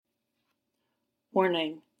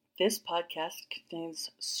Warning: this podcast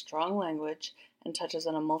contains strong language and touches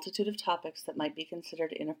on a multitude of topics that might be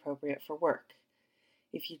considered inappropriate for work.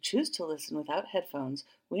 If you choose to listen without headphones,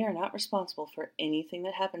 we are not responsible for anything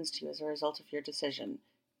that happens to you as a result of your decision.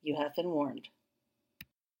 You have been warned.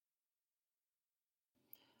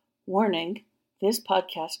 Warning: this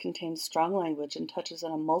podcast contains strong language and touches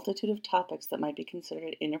on a multitude of topics that might be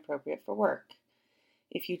considered inappropriate for work.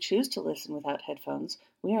 If you choose to listen without headphones,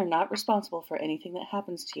 we are not responsible for anything that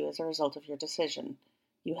happens to you as a result of your decision.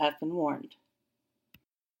 You have been warned.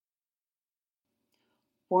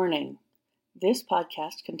 Warning: this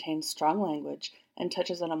podcast contains strong language and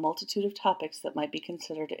touches on a multitude of topics that might be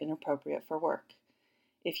considered inappropriate for work.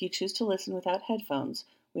 If you choose to listen without headphones,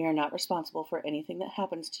 we are not responsible for anything that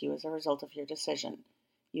happens to you as a result of your decision.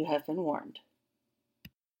 You have been warned.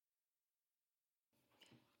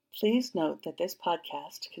 Please note that this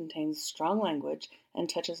podcast contains strong language and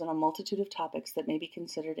touches on a multitude of topics that may be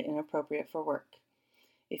considered inappropriate for work.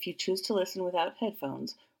 If you choose to listen without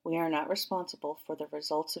headphones, we are not responsible for the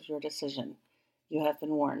results of your decision. You have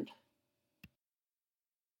been warned.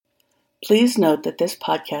 Please note that this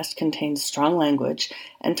podcast contains strong language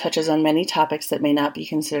and touches on many topics that may not be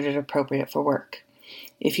considered appropriate for work.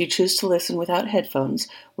 If you choose to listen without headphones,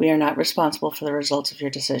 we are not responsible for the results of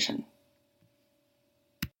your decision.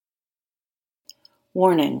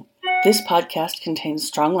 Warning: this podcast contains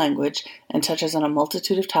strong language and touches on a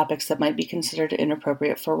multitude of topics that might be considered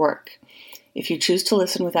inappropriate for work. If you choose to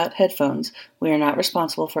listen without headphones, we are not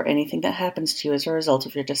responsible for anything that happens to you as a result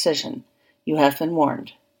of your decision. You have been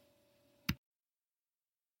warned.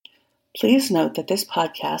 Please note that this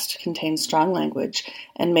podcast contains strong language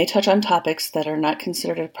and may touch on topics that are not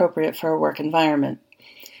considered appropriate for a work environment.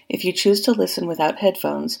 If you choose to listen without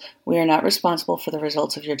headphones, we are not responsible for the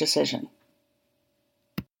results of your decision.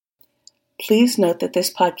 Please note that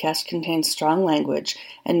this podcast contains strong language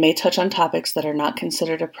and may touch on topics that are not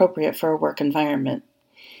considered appropriate for a work environment.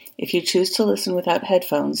 If you choose to listen without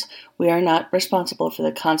headphones, we are not responsible for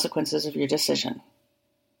the consequences of your decision.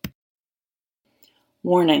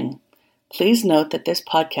 Warning: please note that this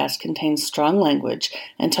podcast contains strong language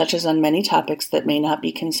and touches on many topics that may not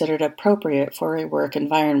be considered appropriate for a work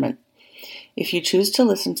environment. If you choose to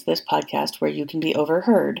listen to this podcast where you can be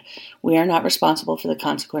overheard, we are not responsible for the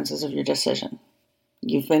consequences of your decision.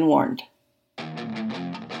 You've been warned.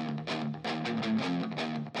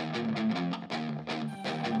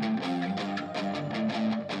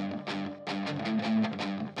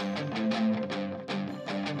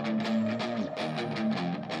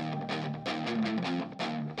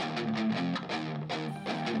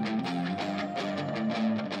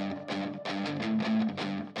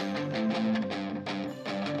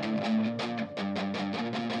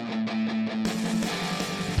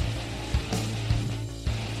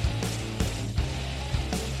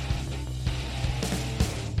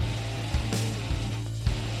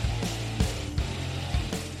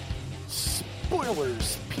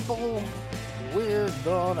 Spoilers, people, we're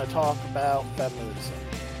gonna talk about feminism.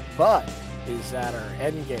 But is that our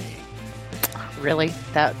end game? Really?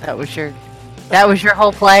 That was your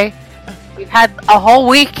whole play? We've had a whole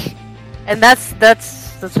week, and that's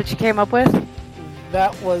what you came up with?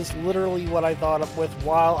 That was literally what I thought up with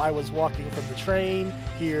while I was walking from the train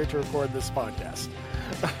here to record this podcast.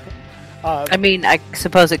 I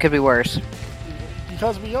suppose it could be worse.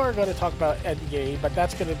 Because we are going to talk about Endgame, but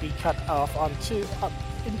that's going to be cut off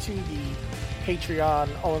into the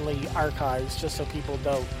Patreon-only archives, just so people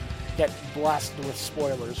don't get blasted with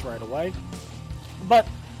spoilers right away. But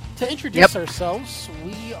to introduce ourselves,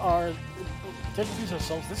 we all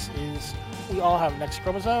have an X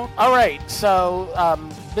chromosome. All right, so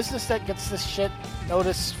business that gets this shit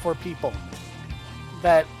notice for people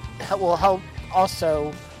that will help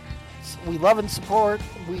also. We love and support.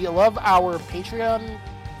 We love our Patreon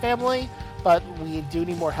family, but we do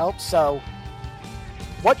need more help. So,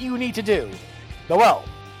 what you need to do, Noelle?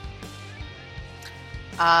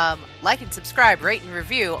 Like and subscribe, rate and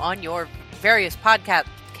review on your various podcast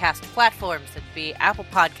platforms. That'd be Apple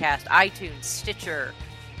Podcast, iTunes, Stitcher,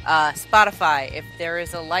 Spotify. If there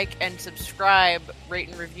is a like and subscribe, rate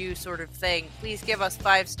and review sort of thing, please give us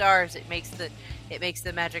 5 stars. It makes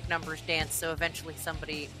the magic numbers dance, so eventually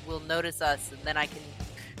somebody will notice us, and then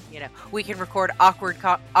we can record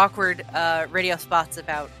awkward radio spots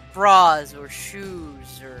about bras or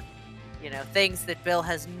shoes or, things that Bill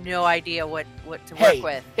has no idea what to work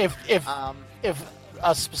with. If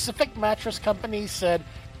a specific mattress company said,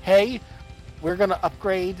 "Hey, we're going to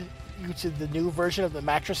upgrade you to the new version of the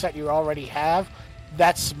mattress that you already have,"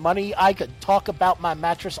 that's money. I could talk about my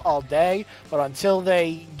mattress all day, but until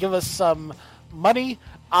they give us some money,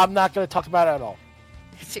 I'm not going to talk about it at all.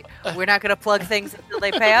 We're not going to plug things until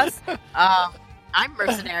they pay us. I'm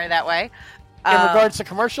mercenary that way. In regards to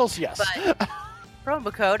commercials, yes. But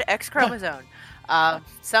promo code X Chromosome.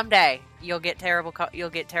 Someday you'll get terrible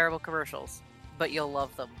commercials, but you'll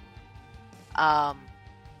love them.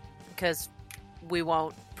 Because we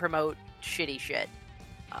won't promote shitty shit.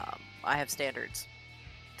 I have standards.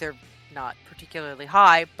 They're not particularly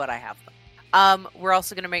high, but I have them. We're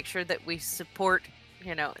also going to make sure that we support,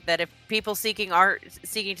 that if people seeking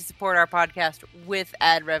to support our podcast with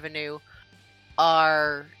ad revenue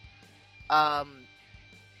are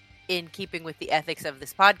in keeping with the ethics of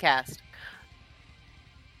this podcast.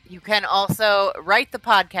 You can also write the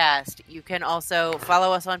podcast. You can also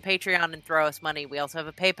follow us on Patreon and throw us money. We also have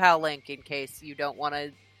a PayPal link in case you don't want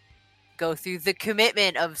to go through the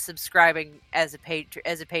commitment of subscribing as a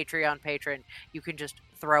Patreon patron. You can just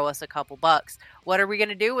throw us a couple bucks. What are we going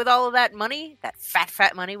to do with all of that money? That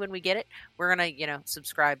fat money when we get it? We're going to,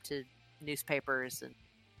 subscribe to newspapers and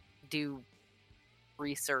do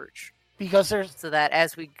research. Because there's so that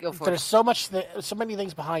as we go forward, there's so many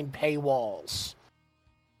things behind paywalls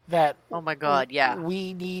that oh my god, yeah,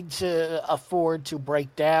 we need to afford to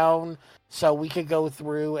break down so we could go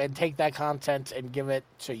through and take that content and give it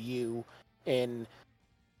to you in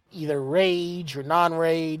either rage or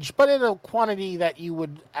non-rage, but in a quantity that you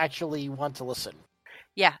would actually want to listen.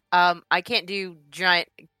 Yeah, I can't do giant.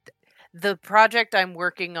 The project I'm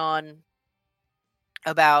working on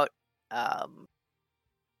about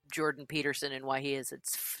Jordan Peterson and why he is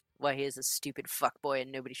a stupid fuckboy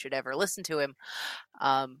and nobody should ever listen to him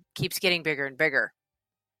keeps getting bigger and bigger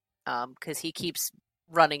because he keeps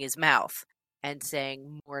running his mouth and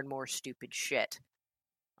saying more and more stupid shit.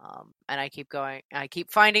 And I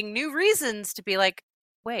keep finding new reasons to be like,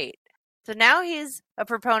 wait, so now he's a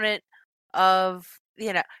proponent of,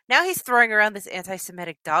 now he's throwing around this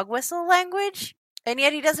anti-Semitic dog whistle language, and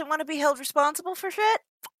yet he doesn't want to be held responsible for shit?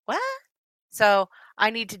 What? So I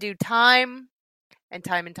need to do time and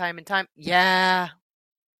time and time and time. Yeah.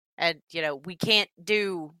 And, we can't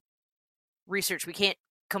do research. We can't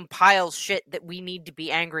compile shit that we need to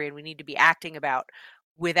be angry and we need to be acting about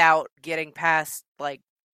without getting past,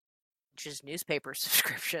 just newspaper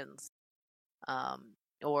subscriptions.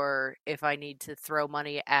 Or if I need to throw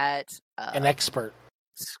money at an expert,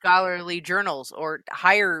 scholarly journals, or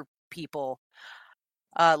hire people.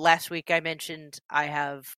 Last week I mentioned I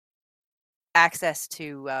have access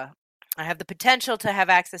to I have the potential to have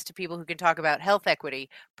access to people who can talk about health equity,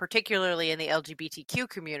 particularly in the LGBTQ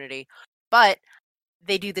community, but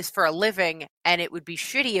they do this for a living, and it would be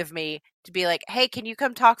shitty of me to be like, hey, can you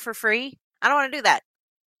come talk for free? I don't want to do that.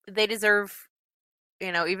 They deserve,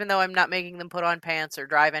 even though I'm not making them put on pants or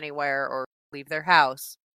drive anywhere or leave their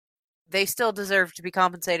house, they still deserve to be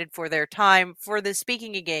compensated for their time for the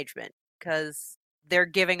speaking engagement, because they're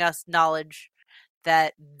giving us knowledge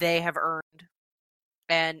that they have earned,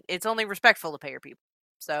 and it's only respectful to pay your people.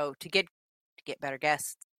 So to get better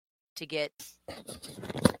guests, to get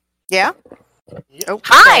yeah. Oh,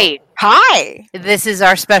 Hi. This is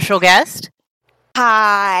our special guest.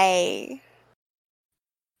 Hi.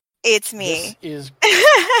 It's me. This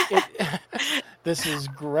is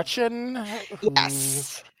Gretchen, who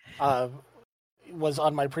Yes. Was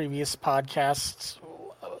on my previous podcast,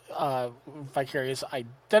 Vicarious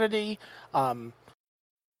Identity.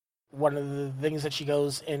 One of the things that she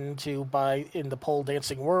goes into in the pole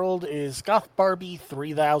dancing world is Goth Barbie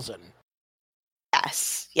 3000.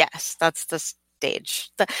 Yes, that's the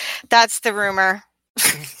stage. That's the rumor.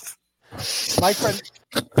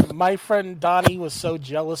 My friend Donnie was so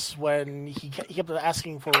jealous when he kept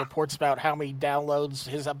asking for reports about how many downloads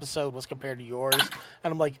his episode was compared to yours,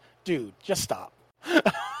 and I'm like, dude, just stop. Oh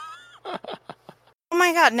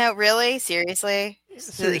my god, no, really? Seriously?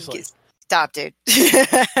 Stop, dude. He's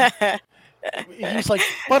like,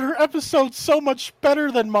 but her episode's so much better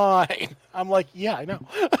than mine. I'm like, yeah, I know.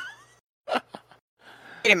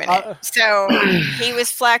 Wait a minute. So he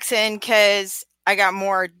was flexing because I got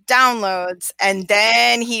more downloads, and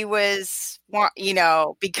then he was,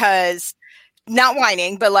 because not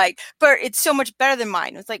whining, but it's so much better than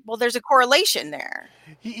mine. It's like, well, there's a correlation there.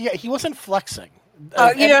 He wasn't flexing.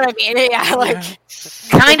 Oh, you know what I mean? Yeah,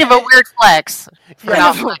 kind of a weird flex.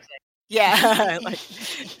 Yeah,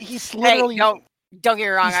 he's literally don't get me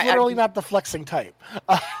wrong. He's literally not the flexing type.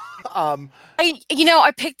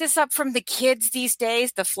 I picked this up from the kids these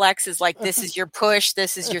days. The flex is like, this is your push,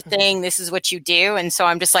 this is your thing, this is what you do, and so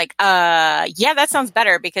I'm just like, yeah, that sounds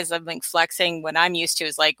better, because I'm like flexing when I'm used to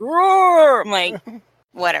is like roar. I'm like,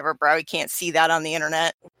 whatever, bro. You can't see that on the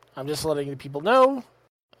internet. I'm just letting the people know.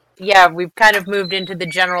 yeah, we've kind of moved into the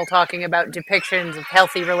general talking about depictions of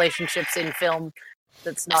healthy relationships in film.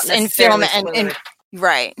 That's not in film necessarily and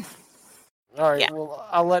right. All right. Yeah. Well,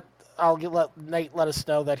 let Nate let us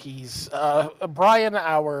know that he's Brian,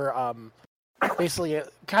 our basically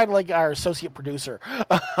kind of like our associate producer,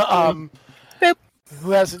 Boop.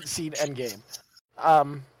 who hasn't seen Endgame.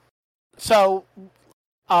 So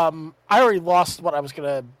I already lost what I was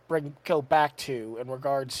gonna go back to in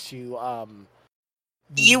regards to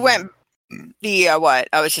You went the what?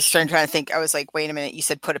 I was just trying to think. I was like, wait a minute. You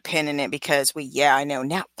said put a pin in it because I know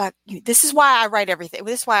now. Fuck you. This is why I write everything.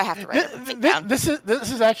 This is why I have to write everything down. This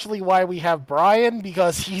is actually why we have Brian,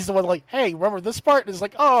 because he's the one like, hey, remember this part? And it's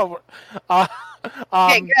like, oh,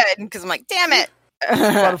 Okay, good. Because I'm like, damn it.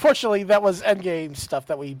 but unfortunately, that was Endgame stuff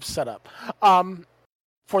that we set up.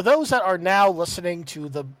 For those that are now listening to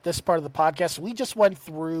this part of the podcast, we just went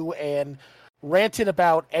through and ranted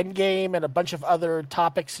about Endgame and a bunch of other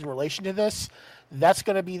topics in relation to this. That's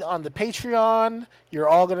going to be on the Patreon. You're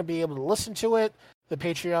all going to be able to listen to it. The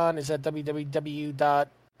Patreon is at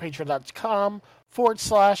www.patreon.com/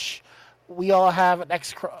 we all have an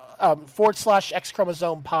 /X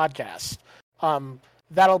Chromosome podcast.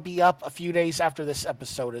 That'll be up a few days after this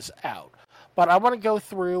episode is out. But I want to go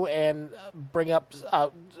through and bring up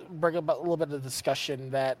a little bit of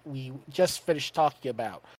discussion that we just finished talking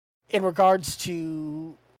about in regards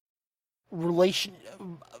to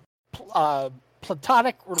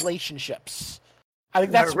platonic relationships. I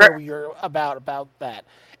think that's where you're about that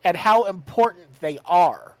and how important they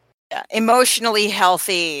are. Yeah, emotionally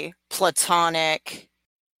healthy, platonic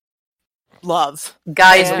love,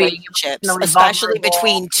 Guys Yeah. being relationships, emotionally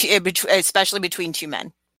especially between two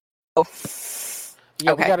men.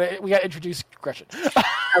 Yeah, Okay. we gotta introduce Gretchen.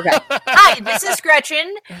 Okay. Hi, this is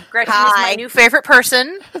Gretchen. Gretchen is Hi. my new favorite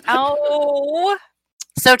person. Oh,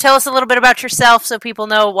 So tell us a little bit about yourself so people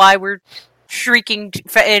know why we're shrieking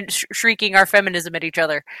our feminism at each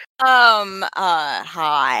other.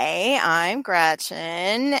 hi, I'm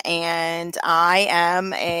Gretchen, and I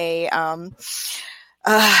am a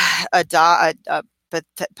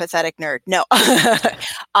pathetic nerd. No.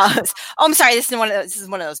 I'm sorry. This is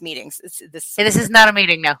one of those meetings. This is not a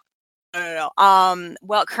meeting now. No.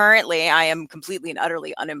 Well, currently I am completely and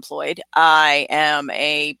utterly unemployed. I am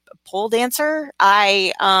a pole dancer.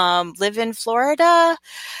 I live in Florida.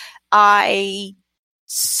 I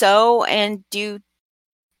sew and do,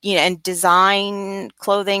 and design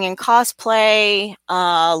clothing and cosplay.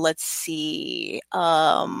 Let's see.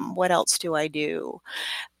 What else do I do?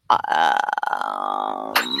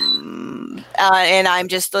 And I'm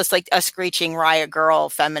just like a screeching riot girl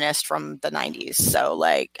feminist from the 90s. So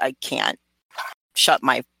like, I can't shut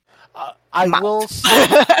my I mouth. will say,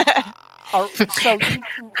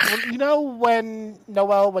 so when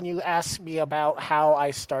Noelle, when you asked me about how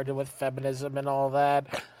I started with feminism and all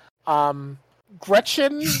that,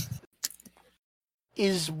 Gretchen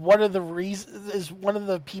is one of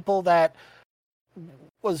the people that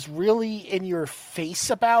was really in your face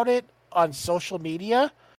about it on social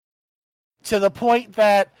media, to the point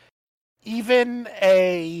that even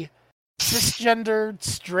a cisgendered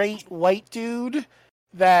straight white dude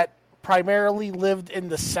that primarily lived in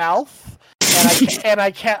the South, and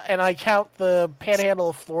I count the Panhandle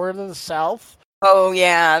of Florida the South. Oh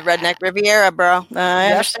yeah, Redneck Riviera, bro.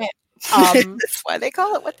 I understand. That's why they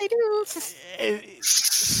call it what they do.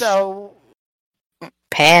 So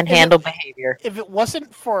Panhandle behavior. if it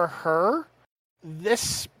wasn't for her,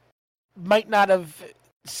 this might not have.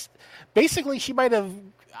 Basically, I might have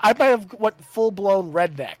went full blown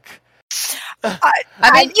redneck.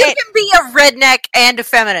 I mean, you can be a redneck and a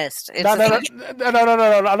feminist. No.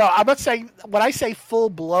 I'm not saying, when I say full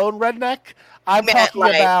blown redneck, I'm talking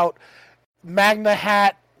about Magna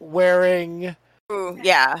hat wearing. Ooh,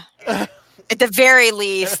 yeah. At the very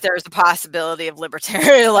least, there's a possibility of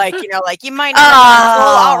libertarian, like you might not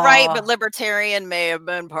all right, but libertarian may have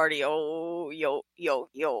been part of yo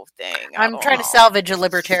thing. I'm trying to salvage a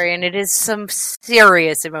libertarian. It is some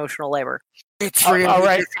serious emotional labor. It's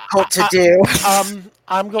really difficult to do.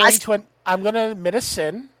 I'm going to admit a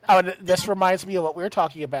sin. This reminds me of what we were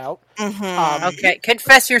talking about. Mm-hmm. Okay,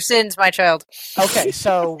 confess your sins, my child. Okay,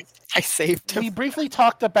 so I saved him. We briefly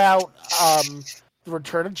talked about the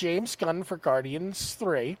return of James Gunn for Guardians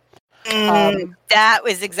 3. That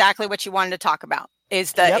was exactly what you wanted to talk about.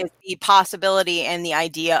 Is the possibility and the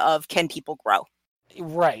idea of, can people grow?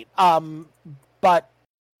 Right. But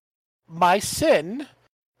my sin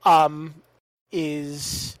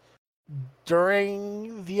is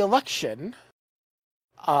during the election,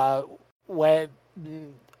 when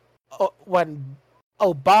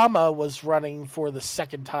Obama was running for the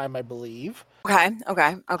second time, I believe. Okay.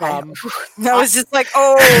 I I- was just like,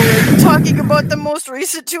 oh, are you talking about the most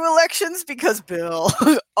recent 2 elections? Because Bill.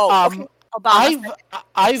 Okay. Obama.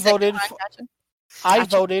 I voted. Gotcha. I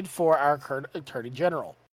Gotcha. voted for our current Attorney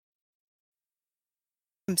General,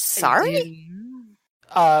 I'm sorry.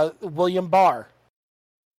 William Barr.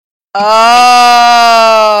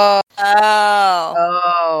 Oh.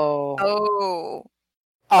 Oh.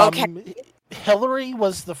 Okay. Hillary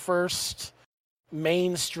was the first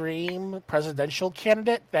mainstream presidential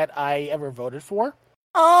candidate that I ever voted for.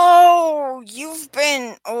 Oh, you've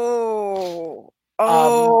been.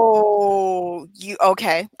 You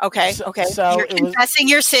okay? So You're it was confessing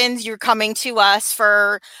your sins. You're coming to us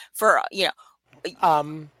for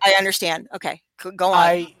I understand. Okay, go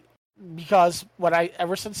on. Because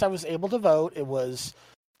ever since I was able to vote, it was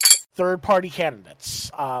third party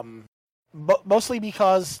candidates. Mostly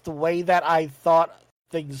because the way that I thought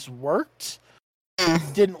things worked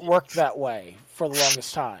didn't work that way for the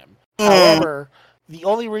longest time. However, the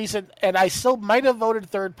only reason, and I still might have voted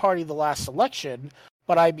third party the last election,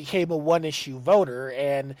 but I became a one issue voter,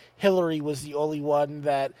 and Hillary was the only one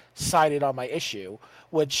that sided on my issue,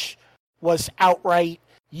 which was outright,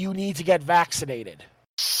 you need to get vaccinated.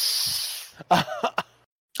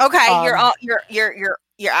 Okay,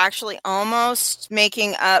 you're actually almost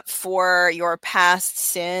making up for your past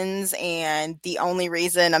sins, and the only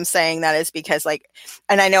reason I'm saying that is because, like,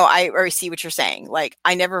 and I know I already see what you're saying. Like,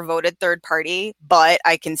 I never voted third party, but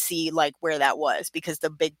I can see like where that was, because the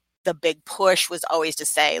big push was always to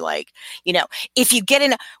say, like, if you get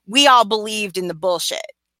in, we all believed in the bullshit,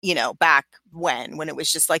 back when it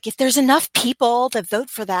was just like, if there's enough people that vote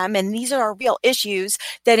for them and these are our real issues,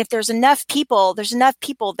 then if there's enough people,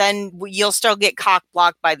 then you'll still get cock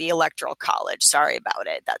blocked by the Electoral College. Sorry about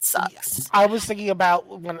it. That sucks. I was thinking about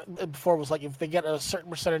before, it was like, if they get a certain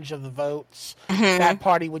percentage of the votes, that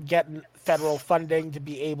party would get federal funding to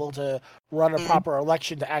be able to run a proper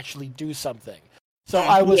election to actually do something. So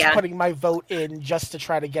I was putting my vote in just to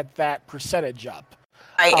try to get that percentage up.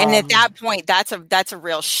 Right, and at that point, that's a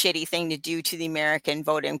real shitty thing to do to the American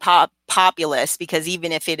voting populace, because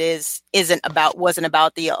even if it wasn't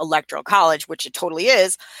about the Electoral College, which it totally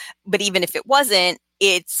is, but even if it wasn't,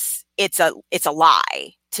 it's a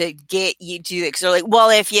lie to get you to do it. So like,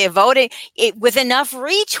 well, if you voted with enough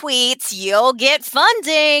retweets, you'll get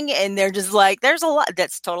funding, and they're just like, there's a lot.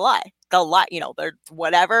 That's a total lie. They'll lie,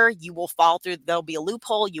 whatever, you will fall through. There'll be a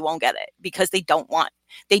loophole. You won't get it because they don't want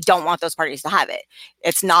those parties to have it.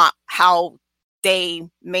 It's not how they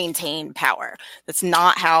maintain power. That's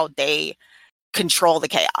not how they control the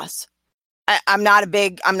chaos. I'm not a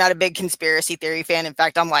big conspiracy theory fan. In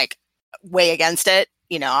fact, I'm like way against it.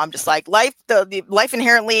 I'm just like, life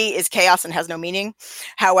inherently is chaos and has no meaning.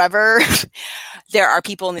 However, there are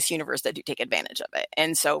people in this universe that do take advantage of it.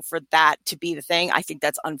 And so for that to be the thing, I think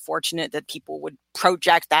that's unfortunate that people would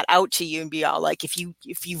project that out to you and be all like, if you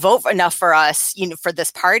vote enough for us, for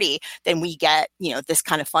this party, then we get, this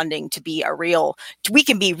kind of funding to be we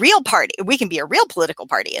can be real party. We can be a real political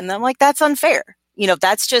party. And I'm like, that's unfair.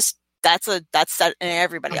 That's setting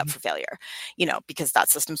everybody up for failure, because that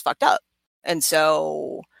system's fucked up. And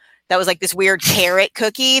so that was like this weird carrot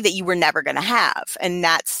cookie that you were never going to have. And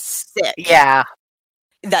that's sick. Yeah.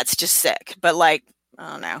 That's just sick. But like, I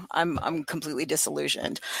don't know. I'm completely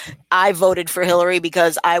disillusioned. I voted for Hillary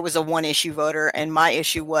because I was a one issue voter. And my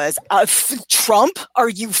issue was, Trump, are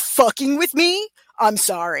you fucking with me? I'm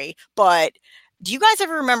sorry. But do you guys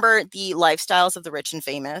ever remember the lifestyles of the rich and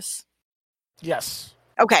famous? Yes.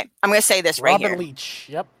 Okay. I'm going to say this right here. Robin Leach.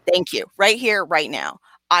 Yep. Thank you. Right here, right now.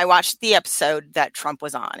 I watched the episode that Trump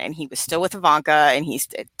was on, and he was still with Ivanka, and he's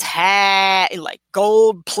like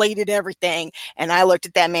gold plated everything. And I looked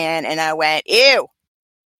at that man and I went, ew,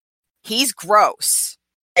 he's gross.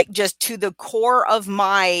 Like, just to the core of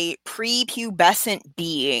my prepubescent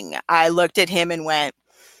being, I looked at him and went,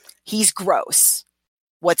 he's gross.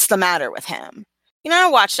 What's the matter with him? I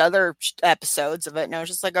watched other episodes of it, and I was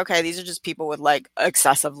just like, okay, these are just people with like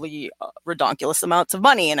excessively redonkulous amounts of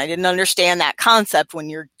money. And I didn't understand that concept when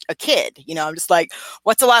you're a kid. I'm just like,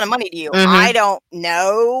 what's a lot of money to you? I don't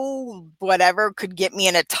know. Whatever could get me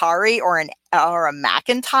an Atari or a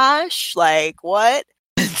Macintosh. Like, what?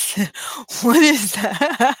 What is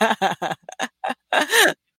that?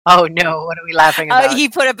 Oh no, what are we laughing about? He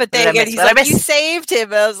put up a thing and he's like, you saved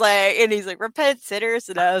him. I was like, and he's like, repent sinners.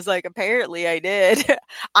 And I was like, apparently I did.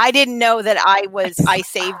 I didn't know that I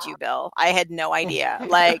saved you, Bill. I had no idea.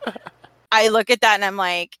 Like, I look at that and I'm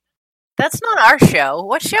like, that's not our show.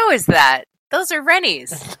 What show is that? Those are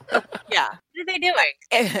Rennies. Yeah. What are they doing?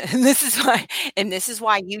 And this is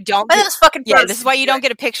why you don't What are those fucking Yeah, birds this is why you don't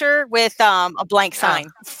get a picture with a blank sign.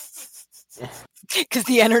 Because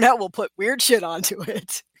the internet will put weird shit onto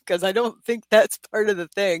it. Because I don't think that's part of the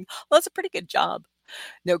thing. Well, that's a pretty good job.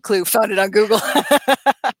 No clue. Found it on Google.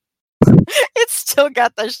 It's still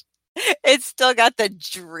got the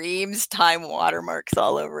dreams time watermarks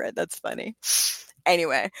all over it. That's funny.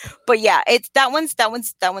 Anyway, but yeah, that one's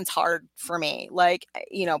hard for me. Like,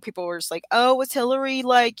 people were just like, "Oh, was Hillary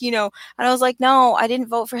like, And I was like, "No, I didn't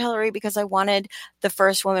vote for Hillary because I wanted the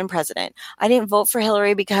first woman president. I didn't vote for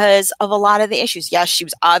Hillary because of a lot of the issues. Yes, she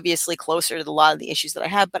was obviously closer to a lot of the issues that I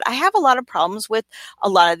have, but I have a lot of problems with a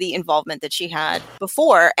lot of the involvement that she had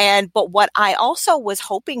before. But what I also was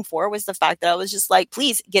hoping for was the fact that I was just like,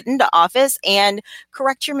 please get into office and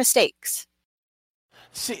correct your mistakes."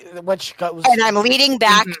 See, when she got, and I'm leading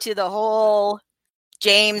back to the whole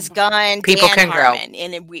James Gunn, People Dan can grow. Harmon,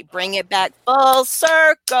 and then we bring it back full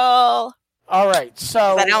circle. All right,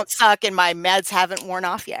 so I don't suck, and my meds haven't worn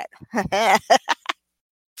off yet.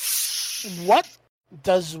 what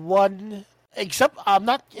does one? Except I'm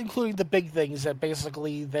not including the big things that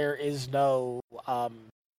basically there is no coming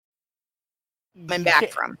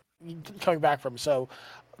back from. So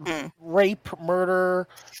rape, murder,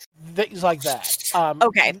 things like that.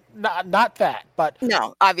 Okay, not that, but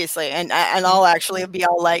no, obviously, and I'll actually be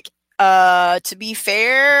all like, to be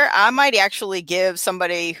fair, I might actually give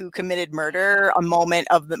somebody who committed murder a moment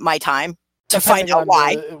of my time to find out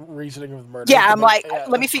why. The reasoning of the murder. Yeah, I'm like,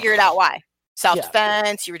 let me figure it out why.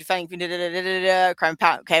 Self-defense, you were defending crime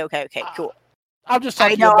pound. Okay, cool. I'm just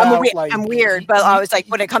talking I'm weird, but I was like,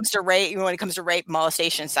 when it comes to rape,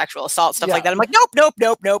 molestation, sexual assault, stuff like that, I'm like, nope.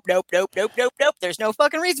 There's no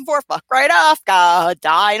fucking reason for it. Fuck right off. God,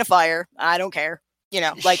 die in a fire. I don't care.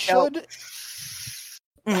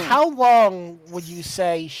 How long would you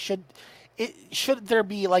say should there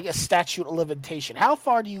be like a statute of limitation? How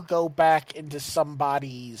far do you go back into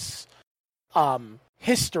somebody's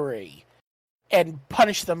history and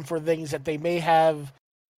punish them for things that they may have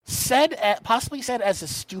possibly said as a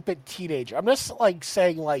stupid teenager? I'm just like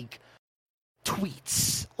saying like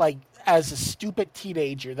tweets, like as a stupid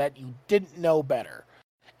teenager that you didn't know better.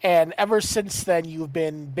 And ever since then you've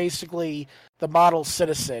been basically the model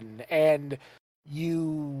citizen, and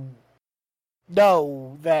you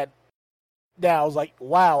know that now it's like,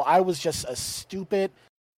 wow, I was just a stupid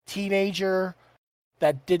teenager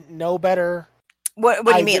that didn't know better. What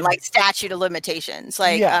do you mean? Like statute of limitations?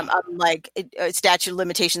 Like, yeah. Statute of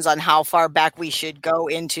limitations on how far back we should go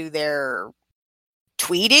into their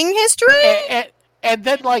tweeting history? And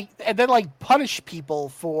then punish people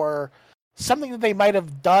for something that they might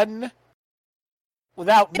have done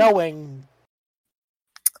without knowing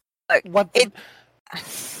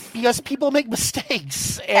because people make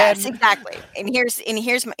mistakes. Yes, exactly. And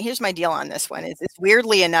here's my deal on this one. Is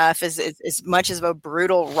weirdly enough, as much as a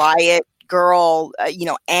brutal riot girl,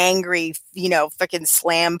 angry, fucking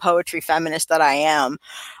slam poetry feminist that I am,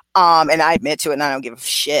 and I admit to it, and I don't give a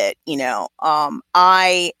shit.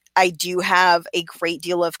 I do have a great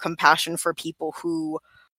deal of compassion for people who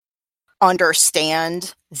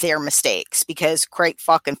understand their mistakes, because quite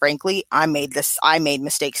fucking frankly, I made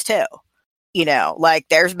mistakes too. Like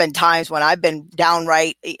there's been times when I've been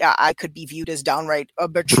downright, I could be viewed as downright a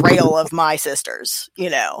betrayal of my sisters,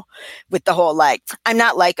 with the whole, like, I'm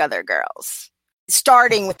not like other girls,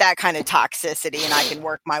 starting with that kind of toxicity, and I can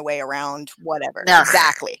work my way around whatever. No.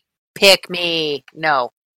 Exactly. Pick me.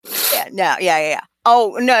 No. Yeah. No. Yeah.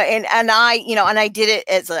 Oh no. And I, and I did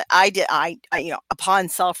it upon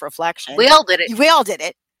self-reflection. We all did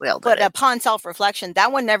it. But upon self-reflection,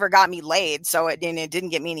 that one never got me laid, so it didn't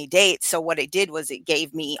get me any dates. So what it did was it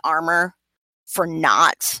gave me armor for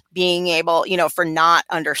not being able, for not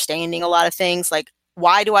understanding a lot of things. Like,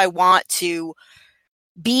 why do I want to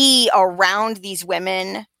be around these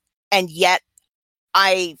women, and yet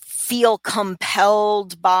I feel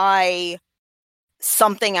compelled by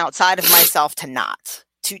something outside of myself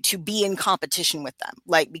to be in competition with them?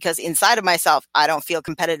 Like, because inside of myself, I don't feel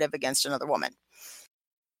competitive against another woman.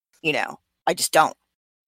 I just don't.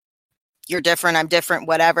 You're different. I'm different.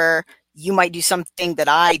 Whatever. You might do something that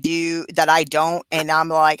I do that I don't. And I'm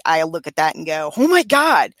like, I look at that and go, oh my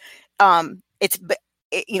God.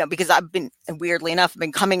 Because weirdly enough, I've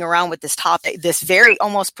been coming around with this topic, this very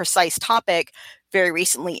almost precise topic very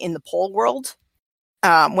recently in the pole world.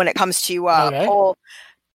 When it comes to pole,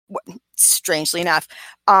 strangely enough,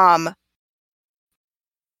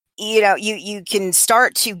 you can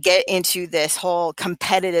start to get into this whole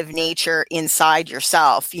competitive nature inside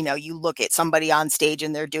yourself. You look at somebody on stage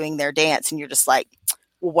and they're doing their dance, and you're just like,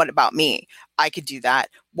 well, what about me? I could do that.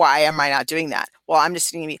 Why am I not doing that? Well, I'm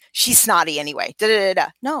just going to be, she's snotty anyway.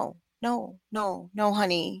 No,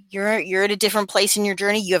 honey. You're at a different place in your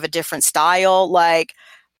journey. You have a different style. Like,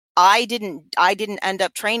 I didn't end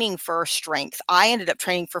up training for strength. I ended up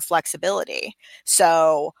training for flexibility.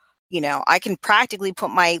 So, I can practically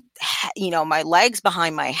put my legs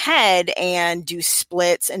behind my head and do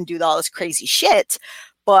splits and do all this crazy shit,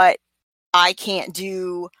 but I can't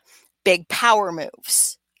do big power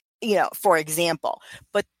moves, for example.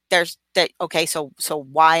 But there's that. Okay. So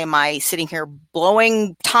why am I sitting here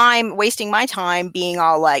wasting my time being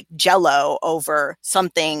all like jello over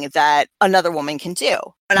something that another woman can do?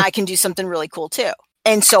 And I can do something really cool too.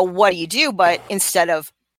 And so what do you do? But instead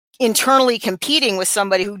of internally competing with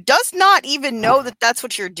somebody who does not even know that that's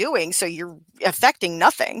what you're doing, so you're affecting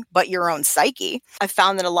nothing but your own psyche. I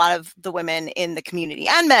found that a lot of the women in the community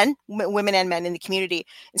and women and men in the community,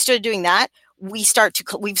 instead of doing that, we've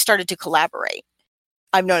started to collaborate.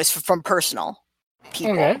 I've noticed from personal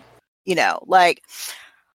people, Okay. Like,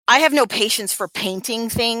 I have no patience for painting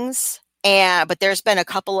things. But there's been a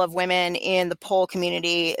couple of women in the pole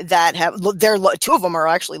community that two of them are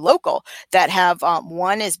actually local, that have,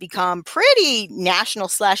 one has become pretty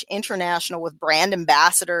national/international with brand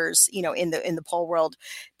ambassadors, in the pole world,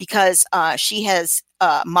 because she has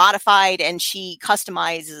modified and she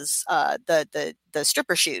customizes the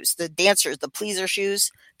stripper shoes, the dancers, the pleaser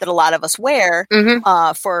shoes that a lot of us wear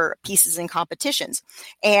for pieces in competitions.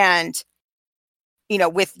 And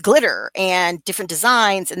with glitter and different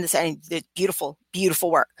designs and the beautiful, beautiful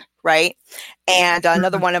work. Right. And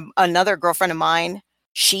another girlfriend of mine,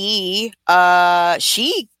 she picked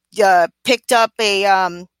up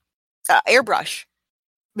a airbrush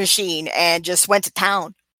machine and just went to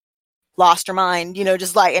town, lost her mind,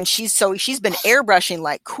 and she's been airbrushing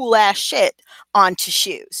like cool ass shit onto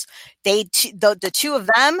shoes. The two of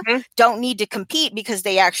them don't need to compete because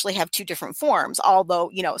they actually have two different forms. Although,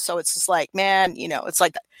 so it's just like, man, it's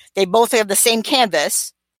like they both have the same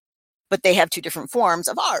canvas, but they have two different forms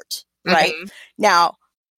of art, right? Now,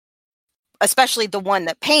 especially the one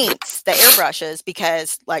that paints the airbrushes,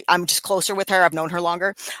 because like I'm just closer with her. I've known her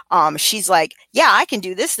longer. She's like, yeah, I can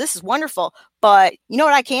do this. This is wonderful. But you know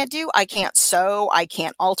what I can't do? I can't sew. I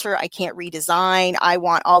can't alter. I can't redesign. I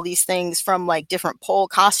want all these things from like different pole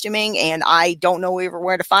costuming, and I don't know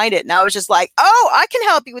where to find it. And I was just like, oh, I can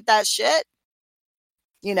help you with that shit.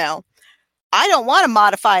 I don't want to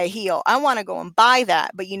modify a heel. I want to go and buy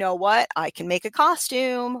that. But you know what? I can make a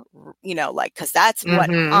costume, because that's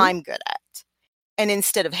what I'm good at. And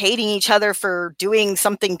instead of hating each other for doing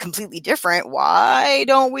something completely different, why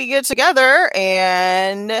don't we get together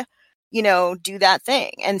and, do that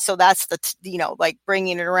thing? And so that's like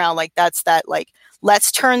bringing it around, like that's that, like,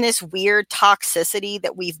 let's turn this weird toxicity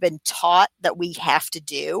that we've been taught that we have to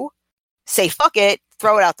do, say, fuck it,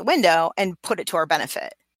 throw it out the window and put it to our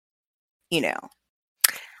benefit.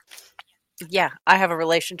 Yeah, I have a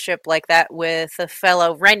relationship like that with a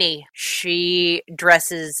fellow Rennie. She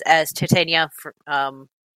dresses as Titania, the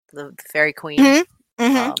fairy queen.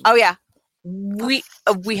 Oh yeah, we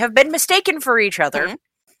have been mistaken for each other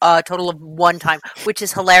a total of one time, which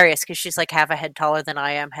is hilarious because she's like half a head taller than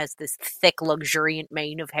I am, has this thick, luxuriant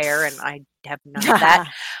mane of hair, and I have none of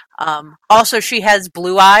that. Also, she has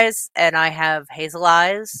blue eyes, and I have hazel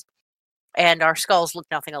eyes. And our skulls look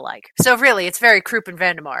nothing alike. So really, it's very Krupp and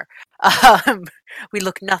Vandemar. We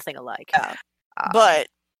look nothing alike. Yeah. But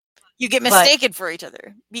you get mistaken for each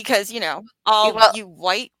other because, all you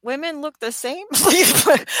white women look the same.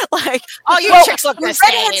 Like, all you chicks look the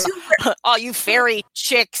same. All you fairy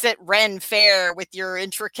chicks at Ren Fair with your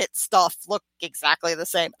intricate stuff look exactly the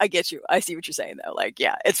same. I get you. I see what you're saying, though. Like,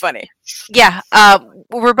 yeah, it's funny. Yeah.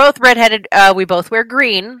 We're both redheaded. We both wear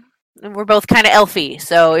green. We're both kind of elfy,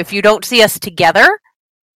 so if you don't see us together...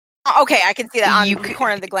 Okay, I can see that on the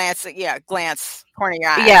corner of the glance. Yeah, corner of your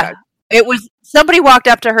eye. Yeah, it was... Somebody walked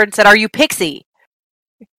up to her and said, "Are you Pixie?"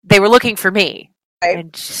 They were looking for me. Right.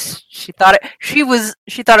 And she thought it was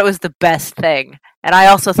the best thing. And I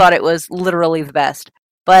also thought it was literally the best.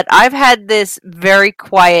 But I've had this very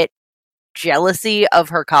quiet jealousy of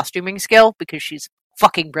her costuming skill because she's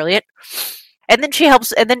fucking brilliant. And then she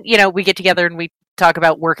helps, and then, we get together and we talk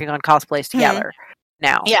about working on cosplays together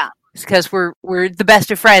now. Yeah. Because we're the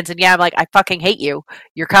best of friends, and I'm like, I fucking hate you.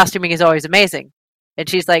 Your costuming is always amazing. And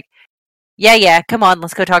she's like, yeah, come on,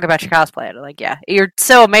 let's go talk about your cosplay. And I'm like, yeah, you're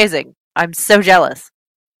so amazing. I'm so jealous.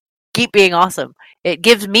 Keep being awesome. It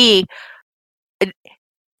gives me...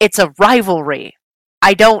 It's a rivalry.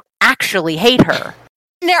 I don't actually hate her.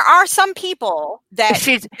 There are some people that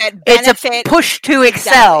benefit. It's a push to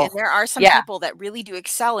excel. Exactly. And there are some people that really do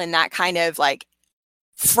excel in that kind of like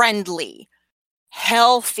friendly,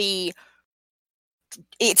 healthy.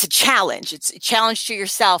 It's a challenge. It's a challenge to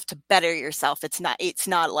yourself to better yourself. It's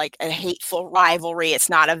not like a hateful rivalry. It's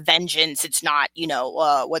not a vengeance. It's not,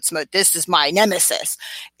 this is my nemesis.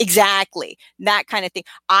 Exactly. That kind of thing.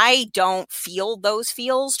 I don't feel those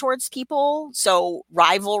feels towards people. So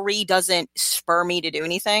rivalry doesn't spur me to do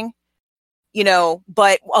anything,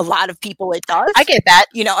 but a lot of people it does. I get that.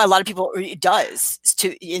 A lot of people it does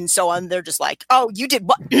and so on. They're just like, oh, you did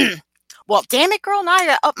what? Well, damn it, girl, now I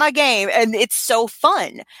gotta up my game. And it's so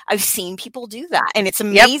fun. I've seen people do that and it's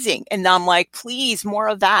amazing. Yep. And I'm like, please, more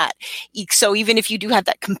of that. So even if you do have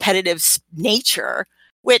that competitive nature,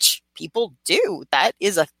 which people do, that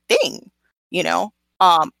is a thing,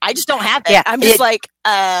 I just don't have it. Yeah, I'm just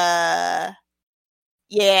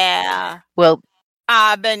yeah. Well,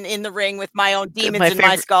 I've been in the ring with my own demons in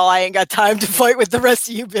my skull. I ain't got time to fight with the rest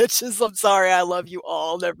of you bitches. I'm sorry. I love you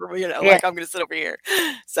all. Never, like I'm going to sit over here.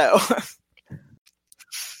 So.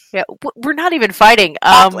 Yeah, we're not even fighting.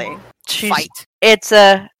 Fight. It's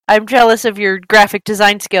I'm jealous of your graphic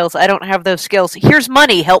design skills. I don't have those skills. Here's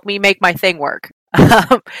money. Help me make my thing work.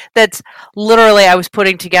 That's literally I was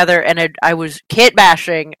putting together and I was kit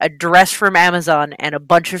bashing a dress from Amazon and a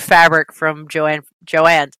bunch of fabric from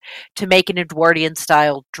Joann's to make an Edwardian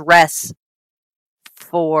style dress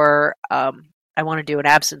for I want to do an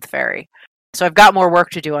Absinthe Fairy. So I've got more work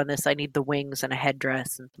to do on this. I need the wings and a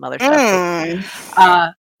headdress and some other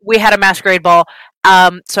stuff. We had a masquerade ball.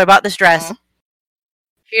 So I bought this dress.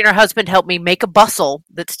 She and her husband helped me make a bustle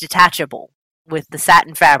that's detachable with the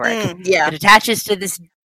satin fabric. It attaches to this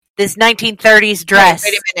 1930s dress,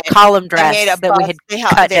 column dress that we had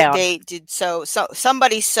cut down. They did so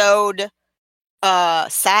somebody sewed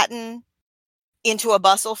satin into a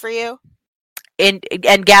bustle for you? And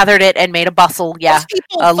gathered it and made a bustle, Those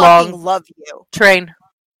people a long love you. Train.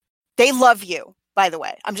 They love you, by the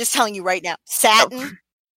way. I'm just telling you right now. Satin,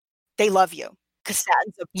 they love you. Because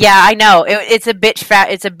satin's I know. It's a bitch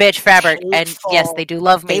fabric. Hateful. And yes, they do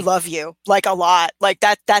love me. They love you. Like a lot. Like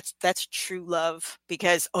that's true love.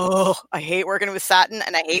 Because I hate working with satin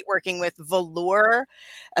and I hate working with velour,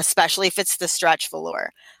 especially if it's the stretch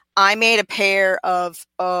velour. I made a pair of,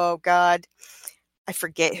 oh God, I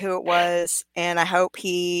forget who it was, and I hope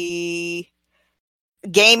he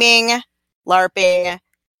gaming, LARPing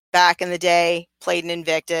back in the day, played in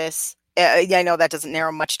Invictus. I know that doesn't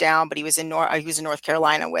narrow much down, but he was in North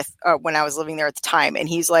Carolina with when I was living there at the time, and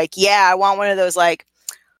he's like, "Yeah, I want one of those like,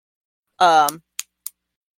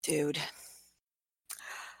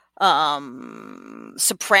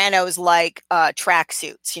 Sopranos like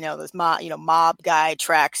tracksuits, those mob guy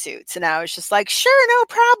tracksuits." And I was just like, "Sure, no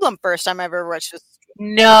problem." First time I ever watched this.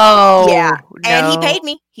 No. Yeah. No. And he paid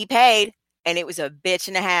me. He paid. And it was a bitch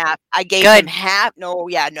and a half. I gave him half. No.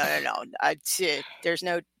 There's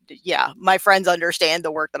no. Yeah. My friends understand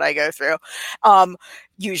the work that I go through.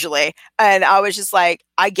 Usually. And I was just like,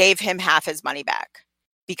 I gave him half his money back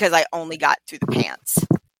because I only got through the pants.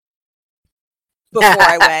 Before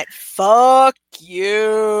I went, fuck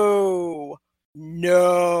you.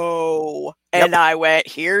 No. And I went,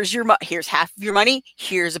 here's half of your money.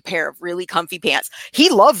 Here's a pair of really comfy pants. He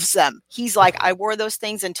loves them. He's like, I wore those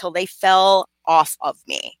things until they fell off of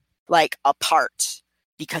me, like apart,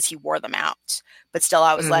 because he wore them out. But still,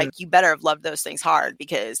 I was like, you better have loved those things hard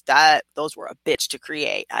because those were a bitch to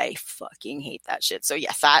create. I fucking hate that shit. So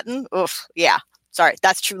yeah, satin. Oof. Yeah. Sorry.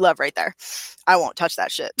 That's true love right there. I won't touch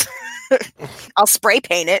that shit. I'll spray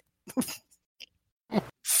paint it.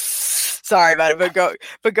 Sorry about it,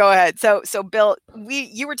 but go ahead. So Bill,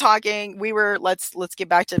 you were talking. Let's get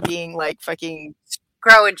back to being like fucking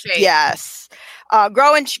grow and change. Yes,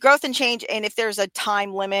 growth and change. And if there's a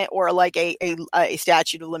time limit or like a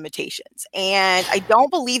statute of limitations, and I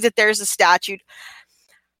don't believe that there's a statute.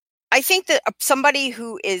 I think that somebody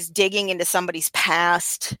who is digging into somebody's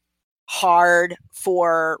past hard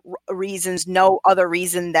for reasons, no other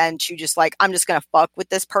reason than to just like, I'm just gonna fuck with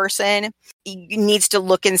this person, needs to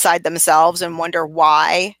look inside themselves and wonder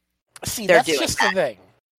why. See, that's just the thing.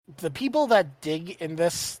 The people that dig in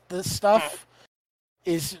this stuff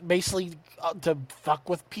is basically to fuck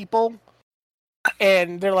with people,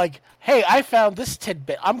 and they're like, hey, I found this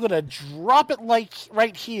tidbit, I'm gonna drop it like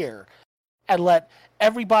right here and let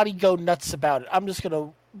everybody go nuts about it. I'm just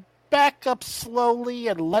gonna back up slowly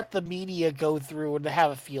and let the media go through and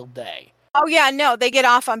have a field day. Oh yeah, no, they get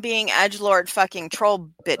off on being edgelord fucking troll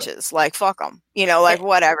bitches. Like, fuck them. Like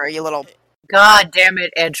whatever, you little. God damn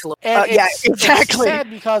it, edgelord. Yeah, exactly. It's sad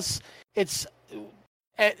because it's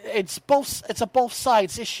a both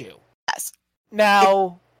sides issue. Yes.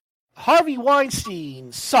 Now, Harvey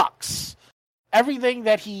Weinstein sucks. everything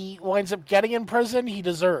that he winds up getting in prison, he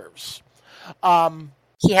deserves.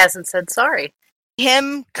 He hasn't said sorry.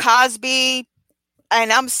 Him, Cosby,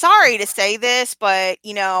 and I'm sorry to say this, but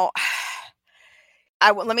you know,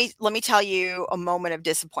 let me tell you a moment of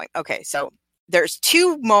disappointment. Okay, so there's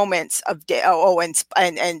two moments of and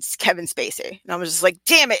Kevin Spacey, and I was just like,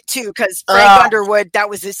 damn it, too, because Frank Underwood, that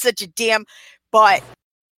was such a damn, but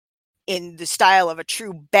in the style of a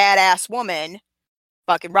true badass woman,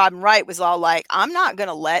 fucking Robin Wright was all like, I'm not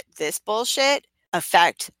gonna let this bullshit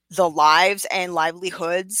affect the lives and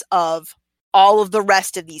livelihoods of all of the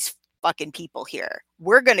rest of these fucking people here.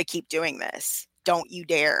 We're gonna keep doing this. Don't you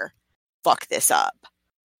dare fuck this up.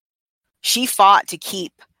 She fought to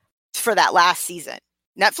keep for that last season.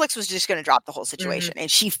 Netflix was just going to drop the whole situation,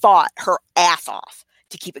 and she fought her ass off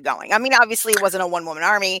to keep it going. I mean, obviously it wasn't a one-woman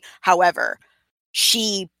army. However,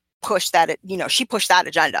 she pushed that, she pushed that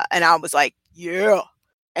agenda, and I was like, yeah.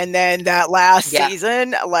 And then that last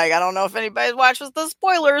season, like, I don't know if anybody's watched with the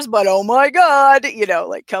spoilers, but oh my God,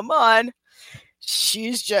 like, come on.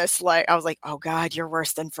 She's just like, I was like, oh God, you're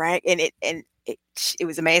worse than Frank. And it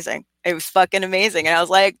was amazing. It was fucking amazing. And I was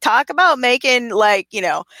like, talk about making a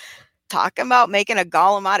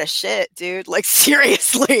golem out of shit, dude. Like,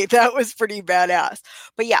 seriously, that was pretty badass.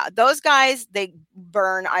 But yeah, those guys, they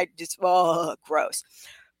burn. Gross.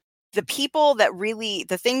 The people that really,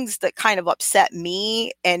 the things that kind of upset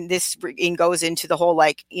me, and this goes into the whole,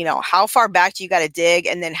 like, how far back do you got to dig?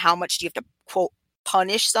 And then how much do you have to, quote,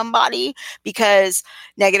 punish somebody? Because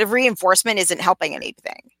negative reinforcement isn't helping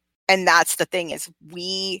anything. And that's the thing is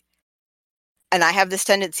and I have this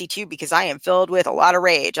tendency too, because I am filled with a lot of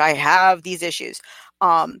rage. I have these issues.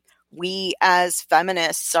 We as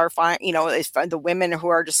feminists are fine, the women who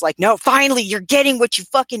are just like, no, finally you're getting what you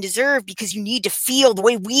fucking deserve because you need to feel the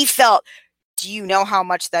way we felt. Do you know how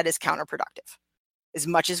much that is counterproductive? As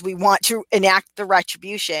much as we want to enact the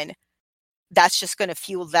retribution, that's just going to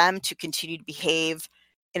fuel them to continue to behave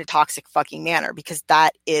in a toxic fucking manner, because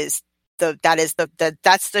that's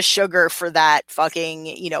the sugar for that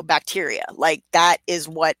fucking, bacteria. Like, that is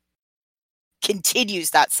what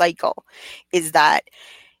continues that cycle, is that,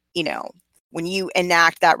 when you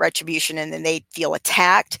enact that retribution and then they feel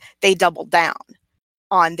attacked, they double down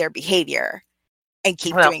on their behavior and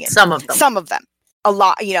keep doing it. Some of them, a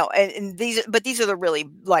lot, and these are the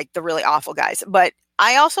really awful guys. But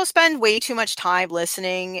I also spend way too much time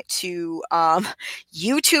listening to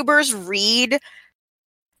YouTubers read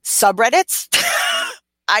subreddits.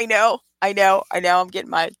 I know. I'm getting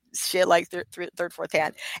my shit like third, fourth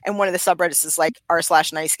hand. And one of the subreddits is like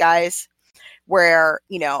r/nice guys, where,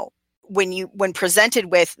 when presented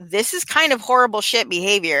with, this is kind of horrible shit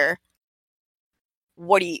behavior,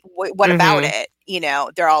 what about it?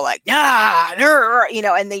 They're all like, nah,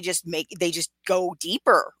 and they just go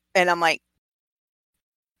deeper. And I'm like,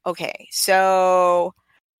 okay, so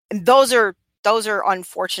those are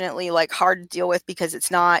unfortunately like hard to deal with, because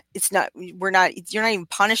you're not even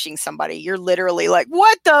punishing somebody. You're literally like,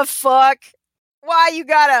 what the fuck? Why you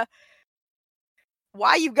gotta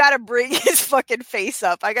bring his fucking face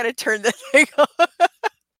up? I gotta turn the thing on.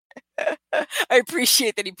 I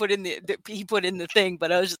appreciate that he put in the thing,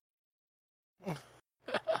 but I was just...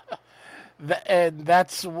 and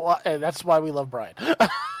that's why we love Brian.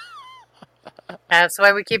 That's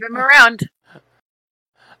why we keep him around.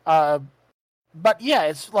 But yeah,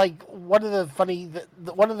 it's like one of the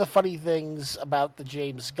funny things about the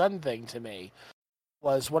James Gunn thing to me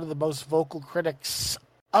was one of the most vocal critics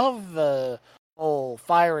of the whole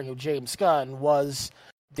firing of James Gunn was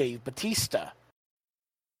Dave Bautista.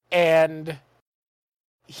 And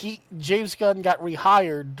James Gunn got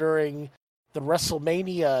rehired during the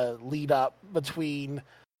WrestleMania lead up between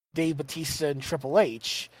Dave Bautista and Triple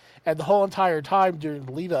H. And the whole entire time during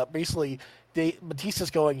the lead up, basically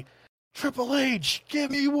Batista's going, Triple H,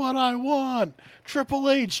 give me what I want. Triple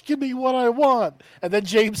H, give me what I want. And then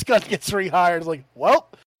James Gunn gets rehired. Like, well,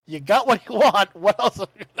 you got what you want. What else?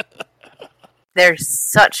 There's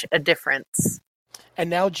such a difference. And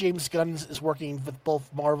now James Gunn is working with both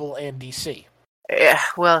Marvel and DC. Yeah,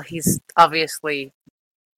 well, he's obviously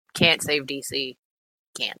can't save DC.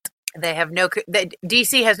 Can't.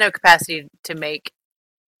 DC has no capacity to make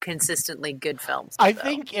consistently good films. I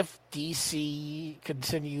think if DC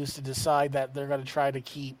continues to decide that they're going to try to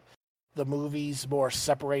keep the movies more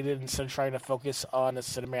separated instead of trying to focus on a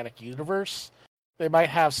cinematic universe, they might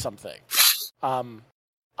have something.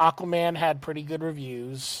 Aquaman had pretty good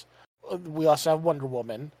reviews. We also have Wonder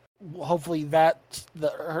Woman. Hopefully that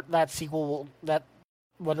sequel, that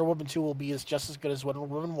Wonder Woman 2 will be just as good as Wonder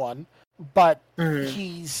Woman 1. But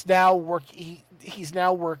he's now working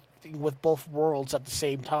with both worlds at the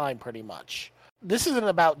same time, pretty much. this isn't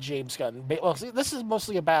about James Gunn. Well, this is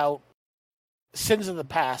mostly about sins of the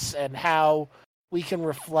past and how we can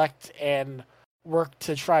reflect and work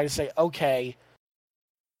to try to say, okay,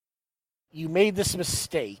 you made this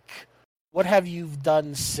mistake. What have you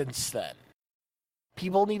done since then?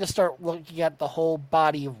 People need to start looking at the whole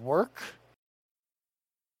body of work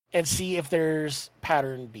and see if there's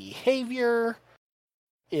pattern behavior,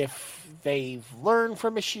 if they've learned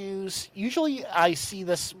from issues. Usually I see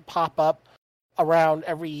this pop up around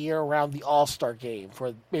every year around the All-Star game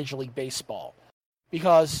for Major League Baseball.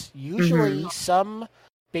 Because usually some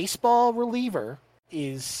baseball reliever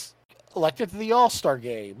is elected to the All-Star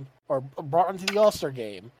game or brought into the All-Star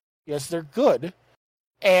game because they're good.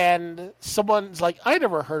 And someone's like, I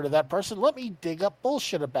never heard of that person. Let me dig up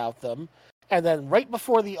bullshit about them. And then right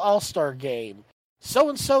before the All-Star game,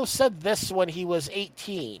 so-and-so said this when he was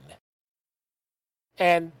 18.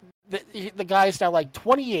 And the guy's now like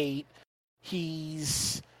 28.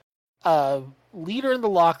 He's a leader in the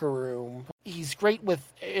locker room. He's great with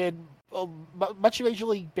much of Major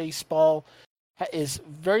League Baseball is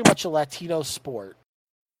very much a Latino sport.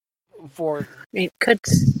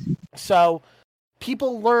 So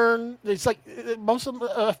people learn. It's like most of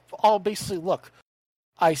them all basically look.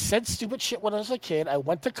 I said stupid shit when I was a kid. I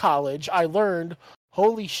went to college. I learned,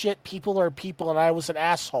 holy shit, people are people, and I was an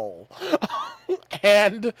asshole.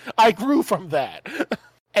 And I grew from that.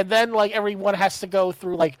 And then, like, everyone has to go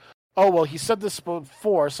through, like, oh, well, he said this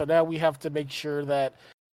before, so now we have to make sure that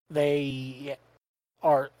we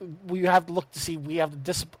have to look to see, we have to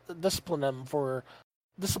discipline them for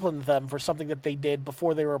something that they did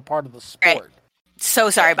before they were a part of the sport. Right.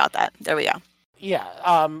 So sorry about that. There we go.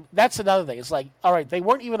 Yeah, that's another thing. It's like, all right, they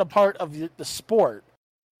weren't even a part of the sport,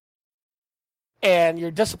 and you're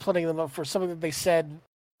disciplining them for something that they said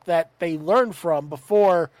that they learned from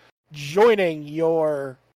before joining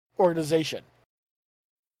your organization.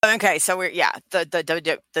 Okay, so we're the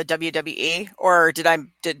WWE, or did I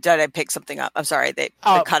pick something up? I'm sorry, they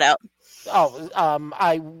cut out.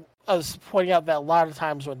 I was pointing out that a lot of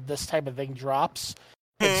times when this type of thing drops,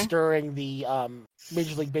 it's during the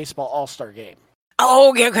Major League Baseball All-Star game.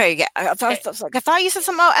 Oh, okay, yeah. I thought you said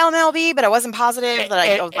something about MLB, but I wasn't positive.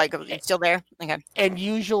 I was like, it's still there. Okay. And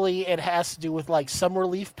usually it has to do with like some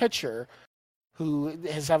relief pitcher who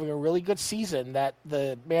is having a really good season that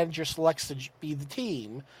the manager selects to be the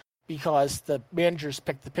team because the managers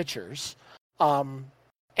pick the pitchers.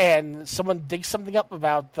 And someone digs something up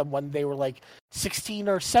about them when they were like 16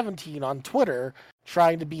 or 17 on Twitter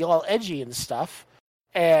trying to be all edgy and stuff.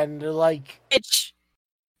 And they're like...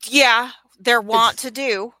 they're want to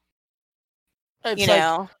do. You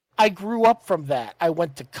know? I grew up from that. I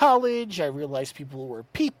went to college. I realized people were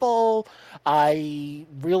people. I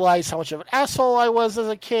realized how much of an asshole I was as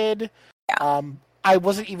a kid. Yeah. I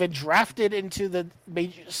wasn't even drafted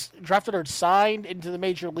or signed into the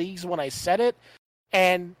major leagues when I said it,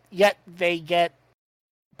 and yet they get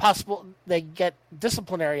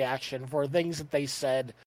disciplinary action for things that they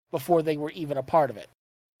said before they were even a part of it.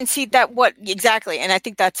 And see exactly, and I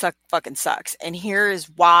think that fucking sucks. And here is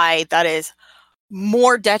why that is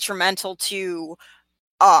more detrimental to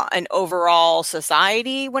an overall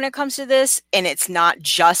society when it comes to this. And it's not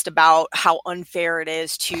just about how unfair it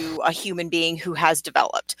is to a human being who has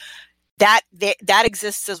developed. That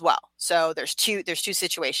exists as well. So there's two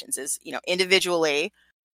situations. Is individually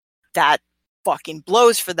that fucking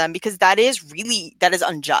blows for them because that is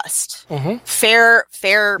unjust. Mm-hmm. Fair,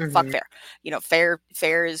 fuck fair.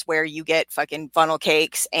 Fair is where you get fucking funnel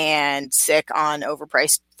cakes and sick on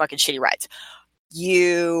overpriced fucking shitty rides.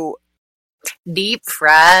 You deep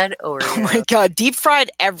fried Oreo. Oh my god, deep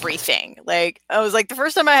fried everything. Like I was like the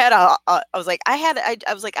first time I had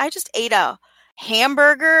I just ate a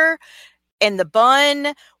hamburger and the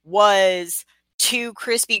bun was 2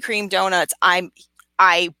 Krispy Kreme donuts.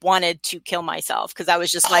 I wanted to kill myself because I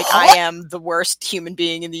was just like, I am the worst human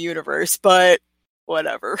being in the universe, but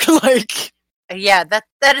whatever. Like, yeah, that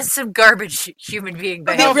is some garbage human being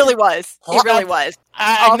behavior. It really was. It really was.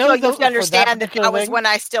 I know you have to understand that was thing. when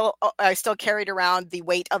I still carried around the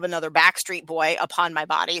weight of another Backstreet Boy upon my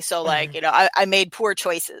body. So, like, I made poor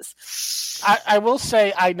choices. I will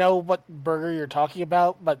say I know what burger you're talking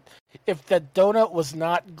about, but if the donut was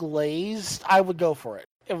not glazed, I would go for it.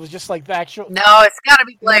 It was just like the actual... No, it's gotta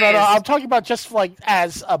be glazed. No, I'm talking about just like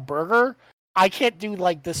as a burger. I can't do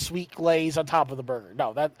like the sweet glaze on top of the burger.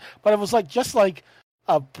 No, but it was like just like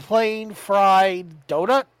a plain fried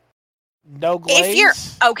donut, no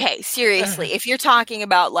glaze. Seriously, if you're talking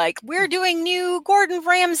about like we're doing new Gordon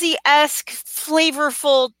Ramsay-esque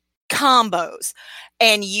flavorful combos,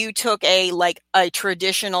 and you took a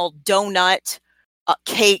traditional donut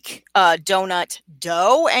cake donut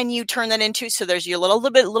dough, and you turn that into, so there's your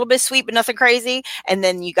little bit sweet but nothing crazy, and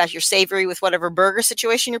then you got your savory with whatever burger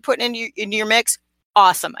situation you're putting into your mix.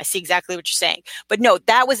 Awesome. I see exactly what you're saying. But no,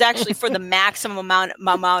 that was actually for the maximum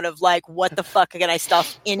amount of like, what the fuck can I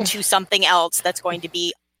stuff into something else that's going to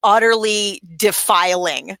be utterly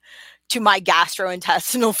defiling to my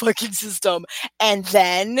gastrointestinal fucking system, and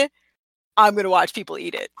then I'm going to watch people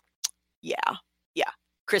eat it. Yeah.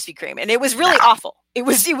 Krispy Kreme. And it was really awful. It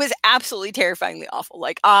was absolutely terrifyingly awful.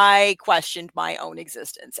 Like, I questioned my own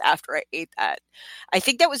existence after I ate that. I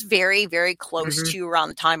think that was very, very close to around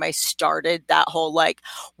the time I started that whole like,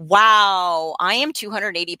 wow, I am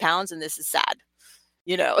 280 pounds and this is sad.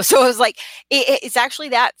 So it was like, it's actually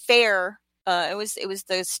that fair. It was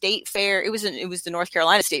the state fair. It was the North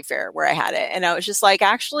Carolina State Fair where I had it. And I was just like,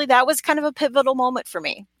 actually, that was kind of a pivotal moment for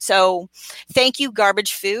me. So thank you,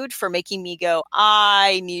 garbage food, for making me go,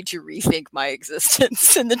 I need to rethink my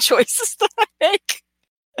existence and the choices that I make.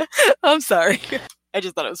 I'm sorry. I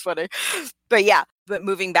just thought it was funny. But yeah,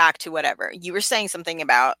 moving back to whatever you were saying something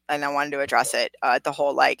about, and I wanted to address it, the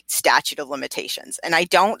whole like statute of limitations. And I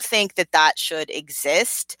don't think that should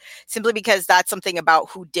exist, simply because that's something about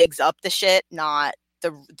who digs up the shit, not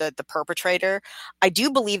the perpetrator. I do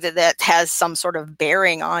believe that has some sort of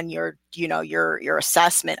bearing on your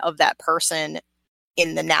assessment of that person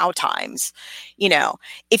in the now times.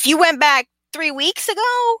 If you went back 3 weeks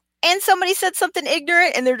ago and somebody said something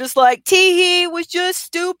ignorant and they're just like, Teehee was just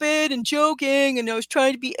stupid and joking and I was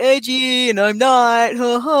trying to be edgy and I'm not.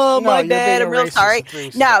 My bad. I'm real sorry.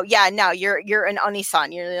 No, you're an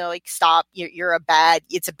unisan. You're like, stop.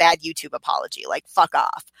 It's a bad YouTube apology. Like, fuck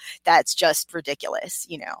off. That's just ridiculous,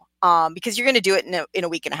 because you're going to do it in a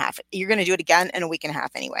week and a half. You're going to do it again in a week and a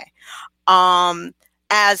half anyway.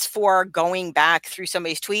 As for going back through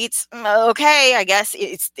somebody's tweets, okay, I guess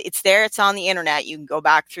it's there. It's on the internet. You can go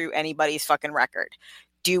back through anybody's fucking record.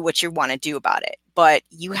 Do what you want to do about it. But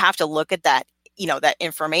you have to look at that, that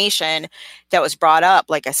information that was brought up,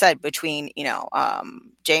 like I said, between,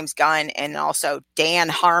 James Gunn and also Dan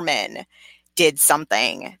Harmon did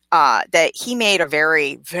something that he made a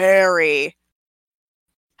very, very...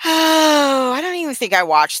 I don't even think I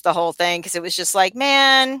watched the whole thing because it was just like,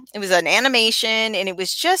 man, it was an animation and it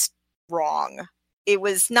was just wrong. It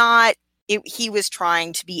was not, he was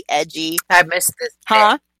trying to be edgy. I missed this bit.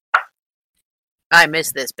 Huh? I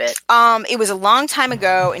missed this bit. It was a long time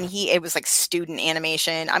ago and it was like student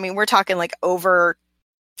animation. I mean, we're talking like over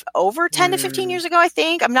 10 to 15 years ago, I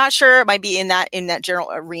think. I'm not sure. It might be in that general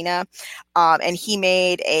arena. And he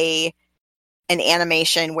made an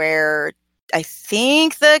animation where I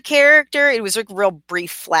think the character, it was like real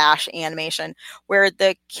brief flash animation where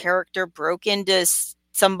the character broke into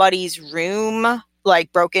somebody's room,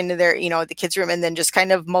 like broke into their, the kid's room, and then just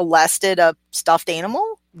kind of molested a stuffed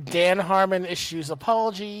animal. Dan Harmon issues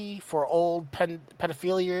apology for old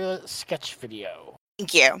pedophilia sketch video.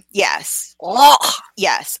 Thank you. Yes. Oh.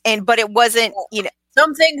 Yes. But it wasn't,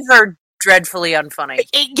 Some things are dreadfully unfunny.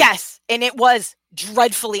 Yes. And it was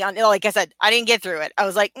dreadfully like I said, I didn't get through it. I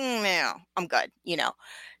was like, no, I'm good.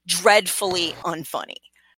 Dreadfully unfunny.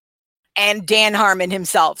 And Dan Harmon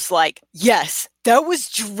himself's like, yes, that was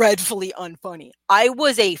dreadfully unfunny. I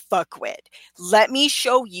was a fuckwit. Let me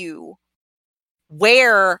show you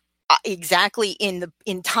where exactly in the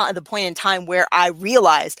point in time where I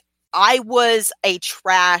realized I was a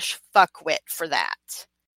trash fuckwit for that.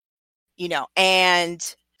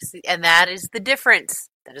 And that is the difference.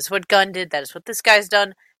 That is what Gunn did. That is what this guy's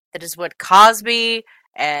done. That is what Cosby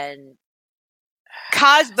and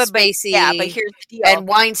Spacey, but here's the deal. And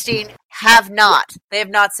Weinstein have not. They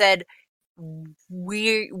have not said,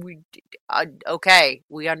 we okay,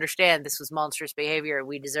 we understand this was monstrous behavior.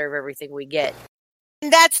 We deserve everything we get.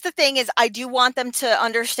 And that's the thing is, I do want them to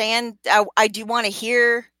understand. I do want to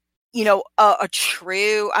hear,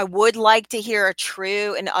 I would like to hear a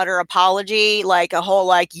true and utter apology, like a whole,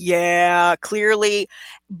 like, yeah, clearly.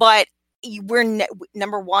 But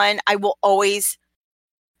number one, I will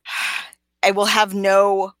have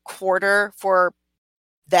no quarter for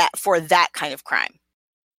that kind of crime.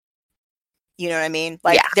 You know what I mean?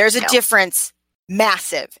 Like, there's a difference,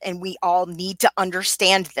 massive, and we all need to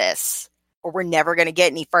understand this, or we're never going to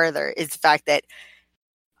get any further, is the fact that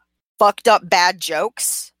fucked up bad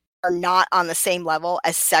jokes are not on the same level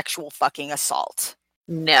as sexual fucking assault.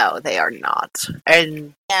 No, they are not.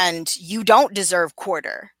 And you don't deserve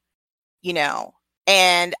quarter,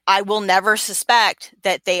 and I will never suspect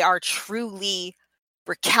that they are truly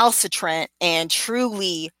recalcitrant and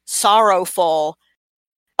truly sorrowful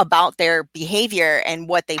about their behavior and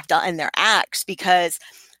what they've done in their acts, because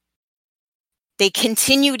They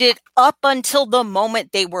continued it up until the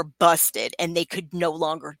moment they were busted and they could no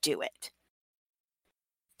longer do it.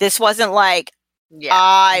 This wasn't like,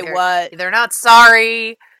 they're not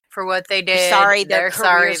sorry for what they did. Sorry, their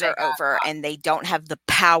careers are over and they don't have the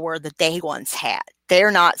power that they once had. They're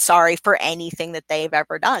not sorry for anything that they've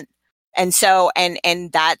ever done. And so, and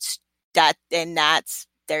that's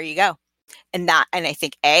there you go. And I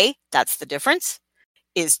think that's the difference,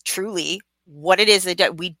 is truly what it is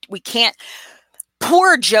that we can't.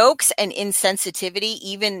 Poor jokes and insensitivity,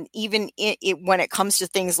 even when it comes to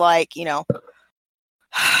things like,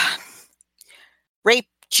 rape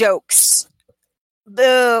jokes.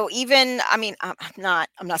 Boo. Even, I mean, I'm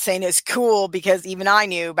not saying it's cool, because even I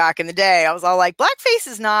knew back in the day, I was all like, blackface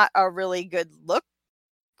is not a really good look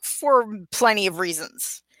for plenty of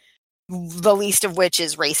reasons. The least of which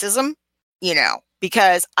is racism,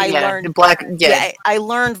 because I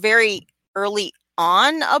learned very early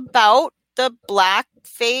on about the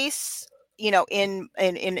blackface, in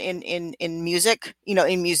music,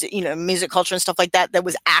 music culture and stuff like that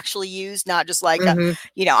was actually used, not just like, I'm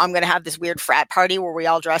going to have this weird frat party where we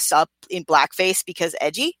all dress up in blackface because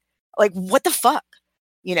edgy. Like, what the fuck?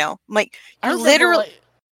 Like, we're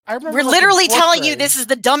literally telling you this is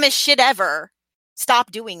the dumbest shit ever.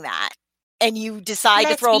 Stop doing that. And you decide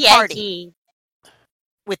to throw a party edgy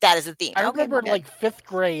with that as a theme. I remember like 5th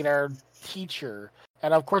grade, our teacher,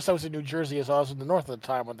 and of course I was in New Jersey as I was in the north at the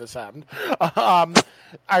time when this happened.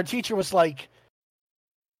 Our teacher was like,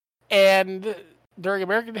 and during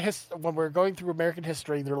when we were going through American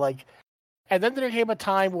history, they're like, and then there came a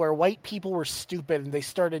time where white people were stupid and they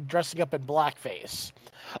started dressing up in blackface.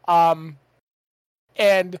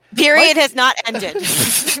 And period has not ended.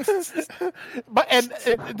 But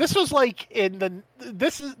this was like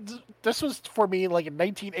this was for me like in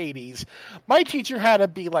 1980s. My teacher had to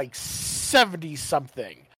be like 70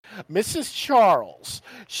 something. Mrs. Charles.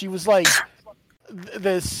 She was like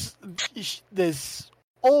this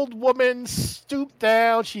old woman, stooped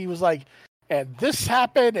down. She was like, and this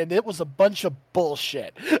happened, and it was a bunch of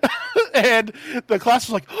bullshit. And the class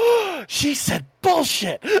was like, oh, she said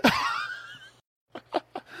bullshit.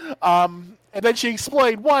 And then she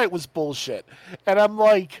explained why it was bullshit. And I'm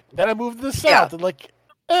like, then I moved to the South, and like,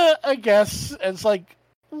 I guess. And it's like,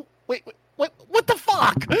 wait, what the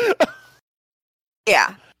fuck?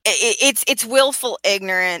 Yeah. It's willful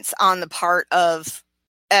ignorance on the part of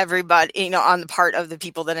everybody, on the part of the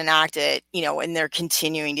people that enact it, and they're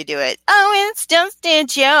continuing to do it. Oh, it's just a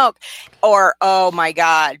joke. Or, oh my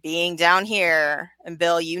God, being down here, and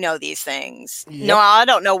Bill, you know these things. Yep. No, I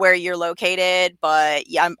don't know where you're located, but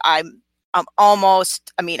yeah, I'm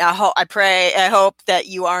almost, I hope that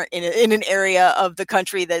you aren't in an area of the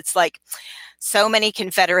country that's like so many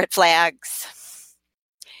Confederate flags.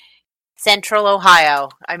 Central Ohio.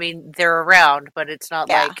 I mean, they're around, but it's not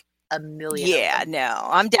like a million. Yeah, no,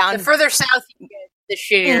 I'm down. The further south you get, the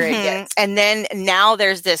shittier it gets. And then now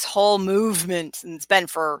there's this whole movement, and it's been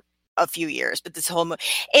for a few years, but this whole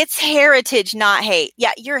it's heritage, not hate.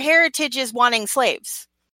 Yeah, your heritage is wanting slaves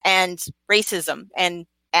and racism and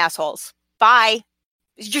assholes. Bye.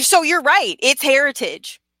 You're right. It's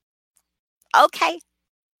heritage. Okay.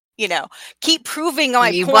 Keep proving my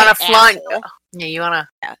you point. Want to flaunt? Yeah, you want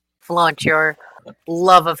to flaunt your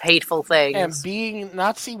love of hateful things. And being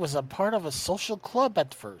Nazi was a part of a social club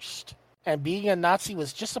at first. And being a Nazi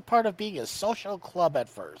was just a part of being a social club at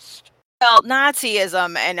first. Well,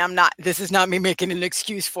 Nazism, and this is not me making an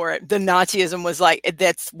excuse for it. The Nazism was like,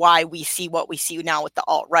 that's why we see what we see now with the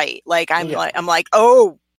alt-right. Like, I'm like,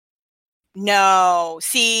 oh, no,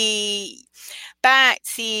 I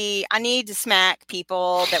need to smack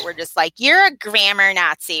people that were just like, you're a grammar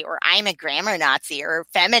Nazi, or I'm a grammar Nazi, or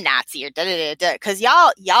feminazi, or da-da-da-da, because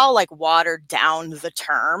y'all like watered down the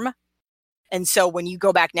term. And so when you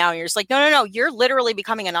go back now, you're just like, no, you're literally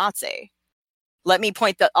becoming a Nazi. Let me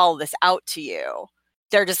point all this out to you.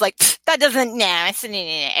 They're just like, that doesn't,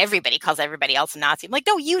 everybody calls everybody else a Nazi. I'm like,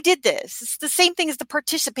 no, you did this. It's the same thing as the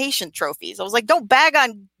participation trophies. I was like, don't bag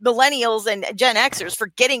on millennials and Gen Xers for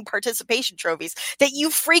getting participation trophies that you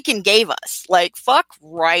freaking gave us. Like, fuck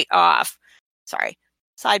right off. Sorry.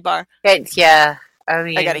 Sidebar. Yeah. I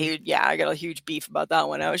mean, I got a huge beef about that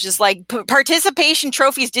one. I was just like, participation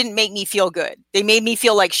trophies didn't make me feel good. They made me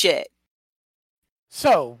feel like shit.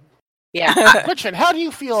 So, yeah. Richard, how do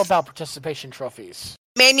you feel about participation trophies?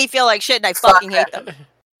 Made me feel like shit, and I fucking hate them.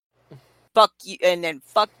 Fuck you, and then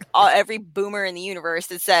fuck every boomer in the universe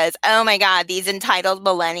that says, "Oh my God, these entitled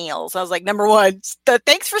millennials." I was like, number one,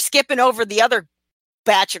 thanks for skipping over the other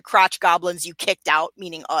batch of crotch goblins you kicked out,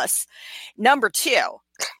 meaning us. Number two,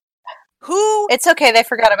 Who? It's okay. They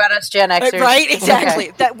forgot about us Gen Xers. Right? It's Exactly.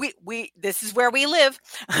 okay. That we this is where we live.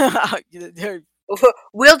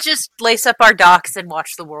 We'll just lace up our docks and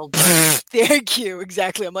watch the world burn. Thank you.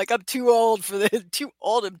 Exactly. I'm like, I'm too old for this. Too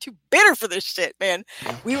old. I'm too bitter for this shit, man.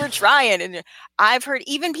 We were trying, and I've heard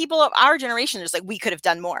even people of our generation just like, we could have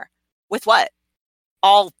done more. With what?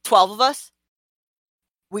 All 12 of us?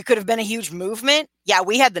 We could have been a huge movement. Yeah,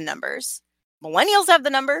 we had the numbers. Millennials have the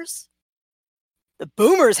numbers. The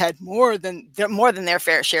boomers had more than their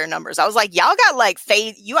fair share of numbers. I was like, y'all got like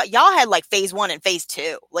y'all had like phase 1 and phase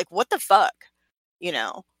 2. Like, what the fuck? You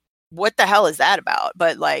know, what the hell is that about?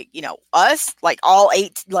 But like, you know, us, like all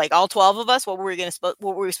 12 of us, what were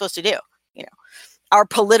we supposed to do? You know, our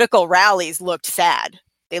political rallies looked sad.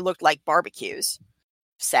 They looked like barbecues.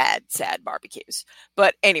 Sad barbecues.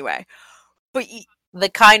 But anyway, the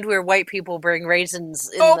kind where white people bring raisins.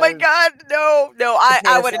 My God, no!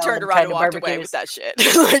 I would have turned around and walked away with that shit.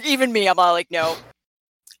 Like, even me, I'm all like, no,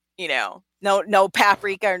 you know, no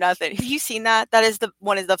paprika or nothing. Have you seen that? That is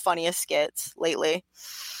one of the funniest skits lately.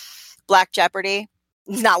 Black Jeopardy.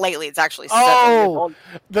 It's not lately. It's actually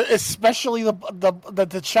especially the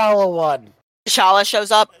T'Challa one. T'Challa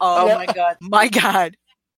shows up. Oh my God! My God!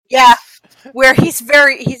 Yeah, where he's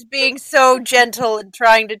being so gentle and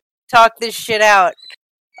trying to talk this shit out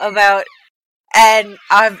about, and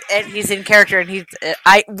he's in character, and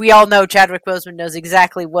we all know Chadwick Boseman knows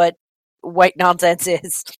exactly what white nonsense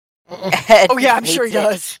is. Oh yeah, I'm sure he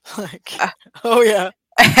does. Like, oh yeah.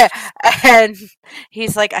 And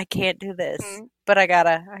he's like, I can't do this, but I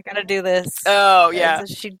gotta do this. Oh yeah. And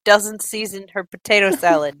so she doesn't season her potato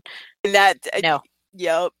salad. No.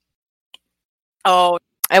 Yep. Oh,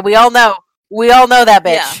 and we all know that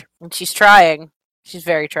bitch. Yeah. And she's trying. She's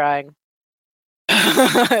very trying.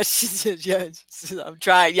 I'm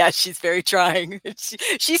trying. Yeah, she's very trying.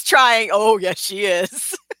 She's trying. Oh, yes, she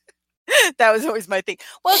is. That was always my thing.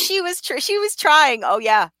 Well, she was trying. Oh,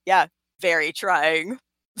 yeah, very trying.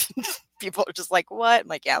 People are just like, what? I'm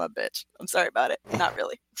like, yeah, I'm a bitch. I'm sorry about it. Not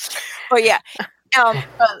really. But yeah.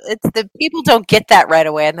 It's the people don't get that right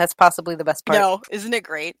away, and that's possibly the best part. No, isn't it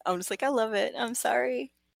great? I'm just like, I love it. I'm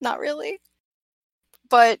sorry. Not really.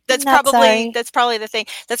 But that's probably the thing.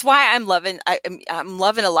 That's why I'm loving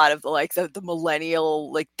a lot of the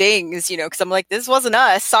millennial like things, you know, because I'm like, this wasn't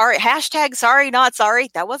us. Sorry, #sorry not sorry.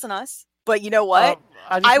 That wasn't us. But you know what?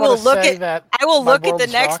 I will look at the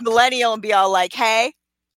next millennial and be all like, hey,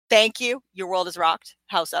 thank you. Your world is rocked.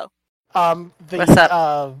 How so? What's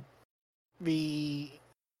up? The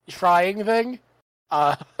trying thing.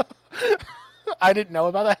 I didn't know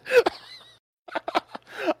about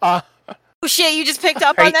that. Oh shit, you just picked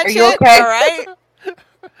up on that shit? You okay?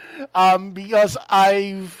 All right. Because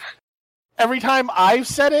every time I've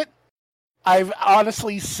said it, I've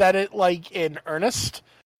honestly said it like in earnest.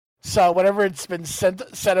 So whenever it's been said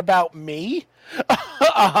about me,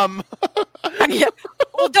 Yeah.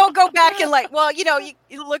 Well, don't go back and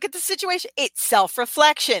you look at the situation. It's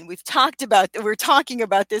self-reflection. We're talking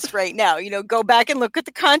about this right now. You know, go back and look at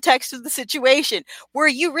the context of the situation. Were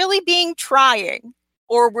you really being trying?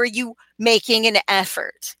 Or were you making an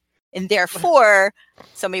effort? And therefore,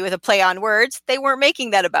 somebody with a play on words, they weren't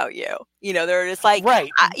making that about you. You know, they're just like,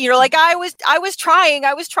 right. I was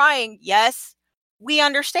trying. Yes, we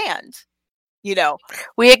understand. You know,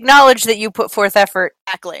 we acknowledge that you put forth effort.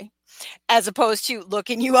 Exactly. As opposed to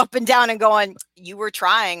looking you up and down and going, you were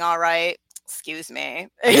trying, all right. Excuse me.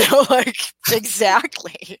 You know, like,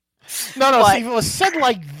 exactly. No, see, if it was said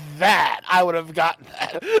like that, I would have gotten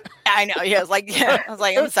that. I know. Yeah, I was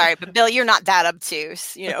like, I'm sorry, but Bill, you're not that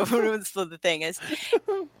obtuse. You know, the thing is.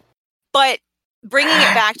 But bringing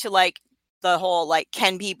it back to like the whole like,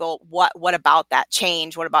 can people? What about that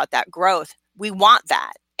change? What about that growth? We want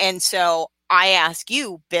that, and so I ask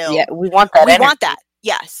you, Bill. Yeah, we want that. We want that.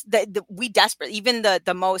 Yes, we desperate. Even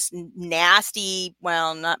the most nasty.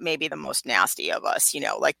 Well, not maybe the most nasty of us. You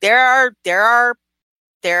know, like there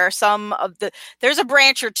are some of there's a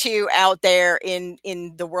branch or two out there in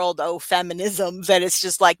the world of feminism that it's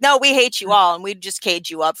just like, no, we hate you all and we just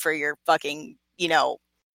cage you up for your fucking, you know,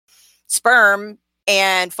 sperm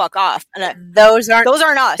and fuck off. And those aren't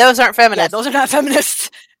us. Those aren't feminists. Yeah, those are not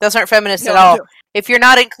feminists. Those aren't feminists at all. No. If you're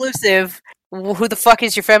not inclusive, who the fuck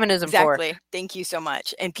is your feminism for? Exactly. Thank you so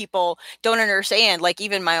much. And people don't understand, like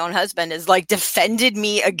even my own husband has like defended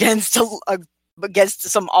me against against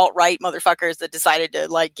some alt-right motherfuckers that decided to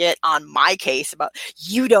like get on my case about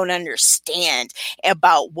you don't understand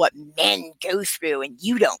about what men go through and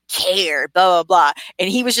you don't care, blah, blah, blah. And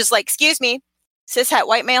he was just like, excuse me, cishet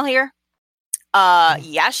white male here?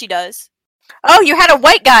 Yeah, she does. Oh, you had a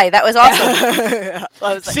white guy. That was awesome.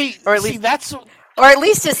 That's Or at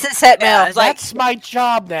least a cishet male. it's like- That's my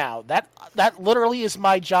job now. That literally is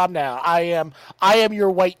my job now. I am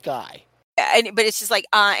your white guy. but it's just like,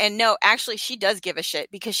 and no, actually, she does give a shit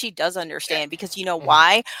because she does understand. Because you know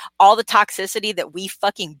why? All the toxicity that we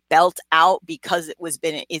fucking belt out because it's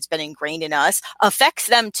been ingrained in us affects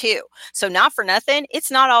them too. So not for nothing,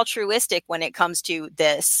 it's not altruistic when it comes to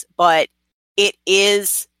this, but it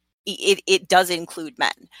is. It does include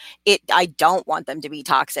men. I don't want them to be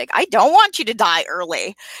toxic. I don't want you to die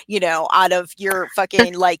early, out of your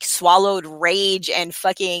fucking like swallowed rage and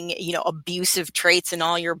fucking, abusive traits and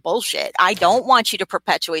all your bullshit. I don't want you to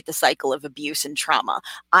perpetuate the cycle of abuse and trauma.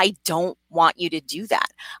 I don't want you to do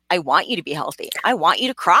that. I want you to be healthy. I want you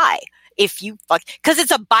to cry if you because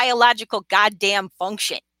it's a biological goddamn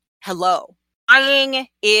function. Hello. Crying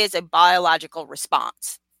is a biological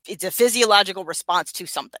response. It's a physiological response to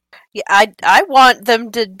something. Yeah, I want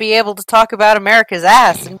them to be able to talk about America's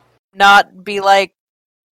ass and not be like,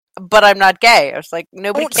 but I'm not gay. I was like,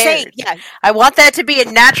 nobody cares. I want that to be a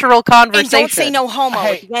natural conversation. And don't say no homo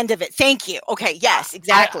at the end of it. Thank you. Okay, yes,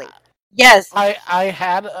 exactly. Yes. I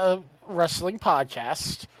had a wrestling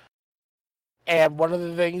podcast, and one of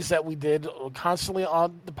the things that we did constantly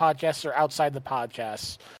on the podcast or outside the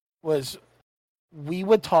podcast was we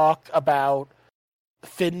would talk about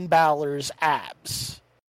Finn Balor's abs.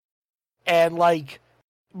 And like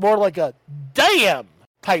more like a damn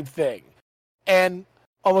type thing. And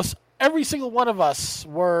almost every single one of us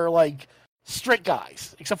were like straight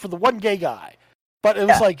guys, except for the one gay guy. But it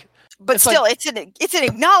was like but still it's an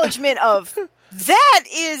acknowledgement of that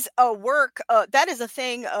is a work that is a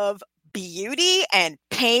thing of beauty and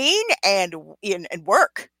pain and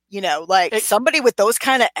work. Somebody with those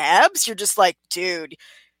kind of abs, you're just like, dude,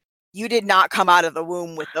 you did not come out of the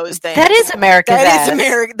womb with those things. That is America's ass. That is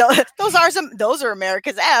America. Those are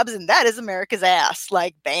America's abs, and that is America's ass.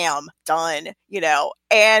 Like, bam, done.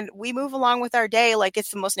 And we move along with our day like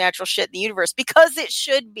it's the most natural shit in the universe because it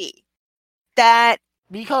should be.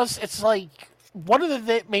 Because it's like one of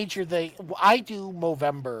the major things. I do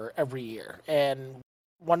Movember every year, and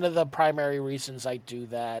one of the primary reasons I do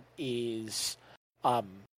that is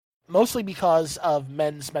mostly because of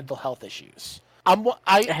men's mental health issues.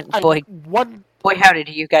 Boy, howdy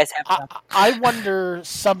do you guys have some. I wonder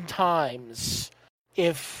sometimes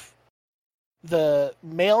if the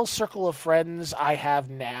male circle of friends I have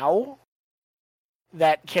now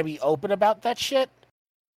that can be open about that shit,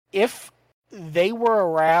 if they were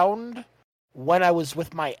around when I was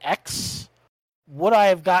with my ex, would I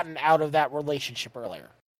have gotten out of that relationship earlier?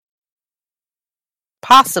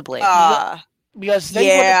 Possibly. Because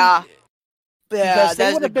they would have... Yeah,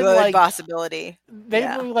 that's a good possibility. They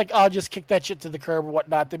would be like, "I'll just kick that shit to the curb" or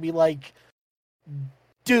whatnot. They'd be like,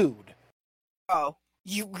 "Dude, oh,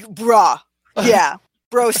 you, bruh, yeah,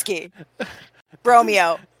 broski,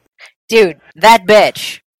 bromeo, dude, that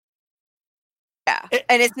bitch." Yeah,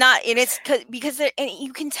 and it's not, and it's because and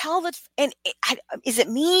you can tell that. And is it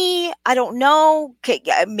me? I don't know.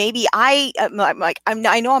 Maybe I'm like I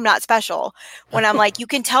know I'm not special when I'm like you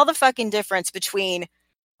can tell the fucking difference between.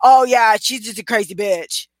 Oh yeah, she's just a crazy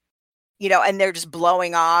bitch, and they're just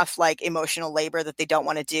blowing off like emotional labor that they don't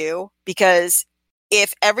want to do. Because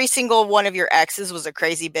if every single one of your exes was a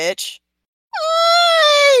crazy bitch,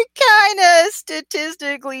 I kind of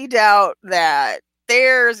statistically doubt that.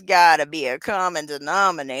 There's got to be a common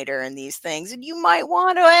denominator in these things, and you might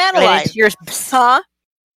want to analyze. It's your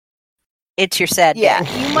sad dick.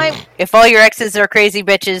 Yeah, you might. If all your exes are crazy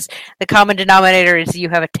bitches, the common denominator is you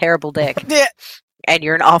have a terrible dick. Yeah. And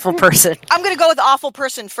you're an awful person. I'm going to go with awful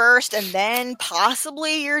person first and then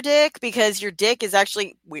possibly your dick, because your dick is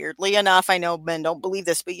actually, weirdly enough, I know men don't believe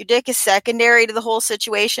this, but your dick is secondary to the whole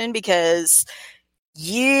situation because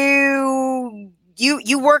you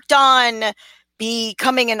worked on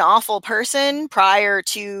becoming an awful person prior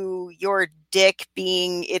to your dick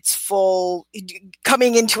being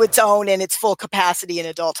coming into its own and its full capacity in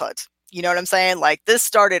adulthood. You know what I'm saying? Like this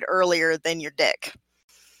started earlier than your dick.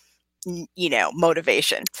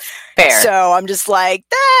 Motivation. Fair. So I'm just like,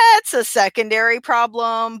 that's a secondary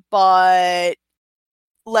problem, but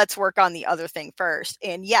let's work on the other thing first.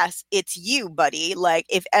 And yes, it's you, buddy. Like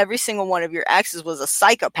if every single one of your exes was a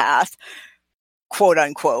psychopath, quote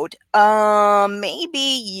unquote, maybe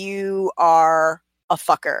you are a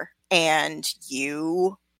fucker and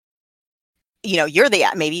you're the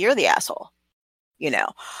asshole,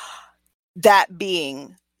 that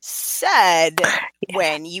being said,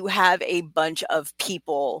 when you have a bunch of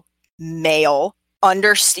people, male,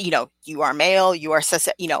 you are male, you are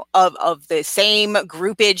of the same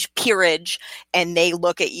groupage, peerage, and they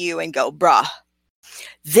look at you and go, bruh,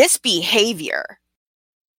 this behavior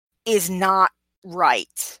is not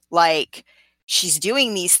right. Like, she's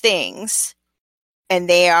doing these things and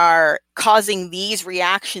they are causing these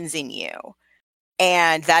reactions in you,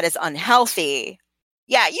 and that is unhealthy.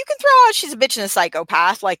 Yeah, you can throw out she's a bitch and a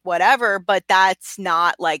psychopath, like whatever, but that's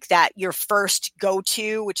not like that your first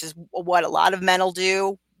go-to, which is what a lot of men will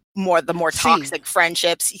do. The more toxic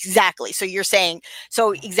friendships. Exactly. So you're saying,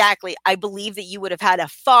 exactly. I believe that you would have had a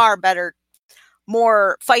far better,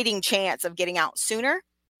 more fighting chance of getting out sooner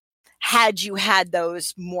had you had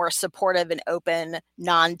those more supportive and open,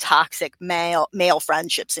 non-toxic male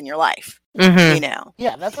friendships in your life. Mm-hmm. You know?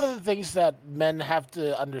 Yeah, that's one of the things that men have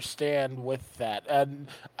to understand with that. And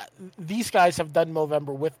these guys have done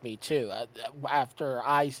Movember with me too, after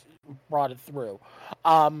I brought it through.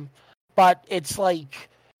 But it's like,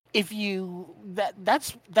 if you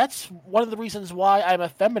that's one of the reasons why I'm a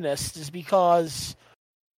feminist, is because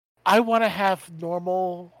I want to have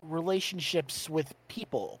normal relationships with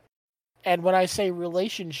people. And when I say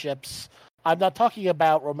relationships, I'm not talking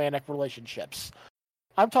about romantic relationships.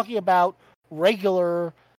 I'm talking about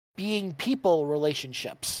regular being people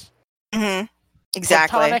relationships. Mm-hmm.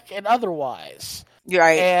 Exactly. Platonic and otherwise.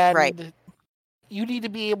 Right. And right. You need to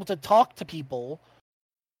be able to talk to people,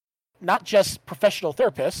 not just professional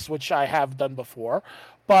therapists, which I have done before,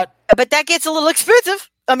 but that gets a little expensive.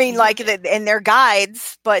 I mean, like, and they're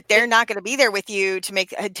guides, but they're not going to be there with you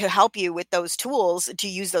to help you with those tools, to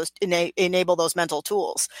use those, enable those mental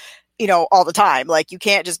tools, all the time. Like, you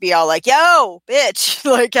can't just be all like, yo, bitch,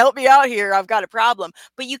 like, help me out here. I've got a problem.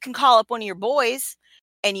 But you can call up one of your boys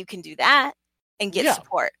and you can do that and get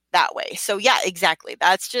support that way. So yeah, exactly.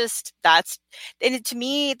 And to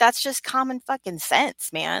me, that's just common fucking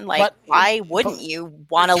sense, man. Like, why wouldn't you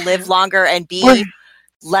want to live longer and be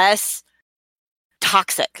less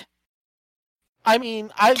toxic? I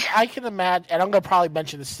mean, I can imagine, and I'm going to probably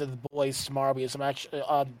mention this to the boys tomorrow, because I'm actually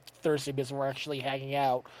on Thursday, because we're actually hanging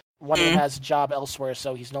out. One of them has a job elsewhere,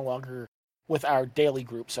 so he's no longer with our daily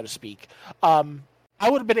group, so to speak. I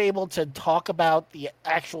would have been able to talk about the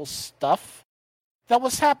actual stuff that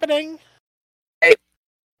was happening,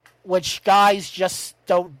 which guys just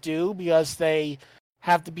don't do, because they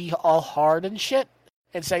have to be all hard and shit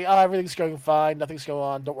and say, oh, everything's going fine, nothing's going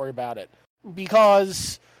on, don't worry about it.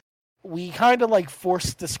 Because we kind of like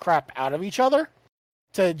forced this crap out of each other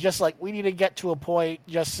to just like, we need to get to a point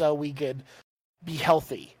just so we could be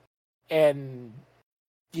healthy and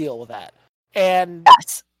deal with that. And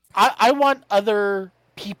yes. I want other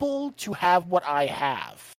people to have what I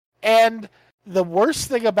have. And the worst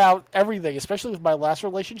thing about everything, especially with my last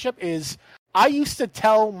relationship, is I used to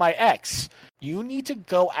tell my ex, you need to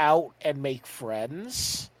go out and make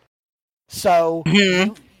friends so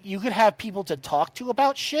you could have people to talk to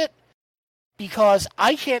about shit, because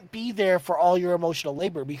I can't be there for all your emotional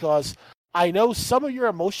labor, because I know some of your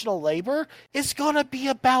emotional labor is going to be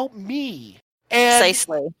about me. And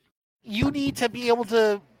precisely. You need to be able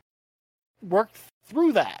to work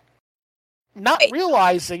through that. Not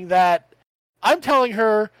realizing that I'm telling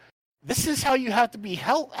her, this is how you have to be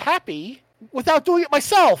happy, without doing it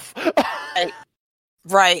myself.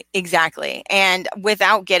 Right, exactly. And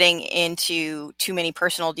without getting into too many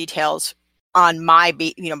personal details on my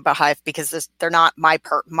behalf, because they're not my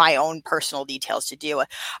own personal details to deal with.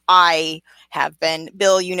 I have been,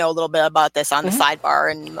 Bill, a little bit about this on the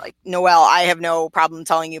sidebar, and like Noelle, I have no problem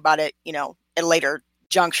telling you about it, at a later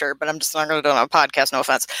juncture, but I'm just not going to do it on a podcast, no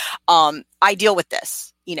offense. I deal with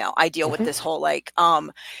this, I deal with this whole like,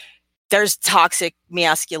 there's toxic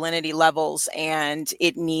masculinity levels, and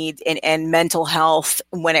it needs, and mental health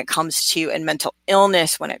when it comes to, and mental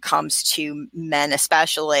illness when it comes to men,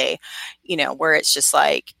 especially, where it's just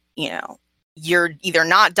like, you're either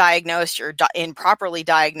not diagnosed, you're improperly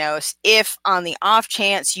diagnosed. If on the off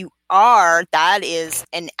chance you are, that is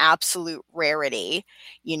an absolute rarity,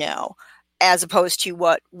 as opposed to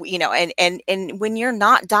what, and when you're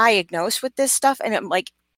not diagnosed with this stuff, and I'm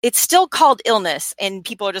like, it's still called illness, and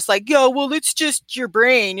people are just like, yo, well, it's just your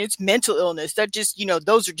brain. It's mental illness. That just,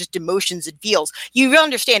 those are just emotions and feels. You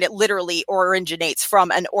understand it literally originates from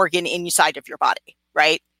an organ inside of your body,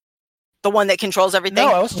 right? The one that controls everything.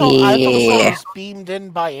 No, I was told it was beamed in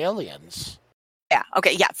by aliens. Yeah.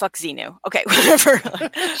 Okay. Yeah. Fuck Xenu. Okay. Whatever.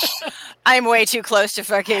 I'm way too close to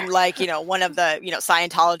fucking like, one of the,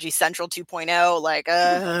 Scientology Central 2.0, like,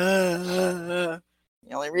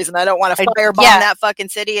 the only reason I don't want to firebomb that fucking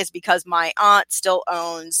city is because my aunt still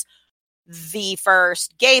owns the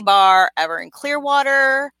first gay bar ever in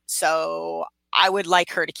Clearwater. So I would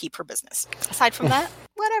like her to keep her business. Aside from that,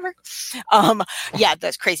 whatever. Yeah,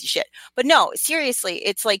 that's crazy shit. But no, seriously,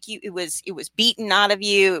 it's like it was beaten out of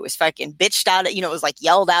you. It was fucking bitched out of, it was like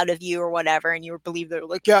yelled out of you or whatever. And you were believed they're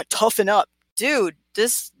like, yeah, toughen up. dude,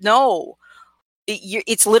 no.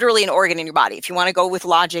 It's literally an organ in your body. If you want to go with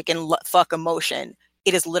logic and fuck emotion,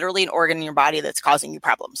 it is literally an organ in your body that's causing you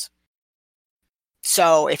problems.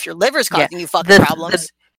 So if your liver's causing you fucking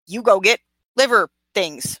problems, you go get liver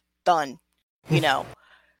things done.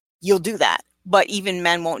 You'll do that. But even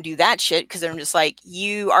men won't do that shit because they're just like,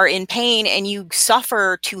 you are in pain and you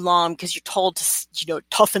suffer too long because you're told to,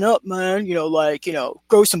 toughen up, man,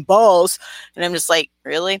 grow some balls. And I'm just like,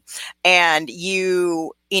 really? And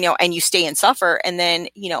and you stay and suffer. And then,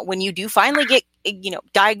 when you do finally get,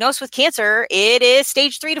 diagnosed with cancer, it is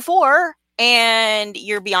stage 3 to 4 and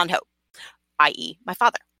you're beyond hope, i.e. my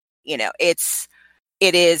father. It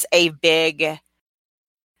is a big...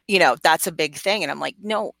 that's a big thing. And I'm like,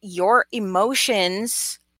 no, your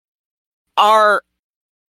emotions are,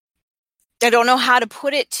 I don't know how to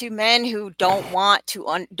put it to men who don't want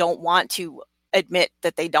to admit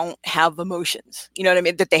that they don't have emotions. You know what I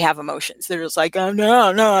mean? That they have emotions. They're just like, oh,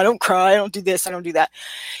 no, I don't cry. I don't do this. I don't do that.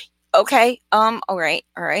 Okay. All right.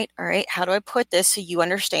 How do I put this so you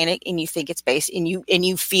understand it and you think it's based and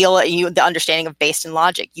you feel the understanding of based in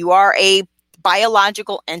logic? You are a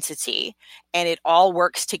biological entity and it all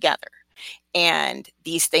works together, and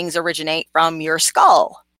these things originate from your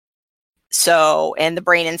skull, and the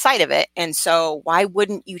brain inside of it. And so why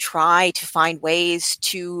wouldn't you try to find ways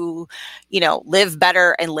to live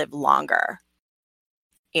better and live longer,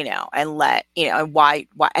 and let and why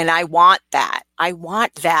and I want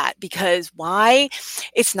that because why?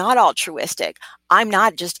 It's not altruistic. I'm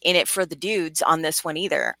not just in it for the dudes on this one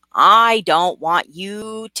either. I don't want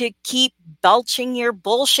you to keep belching your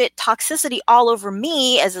bullshit toxicity all over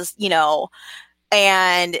me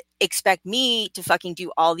and expect me to fucking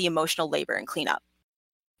do all the emotional labor and clean up.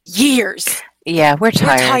 Years. Yeah, we're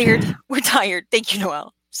tired. We're tired. Thank you,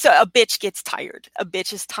 Noelle. So a bitch gets tired. A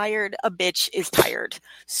bitch is tired. A bitch is tired.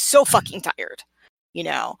 So fucking tired.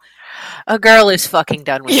 A girl is fucking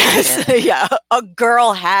done with it. Yeah. A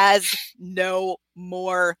girl has no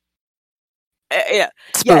more. Yeah.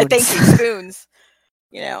 Thank you. Spoons.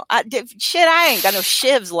 I ain't got no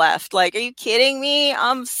shivs left. Like, are you kidding me?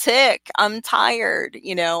 I'm sick. I'm tired.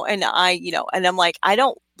 And and I'm like, I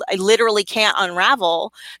literally can't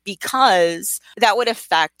unravel because that would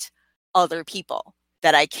affect other people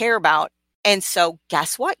that I care about. And so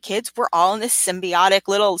guess what, kids? We're all in this symbiotic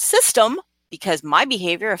little system because my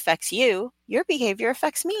behavior affects you. Your behavior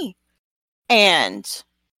affects me. And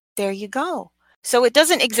there you go. So it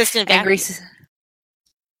doesn't exist in a vacuum.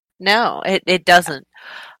 No, it doesn't.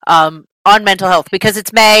 On mental health, because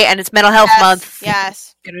it's May and it's Mental Health Month.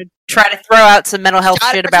 Yes. I'm going to try to throw out some mental health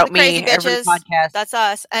shit about me every podcast. That's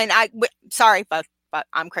us. And sorry, but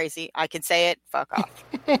I'm crazy. I can say it. Fuck off.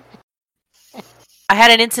 I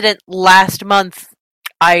had an incident last month.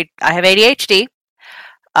 I have ADHD.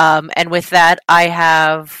 And with that, I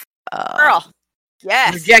have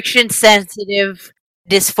rejection sensitive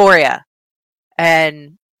dysphoria.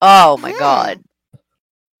 And oh my God.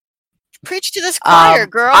 Preach to this choir,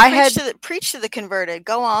 girl. Preach to the converted.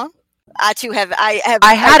 Go on. I too have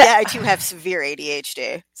severe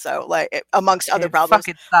ADHD. So like amongst other problems.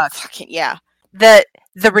 Fucking sucks. Fucking yeah. The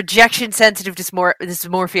rejection sensitive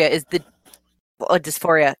dysmorphia is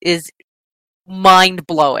dysphoria is mind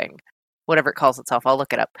blowing. Whatever it calls itself, I'll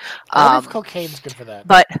look it up. I wonder if cocaine's good for that.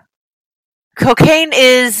 But cocaine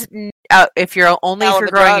is if you're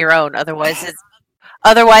growing your own. Otherwise,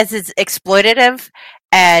 it's exploitative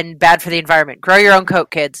and bad for the environment. Grow your own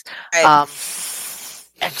coke, kids. Right.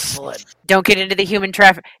 Excellent. Don't get into the human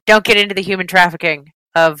trafficking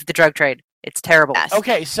of the drug trade. It's terrible. Yes.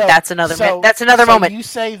 Okay, so that's another moment. You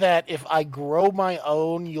say that if I grow my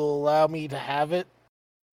own, you'll allow me to have it?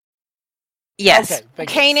 Yes. Okay,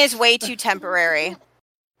 cocaine is way too temporary.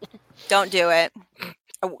 Don't do it.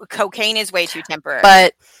 Cocaine is way too temporary.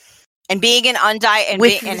 But and being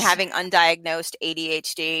having undiagnosed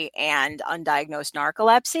ADHD and undiagnosed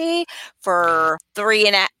narcolepsy for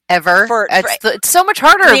it's so much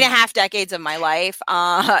harder. 3.5 decades of my life,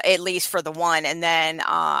 at least for the one, and then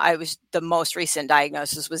the most recent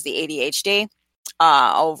diagnosis was the ADHD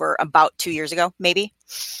over about 2 years ago, maybe.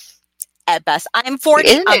 At best, I'm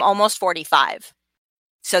 40. I'm almost 45.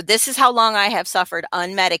 So this is how long I have suffered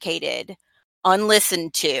unmedicated,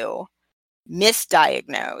 unlistened to,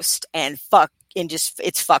 misdiagnosed, and just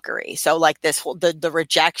it's fuckery. So like this whole the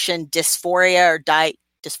rejection dysphoria or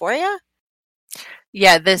dysphoria.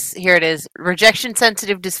 Yeah, here it is. Rejection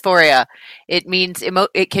sensitive dysphoria. It means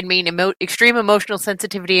it can mean extreme emotional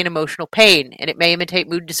sensitivity and emotional pain, and it may imitate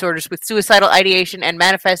mood disorders with suicidal ideation and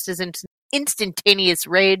manifest as instantaneous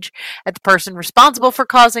rage at the person responsible for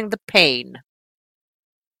causing the pain.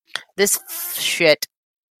 This shit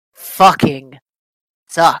fucking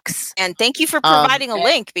sucks. And thank you for providing a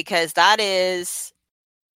link, because that is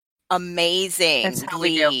amazing. That's how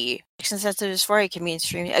we do. Sensitive dysphoria can be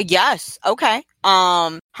extreme. Yes. Okay.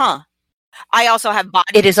 I also have body.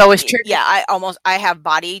 It is always true. Yeah. I have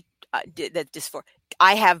body dysphoria.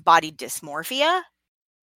 I have body dysmorphia,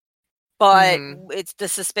 but it's the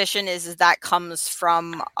suspicion is that comes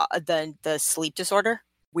from the sleep disorder.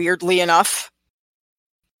 Weirdly enough.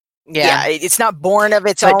 Yeah, it's not born of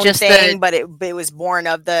its own thing, but it was born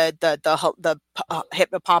of the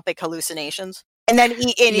hypnopompic hallucinations, and then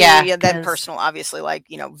then personal, obviously, like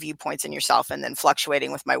viewpoints in yourself, and then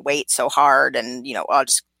fluctuating with my weight so hard, and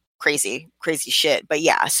just crazy shit. But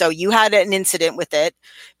yeah, so you had an incident with it,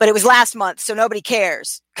 but it was last month, so nobody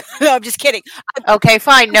cares. No, I'm just kidding. Okay,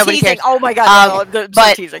 fine, nobody cares. Oh my god,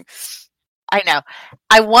 but teasing. I know.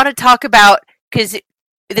 I want to talk about, because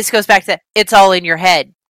this goes back to it's all in your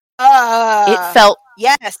head. It felt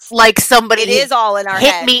like somebody is all in our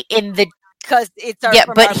hit head. Me in the because it's our,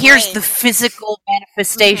 but here's brain. The physical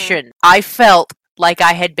manifestation. I felt like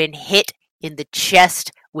I had been hit in the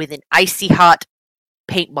chest with an icy hot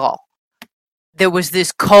paintball. There was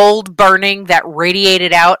this cold burning that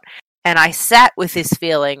radiated out, and I sat with this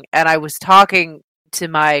feeling, and I was talking to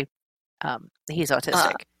my he's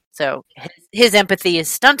autistic, so his empathy is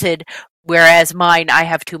stunted, whereas mine, I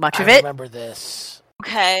have too much of it. I remember this.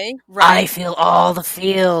 Okay, right. I feel all the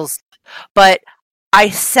feels. But I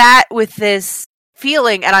sat with this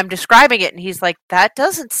feeling, and I'm describing it, and he's like, that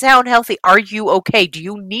doesn't sound healthy. Are you okay? Do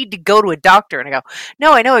you need to go to a doctor? And I go,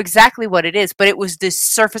 no, I know exactly what it is, but it was this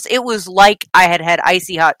surface. It was like I had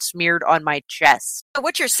icy hot smeared on my chest. So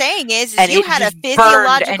what you're saying is you had a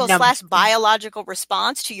physiological / biological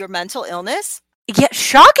response to your mental illness? Yeah,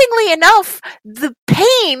 shockingly enough, the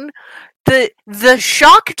pain... The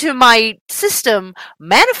shock to my system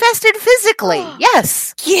manifested physically.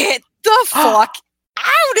 Yes. Get the fuck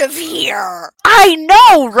out of here. I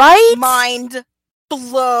know, right? Mind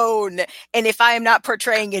blown. And if I am not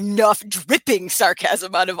portraying enough dripping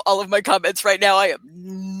sarcasm out of all of my comments right now, I am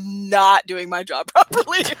not doing my job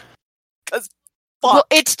properly. Because well,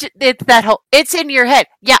 it's that whole, it's in your head.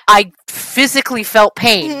 Yeah, I physically felt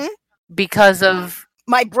pain because of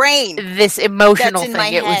my brain, this emotional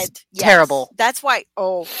thing. It was terrible. That's why.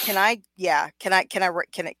 Oh, can I rant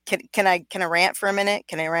for a minute?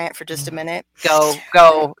 Can I rant for just a minute? Go.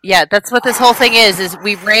 Yeah, that's what this whole thing is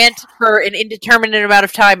we rant for an indeterminate amount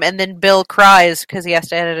of time, and then Bill cries because he has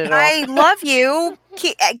to edit it all. I love you.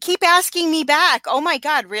 Keep asking me back. Oh my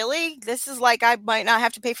god, really? This is like I might not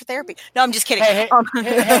have to pay for therapy. No, I'm just kidding. Hey,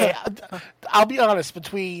 I'll be honest.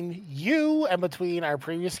 Between you and between our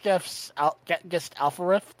previous guest Alpha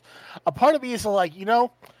Rift, a part of me is like,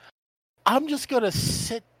 I'm just gonna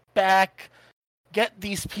sit back, get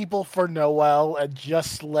these people for Noel, and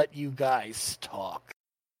just let you guys talk.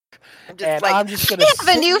 I'm just gonna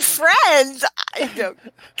have a new friend.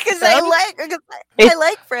 Because I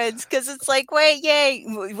like friends. Because it's like, wait, yay,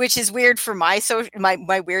 which is weird for my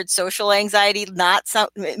weird social anxiety.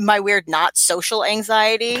 My weird not social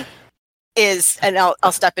anxiety is, and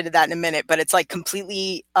I'll step into that in a minute. But it's like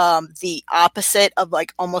completely the opposite of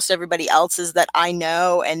like almost everybody else's that I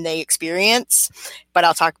know and they experience. But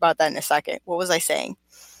I'll talk about that in a second. What was I saying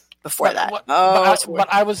before that?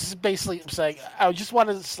 But I was basically saying, I just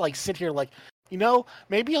wanted to like sit here like,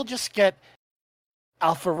 maybe I'll just get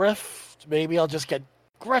Alpha Rift, maybe I'll just get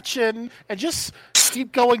Gretchen, and just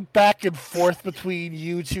keep going back and forth between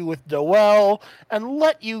you two with Noel, and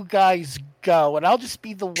let you guys go, and I'll just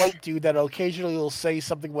be the white dude that occasionally will say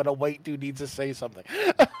something when a white dude needs to say something.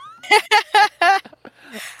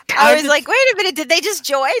 I was like, wait a minute, did they just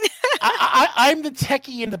join? I'm the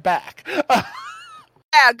techie in the back.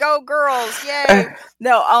 Yeah, go girls! Yay!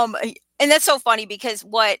 No, and that's so funny because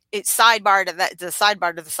it's sidebar to that, the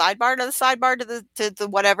sidebar to the sidebar to the sidebar to the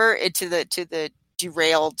whatever to the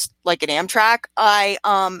derailed like an Amtrak. I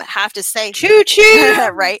have to say, choo choo,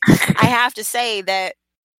 right? I have to say that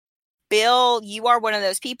Bill, you are one of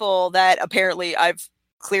those people that apparently I've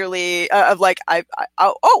clearly I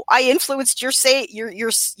influenced your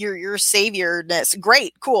saviorness.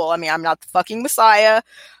 Great, cool. I mean, I'm not the fucking Messiah.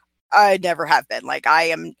 I never have been. Like I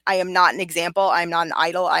am not an example. I'm not an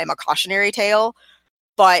idol. I am a cautionary tale.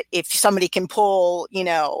 But if somebody can pull,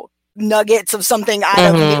 nuggets of something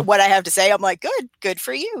out of what I have to say, I'm like, good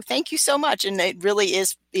for you. Thank you so much. And it really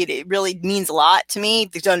is. It really means a lot to me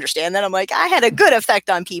to understand that. I'm like, I had a good effect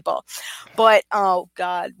on people. But oh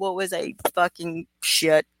god, what was I fucking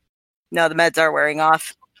shit? No, the meds are wearing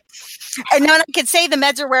off. And then I could say the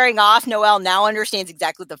meds are wearing off. Noel now understands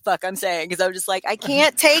exactly what the fuck I'm saying because I'm just like, I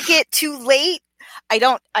can't take it too late. I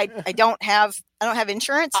don't have I don't have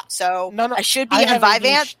insurance, so No, I should be I on have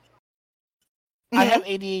Vyvanse. I have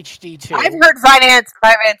ADHD too. I've heard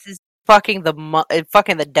Vyvanse is fucking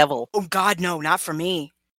the devil. Oh God, no, not for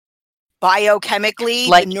me. Biochemically,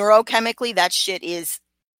 neurochemically, that shit is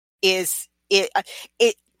it's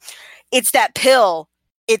that pill.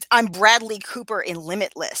 I'm Bradley Cooper in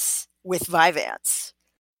Limitless with Vyvanse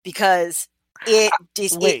because it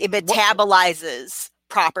metabolizes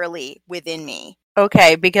properly within me.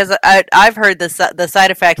 Okay, because I've heard the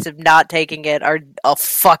side effects of not taking it are a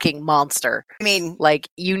fucking monster. I mean, like,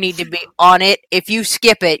 you need to be on it. If you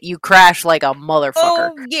skip it, you crash like a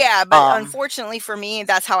motherfucker. Oh, yeah, but unfortunately for me,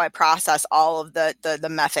 that's how I process all of the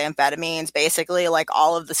methamphetamines, basically, like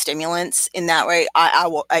all of the stimulants in that way.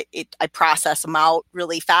 I process them out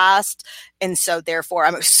really fast, and so therefore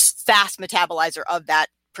I'm a fast metabolizer of that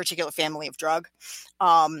particular family of drug.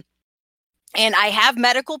 And I have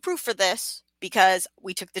medical proof for this, because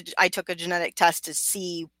I took a genetic test to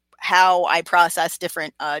see how I process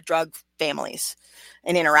different drug families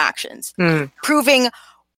and interactions, proving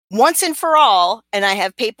once and for all, and I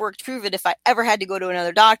have paperwork to prove it, if I ever had to go to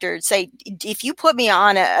another doctor, say, if you put me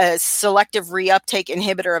on a selective reuptake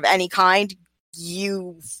inhibitor of any kind,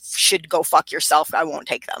 you should go fuck yourself. I won't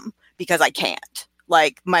take them because I can't.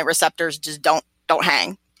 Like, my receptors just don't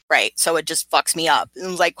hang, right? So it just fucks me up. And it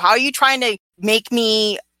was like, how are you trying to make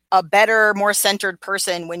me a better, more centered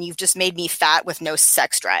person when you've just made me fat with no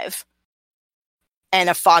sex drive and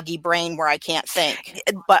a foggy brain where I can't think,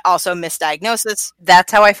 but also misdiagnosis?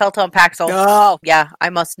 That's how I felt on Paxil. Oh. Yeah, I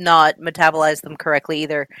must not metabolize them correctly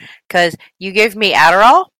either, because you give me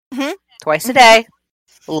Adderall twice a day.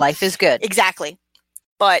 Life is good. Exactly.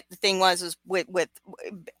 But the thing was with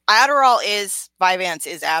Adderall Vyvanse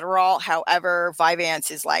is Adderall. However,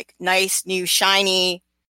 Vyvanse is like nice, new, shiny.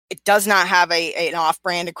 It does not have an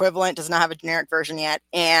off-brand equivalent, does not have a generic version yet.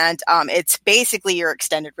 And it's basically your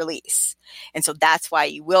extended release. And so that's why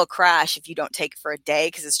you will crash if you don't take it for a day,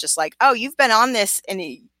 because it's just like, oh, you've been on this and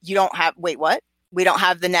you don't have, wait, what? We don't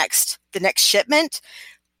have the next shipment?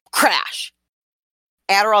 Crash.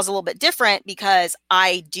 Adderall is a little bit different because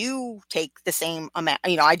I do take the same amount,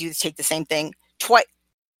 I do take the same thing twice.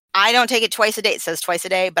 I don't take it twice a day. It says twice a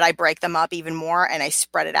day, but I break them up even more and I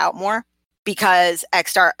spread it out more. Because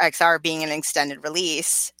XR being an extended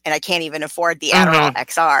release, and I can't even afford the Adderall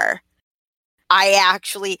XR,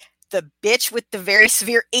 the bitch with the very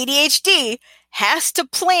severe ADHD has to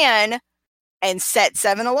plan and set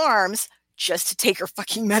 7 alarms just to take her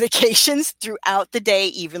fucking medications throughout the day,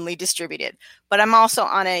 evenly distributed. But I'm also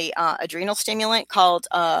on a adrenal stimulant called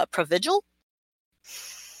Provigil,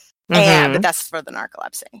 but that's for the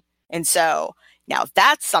narcolepsy. And so now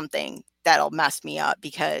that's something that'll mess me up,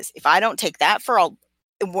 because if I don't take that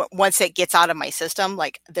once it gets out of my system,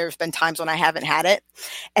 like there's been times when I haven't had it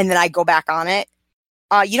and then I go back on it,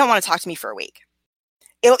 you don't want to talk to me for a week.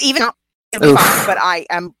 It'll be fine, but I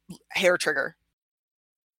am hair trigger.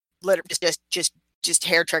 Literally just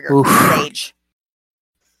hair trigger rage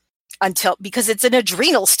because it's an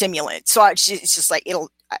adrenal stimulant. So it's just like,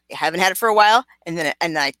 I haven't had it for a while, and then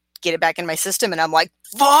I get it back in my system and I'm like,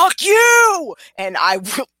 fuck you. And I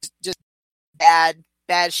will just bad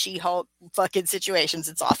She-Hulk fucking situations.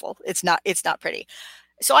 It's awful. It's not pretty.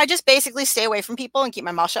 So I just basically stay away from people and keep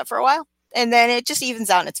my mouth shut for a while, and then it just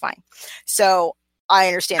evens out and it's fine. So I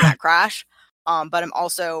understand that crash. But I'm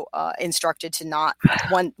also instructed to not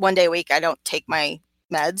one day a week. I don't take my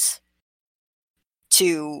meds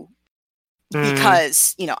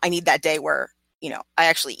because I need that day where I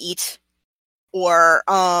actually eat, or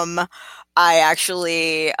I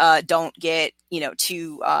actually don't get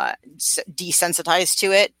too desensitized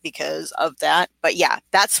to it because of that. But yeah,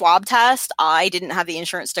 that swab test, I didn't have the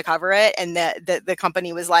insurance to cover it, and the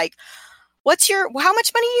company was like, how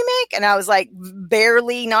much money do you make? And I was like,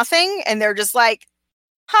 barely nothing. And they're just like,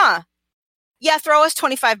 yeah, throw us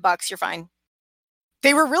 $25, you're fine.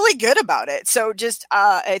 They were really good about it. So just,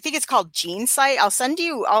 I think it's called GeneSight. I'll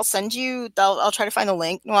try to find the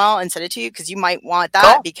link, Noelle, and send it to you, because you might want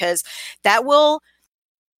that, because that will,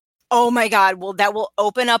 oh my God, that will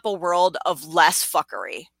open up a world of less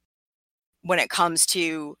fuckery when it comes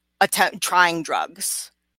to trying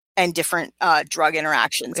drugs and different drug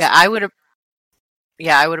interactions. Yeah, I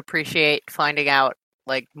would appreciate finding out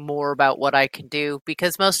more about what I can do,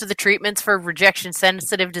 because most of the treatments for rejection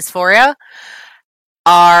sensitive dysphoria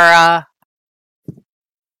are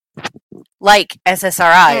like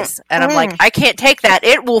SSRIs, and I'm like, I can't take that.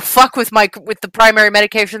 It will fuck with the primary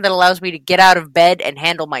medication that allows me to get out of bed and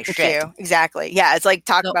handle my shit. Exactly. Yeah, it's like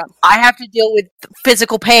about. I have to deal with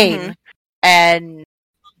physical pain, and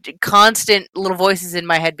constant little voices in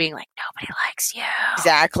my head being like, nobody likes you.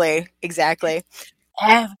 Exactly.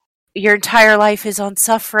 Your entire life is on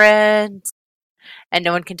sufferance, and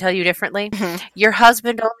no one can tell you differently. Mhm. Your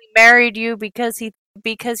husband only married you because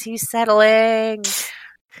he's settling.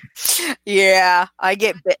 Yeah, I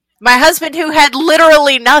get bit. My husband, who had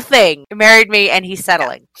literally nothing, married me, and he's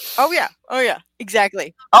settling. Oh yeah,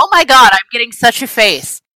 exactly. Oh my god, I'm getting such a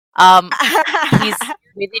face. He's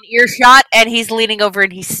within earshot, and he's leaning over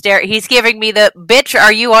and he's giving me the "bitch,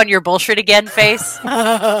 are you on your bullshit again?" face.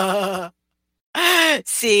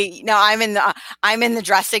 See, no, I'm in the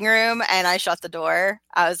dressing room and I shut the door.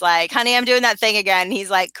 I was like, honey, I'm doing that thing again. And he's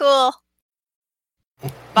like, cool.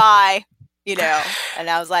 Bye. And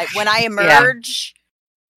I was like, when I emerge,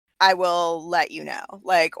 I will let you know.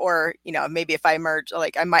 Like, or, maybe if I emerge,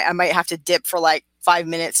 like I might have to dip for like 5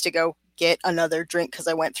 minutes to go get another drink because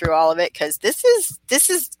I went through all of it. Cause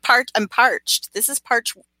I'm parched. This is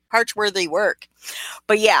parch worthy work.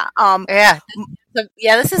 But yeah.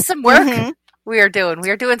 This is some work. Mm-hmm. We are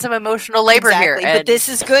doing some emotional labor here. But this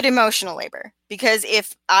is good emotional labor, because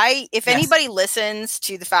if anybody listens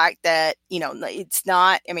to the fact that, it's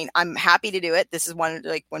not, I mean, I'm happy to do it. This is one,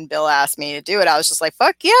 like when Bill asked me to do it, I was just like,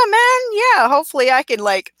 fuck yeah, man. Yeah. Hopefully I can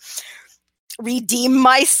like redeem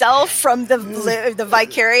myself from the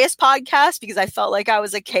Vicarious podcast, because I felt like I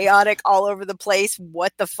was a chaotic all over the place.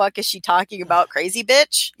 What the fuck is she talking about? Crazy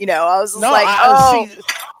bitch. I was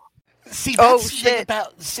just shit.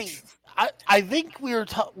 I think we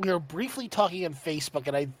were briefly talking on Facebook,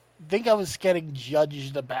 and I think I was getting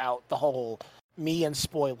judged about the whole me and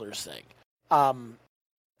spoilers thing.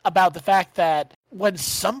 About the fact that when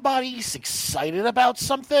somebody's excited about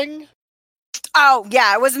something... Oh,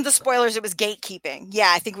 yeah, it wasn't the spoilers, it was gatekeeping.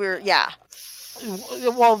 Yeah, I think we were, yeah.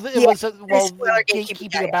 Well, it was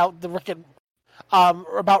gatekeeping about the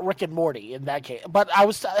about Rick and Morty in that case. But I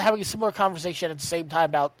was having a similar conversation at the same time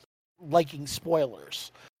about liking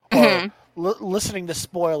spoilers. Or listening to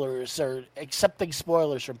spoilers or accepting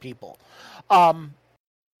spoilers from people. When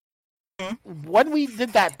we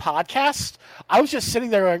did that podcast, I was just sitting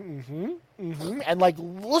there going, and like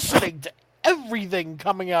listening to everything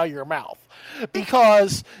coming out of your mouth,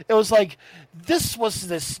 because it was like this was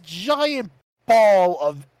this giant ball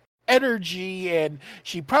of energy, and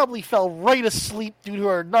she probably fell right asleep due to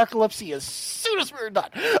her narcolepsy as soon as we were done.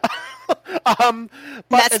 But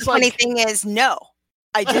that's the funny thing is, no.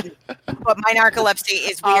 I didn't, but my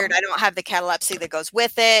narcolepsy is weird. I don't have the catalepsy that goes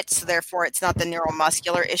with it, so therefore it's not the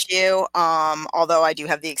neuromuscular issue. Although I do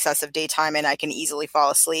have the excessive daytime and I can easily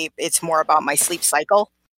fall asleep. It's more about my sleep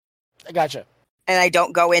cycle. I gotcha. And I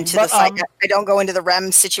don't go into I don't go into the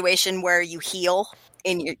REM situation where you heal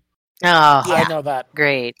in your. Oh, yeah. I know that.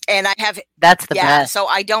 Great. And I have that's the best. So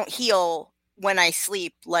I don't heal when I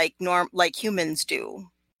sleep like humans do.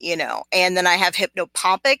 And then I have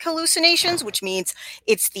hypnopompic hallucinations, which means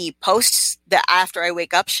it's the after I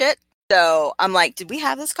wake up shit. So I'm like, did we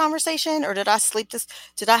have this conversation, or did I sleep this?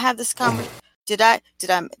 Did I have this conversation? Did I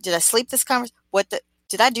sleep this conversation?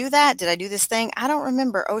 Did I do that? Did I do this thing? I don't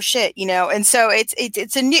remember. Oh shit, And so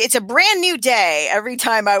it's a brand new day every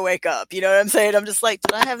time I wake up. You know what I'm saying? I'm just like,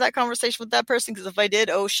 did I have that conversation with that person? Because if I did,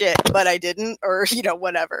 oh shit, but I didn't, or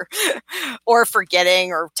whatever, or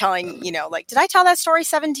forgetting, or telling, like, did I tell that story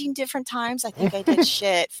 17 different times? I think I did.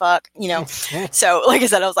 Shit, fuck, So like I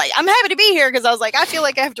said, I was like, I'm happy to be here because I was like, I feel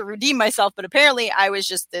like I have to redeem myself, but apparently I was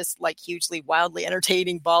just this like hugely, wildly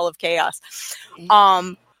entertaining ball of chaos.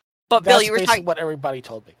 But that's Bill, you were talking what everybody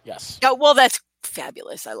told me. Yes. Oh, well, that's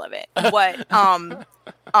fabulous. I love it. What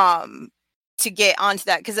to get onto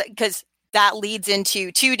that, because that leads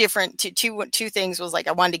into two things. Was like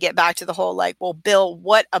I wanted to get back to the whole like, well, Bill,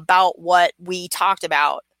 what about what we talked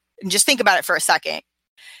about? And just think about it for a second.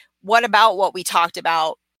 What about what we talked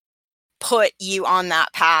about put you on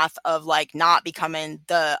that path of like not becoming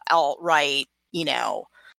the alt-right,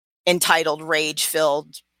 entitled,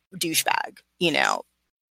 rage-filled douchebag,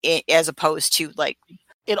 as opposed to like,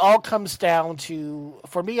 it all comes down to,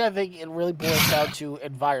 for me, I think it really boils down to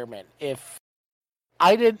environment. If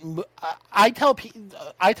I didn't, I tell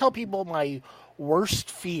people my worst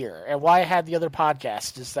fear, and why I had the other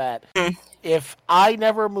podcast, is that if I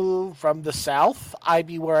never moved from the South, I'd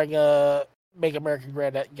be wearing a Make America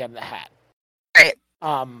Great Again hat. Right.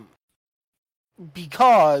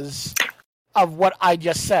 Because of what I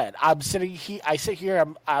just said. I'm sitting here. I sit here.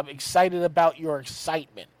 I'm excited about your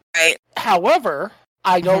excitement. Right. However,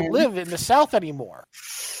 I don't live in the South anymore.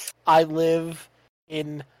 I live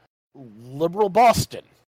in liberal Boston,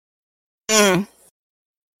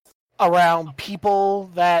 around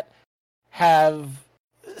people that have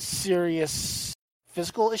serious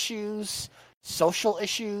physical issues, social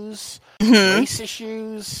issues, Mhm. race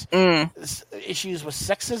issues, issues with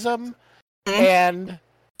sexism, Mhm. and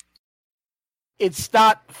it's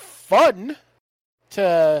not fun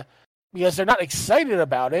because they're not excited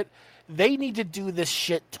about it. They need to do this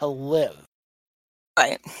shit to live.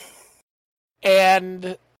 Right.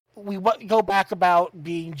 And we go back about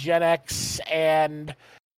being Gen X and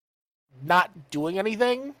not doing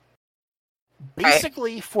anything.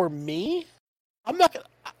 Basically, for me, I'm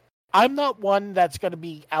not one that's going to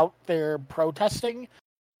be out there protesting,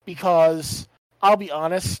 because I'll be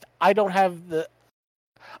honest, I don't have the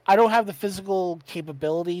physical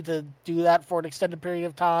capability to do that for an extended period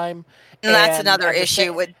of time. And that's another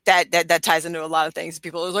issue with that ties into a lot of things.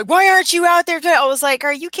 People are like, why aren't you out there? I was like,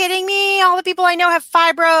 are you kidding me? All the people I know have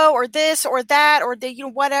fibro or this or that or they,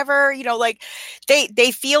 whatever, like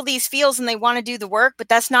they feel these feels and they want to do the work, but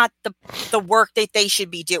that's not the work that they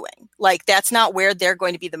should be doing. Like, that's not where they're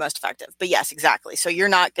going to be the most effective. But yes, exactly. So you're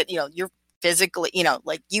not good, you're physically,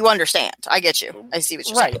 like, you understand. I get you. I see what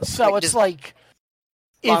you're saying. Right. So it's like,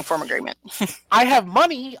 long form agreement. I have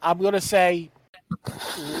money, I'm going to say,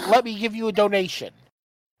 let me give you a donation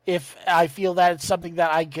if I feel that it's something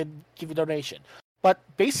that I could give a donation. But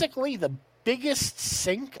basically, the biggest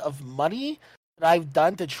sink of money that I've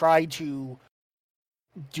done to try to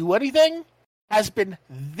do anything has been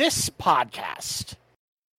this podcast.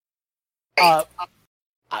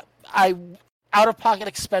 I out-of-pocket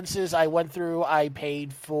expenses I went through, I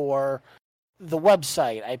paid for the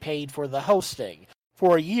website, I paid for the hosting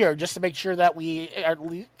for a year, just to make sure that we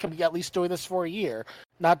can be at least doing this for a year,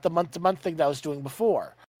 not the month-to-month thing that I was doing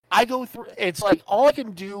before. I go through, it's like, all I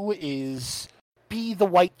can do is be the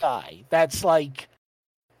white guy that's like,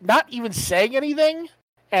 not even saying anything,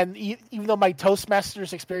 and even though my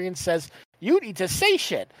Toastmasters experience says, you need to say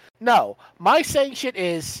shit. No, my saying shit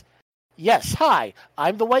is, yes, hi,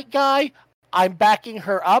 I'm the white guy, I'm backing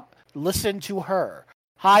her up, listen to her.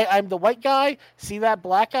 Hi, I'm the white guy. See that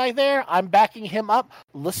black guy there? I'm backing him up.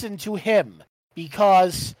 Listen to him.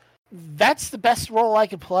 Because that's the best role I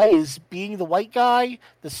could play, is being the white guy,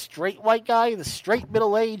 the straight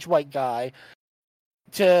middle-aged white guy,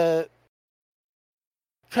 to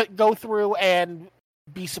go through and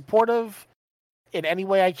be supportive in any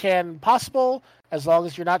way I can possible, as long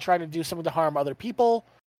as you're not trying to do something to harm other people.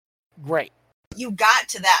 Great. You got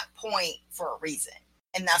to that point for a reason.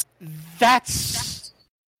 And that's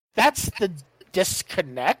the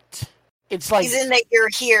disconnect. It's like, reason that you're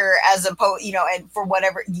here, as opposed, and for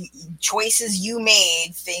whatever choices you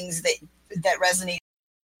made, things that resonate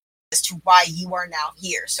as to why you are now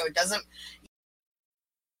here. So it doesn't.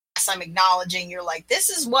 Yes, I'm acknowledging you're like, this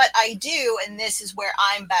is what I do, and this is where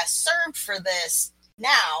I'm best served for this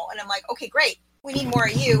now. And I'm like, okay, great. We need more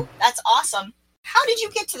of you. That's awesome. How did you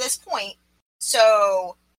get to this point?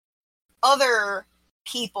 So other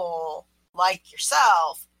people like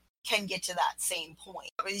yourself can get to that same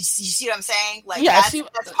point. You see what I'm saying? Like, yeah,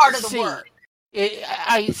 that's part of the work.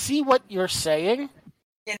 I see what you're saying.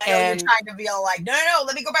 And I know you're trying to be all like, no,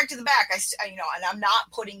 let me go back to the back. And I'm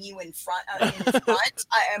not putting you in front. I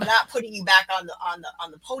am not putting you back on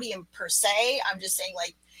the podium per se. I'm just saying,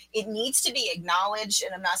 like, it needs to be acknowledged.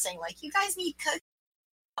 And I'm not saying like, you guys need cookies.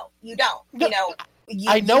 No, you don't. No,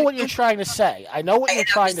 I know what you're trying to say. I know what you're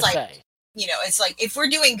trying to say. It's like, if we're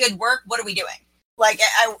doing good work, what are we doing? Like,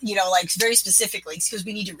 like very specifically, because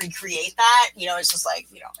we need to recreate that. It's just like,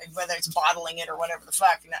 whether it's bottling it or whatever the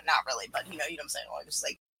fuck, not really, but you know what I'm saying? Like, just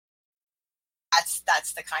like,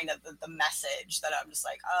 that's the kind of the message that I'm just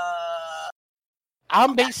like,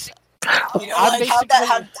 I'm basically, like, how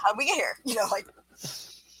we get here? Like,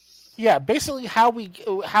 yeah, basically how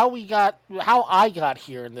I got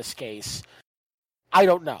here in this case, I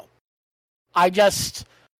don't know. I just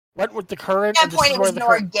went with the current. At that point, it was an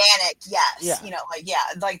organic, yes. Yeah.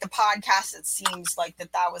 Like the podcast, it seems like that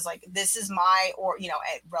was like, this is my, a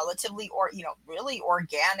relatively, really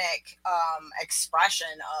organic expression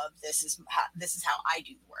of this is how I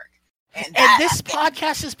do work. And this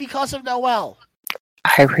podcast is because of Noelle.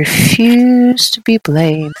 I refuse to be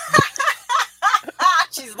blamed.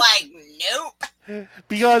 She's like, nope.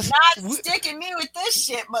 Because not sticking me with this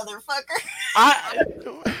shit, motherfucker.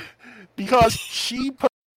 Because she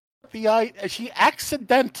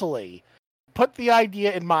accidentally put the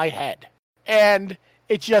idea in my head, and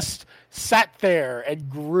it just sat there and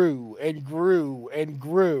grew and grew and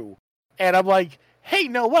grew. And I'm like, hey,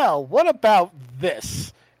 Noelle, what about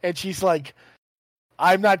this? And she's like,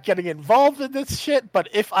 I'm not getting involved in this shit, but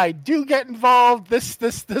if I do get involved, this,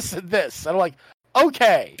 and this. And I'm like,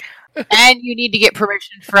 okay. And you need to get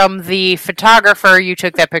permission from the photographer you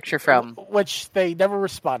took that picture from. Which they never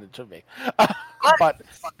responded to me. But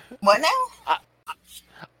what now?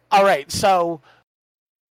 All right, so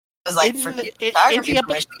I was like,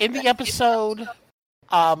 in the episode,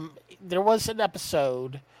 there was an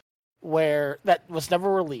episode where that was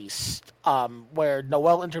never released, where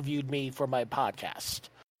Noelle interviewed me for my podcast.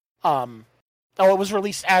 It was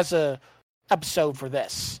released as a episode for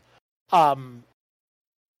this. And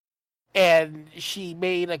she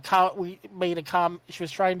made she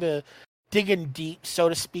was trying to dig in deep, so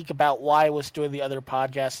to speak, about why I was doing the other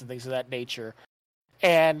podcasts and things of that nature.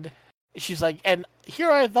 And she's like, and here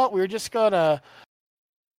I thought we were just gonna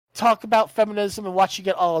talk about feminism and watch you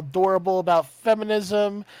get all adorable about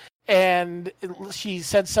feminism. And she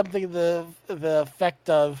said something to the effect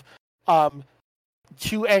of,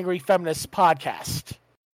 Two Angry Feminists podcast.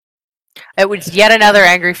 It was yet another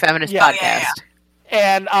Angry Feminist podcast. Yeah.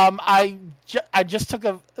 And I just took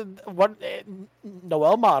one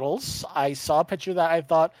Noelle models. I saw a picture that I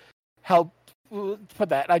thought helped put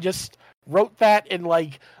that. And I just wrote that in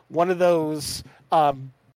like one of those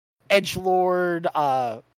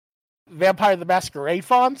edgelord Vampire the Masquerade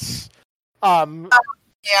fonts.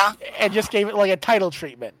 Yeah. And just gave it like a title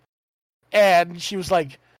treatment. And she was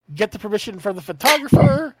like, get the permission from the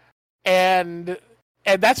photographer, and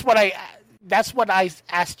that's what I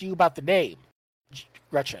asked you about the name,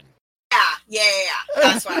 Gretchen. Yeah.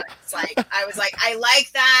 That's what it's like. I was like, I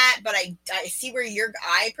like that, but I see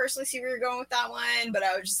I personally see where you're going with that one, but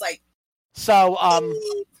I was just like, so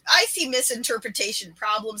I see misinterpretation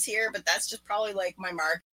problems here, but that's just probably like my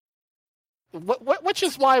mark. Which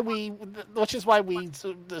is why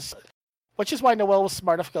Noelle was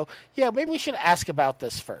smart enough to go, yeah, maybe we should ask about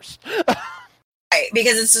this first. Right,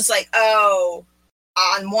 because it's just like, oh,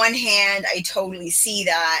 on one hand, I totally see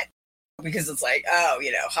that, because it's like, oh,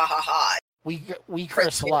 ha ha ha. We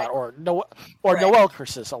curse a lot, or Noelle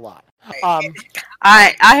curses a lot. Right.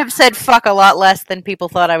 I have said fuck a lot less than people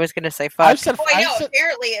thought I was going to say fuck.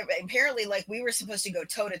 Apparently, like, we were supposed to go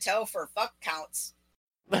toe to toe for fuck counts.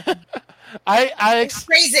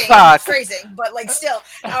 Phrasing, but like still,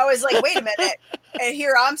 I was like, wait a minute, and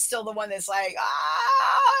here I'm still the one that's like,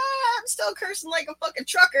 I'm still cursing like a fucking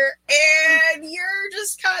trucker, and you're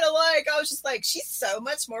just kind of like, I was just like, she's so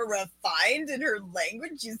much more refined in her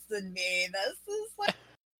languages than me. This is like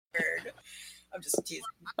weird. I'm just teasing.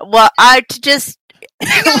 Well,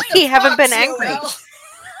 we haven't been angry. Well.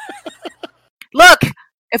 Look,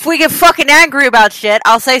 if we get fucking angry about shit,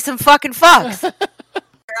 I'll say some fucking fucks.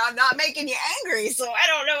 I'm not making you angry, so I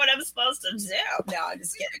don't know what I'm supposed to do. No, I'm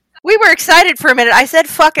just kidding. We were excited for a minute. I said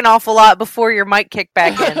fuck an awful lot before your mic kicked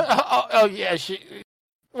back in. oh yeah, she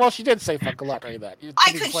did say fuck a lot during that.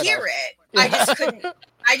 I could hear it. Yeah.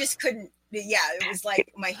 I just couldn't. Yeah, it was like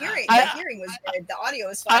my hearing was good. The audio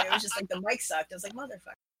was fine. It was just like the mic sucked. I was like,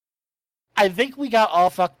 motherfucker. I think we got all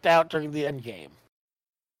fucked out during the end game.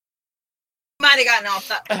 Might have gotten off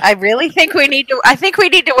that. I really think we need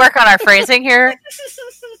to work on our phrasing here.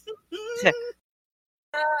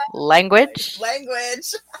 Language.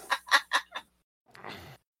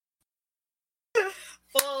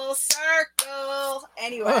 Full circle.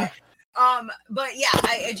 Anyway, but yeah,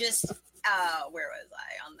 I just where was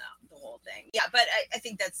I on the whole thing? Yeah, but I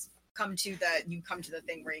think that's come to the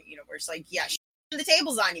thing where where it's like, yeah, the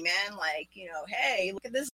tables on you, man. Like, hey, look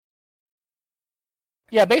at this.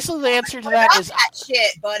 Yeah, basically the answer to that is that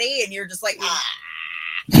shit, buddy, and you're just like,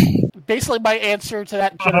 Basically, my answer to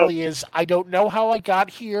that generally is I don't know how I got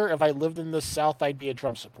here. If I lived in the South, I'd be a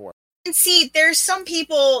Trump supporter. And see, there's some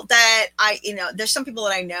people that I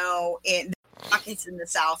know in the pockets in the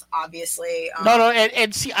South, obviously. No,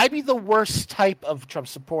 and see, I'd be the worst type of Trump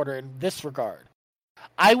supporter in this regard.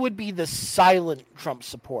 I would be the silent Trump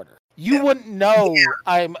supporter. You wouldn't know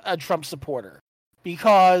I'm a Trump supporter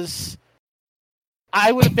because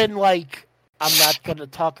I would have been like, I'm not going to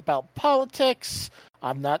talk about politics.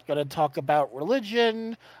 I'm not going to talk about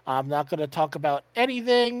religion. I'm not going to talk about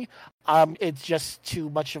anything. It's just too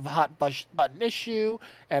much of a hot button issue,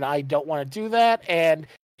 and I don't want to do that. And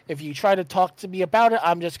if you try to talk to me about it,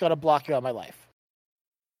 I'm just going to block you out of my life.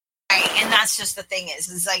 Right, and that's just the thing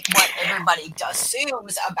is like what everybody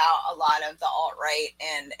assumes about a lot of the alt-right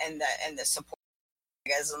and the support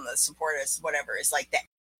guys and the supporters, whatever, is like that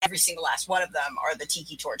every single last one of them are the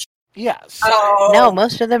tiki torch. Yes. No,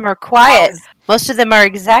 most of them are quiet. Most of them are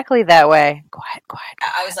exactly that way. Quiet.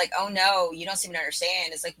 I was like, oh no, you don't seem to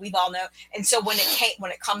understand. It's like we've all know. And so when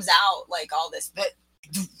it comes out like all this, but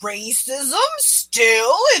racism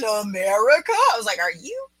still in America, I was like, are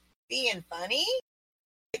you being funny?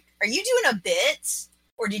 Are you doing a bit,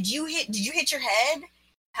 or did you hit your head?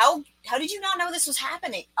 How how did you not know this was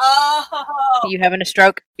happening? Oh, You having a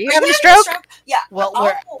stroke? You are having a you stroke? Yeah. Well,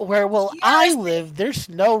 where will I live, there's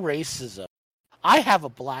no racism. I have a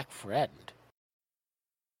black friend.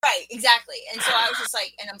 Right, exactly. And so I was just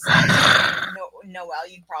like, and I'm saying, Noelle,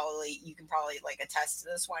 you can probably like attest to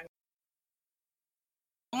this one.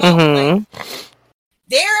 Like,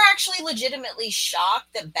 they're actually legitimately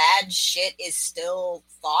shocked that bad shit is still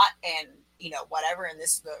thought and, whatever in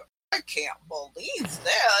this book. I can't believe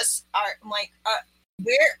this. I'm like,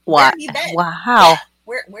 where have you been? Wow. Yeah,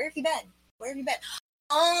 where have you been? Where have you been?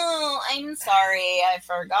 Oh, I'm sorry, I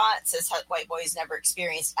forgot. Says white boys never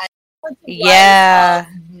experienced. Yeah.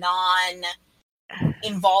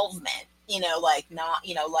 Non-involvement. Like not.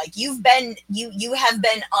 Like you have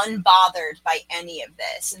been unbothered by any of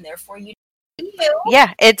this, and therefore you.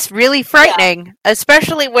 Yeah, it's really frightening,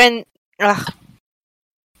 especially when.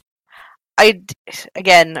 I'm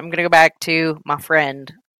gonna go back to my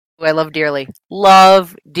friend, who I love dearly,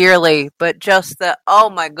 but just oh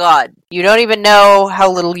my god, you don't even know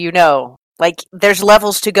how little you know. Like, there's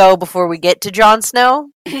levels to go before we get to Jon Snow,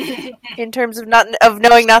 in terms of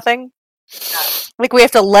knowing nothing. Like, we have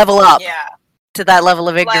to level up to that level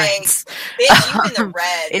of ignorance. Like, bitch, you in the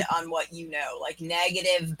red on what you know, like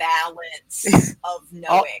negative balance of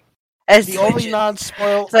knowing. As the only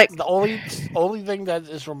non-spoiler, the only thing that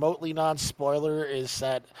is remotely non-spoiler is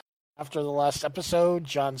that after the last episode,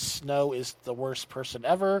 Jon Snow is the worst person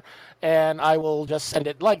ever, and I will just send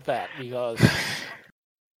it like that because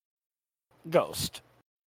Ghost.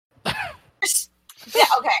 Yeah,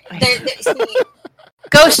 okay.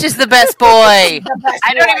 Ghost is the best boy. I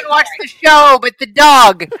don't even watch the show, but the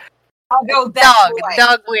dog. I'll go dog. The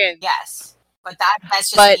dog wins. Yes. But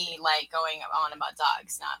that's just me, like, going on about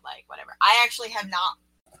dogs, not, like, whatever. I actually have not...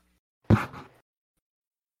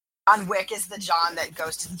 John Wick is the John that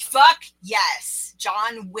goes to... Fuck yes!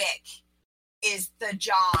 John Wick is the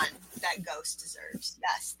John that Ghost deserves.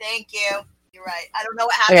 Yes, thank you. You're right. I don't know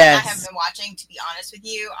what happened. Yes. I haven't been watching, to be honest with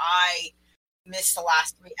you. I missed the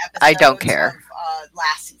last 3 episodes I don't care. Of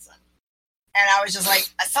last season. And I was just like,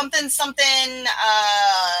 something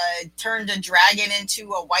turned a dragon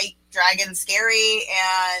into a white dragon scary,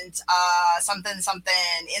 and something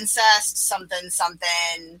incest, something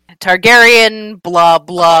Targaryen, blah,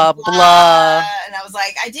 blah, blah. And I was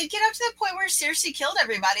like, I did get up to that point where Cersei killed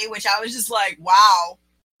everybody, which I was just like, wow,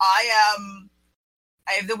 I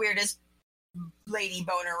have the weirdest lady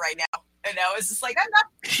boner right now. And I was just like, I'm not...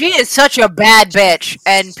 She is such a bad bitch,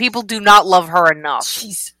 and people do not love her enough.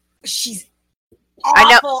 She's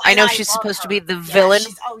awful, I know she's supposed to be the villain.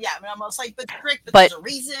 I'm almost like, but there's a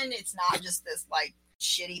reason. It's not just this like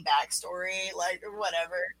shitty backstory, like or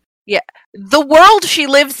whatever. Yeah, the world she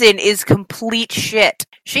lives in is complete shit.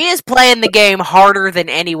 She is playing the game harder than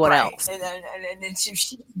anyone else. And then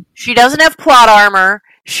she doesn't have plot armor.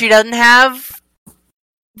 She doesn't have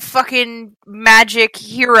fucking magic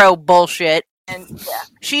hero bullshit. And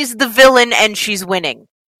she's the villain, and she's winning.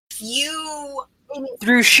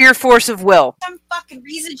 Through sheer force of will. Some fucking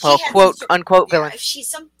reason she had quote unquote villain. If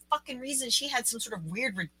some fucking reason she had some sort of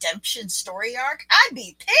weird redemption story arc, I'd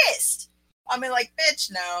be pissed. I mean, like,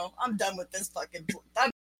 bitch, no, I'm done with this fucking.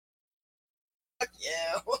 Fuck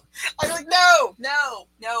you. I'm like, no,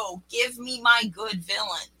 give me my good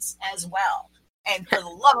villains as well. And for the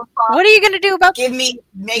love of God, what are you gonna do about? Make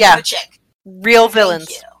him a chick. Real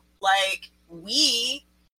villains. Like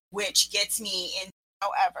which gets me in.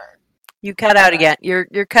 However. You cut out again. You're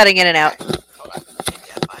cutting in and out.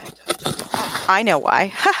 I know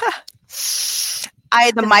why. I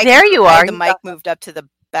had the mic. There you are. The mic moved up to the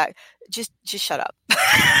back. Just shut up.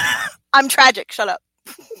 I'm tragic. Shut up.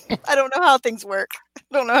 I don't know how things work. I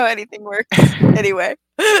don't know how anything works. Anyway,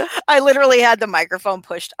 I literally had the microphone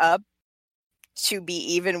pushed up to be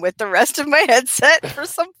even with the rest of my headset for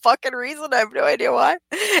some fucking reason. I have no idea why.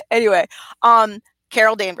 Anyway,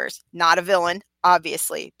 Carol Danvers, not a villain.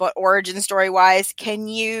 Obviously, but origin story wise, can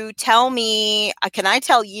you tell me? Can I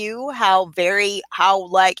tell you how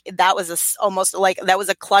like that was almost like that was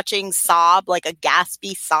a clutching sob, like a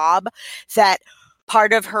gaspy sob, that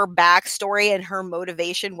part of her backstory and her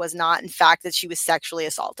motivation was not, in fact, that she was sexually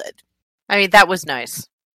assaulted. I mean, that was nice.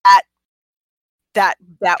 That.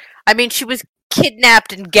 I mean, she was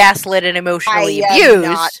kidnapped and gaslit and emotionally abused. I am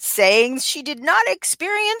not saying she did not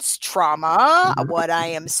experience trauma. What I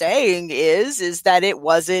am saying is that it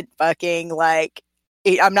wasn't fucking like.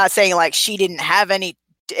 I'm not saying like she didn't have any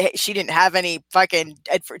fucking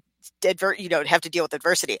have to deal with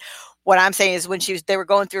adversity. What I'm saying is when they were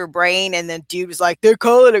going through her brain, and then dude was like, they're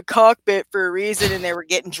calling it a cockpit for a reason, and they were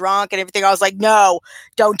getting drunk and everything. I was like, no,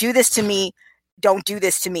 don't do this to me. Don't do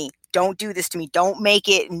this to me. don't do this to me. Don't make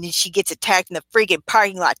it. And then she gets attacked in the freaking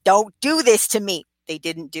parking lot. Don't do this to me. They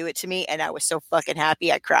didn't do it to me. And I was so fucking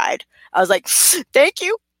happy. I cried. I was like, thank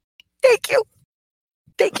you. Thank you.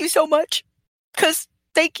 Thank you so much.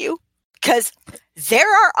 Thank you. Because there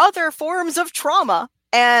are other forms of trauma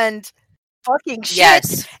and fucking shit.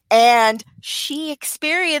 Yes. And she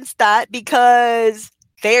experienced that because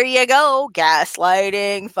there you go.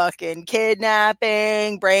 Gaslighting, fucking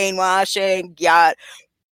kidnapping, brainwashing. Yeah.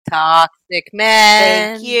 Toxic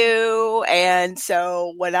men. Thank you. And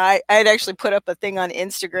so when I'd actually put up a thing on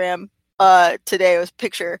Instagram today, it was a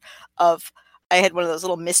picture of, I had one of those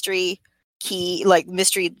little mystery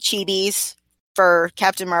chibis for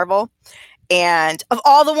Captain Marvel. And of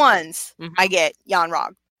all the ones, I get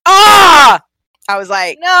Yon-Rogg. Ah! I was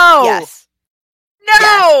like, No! yes.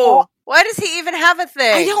 No! Yes. Why does he even have a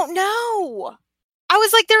thing? I don't know. I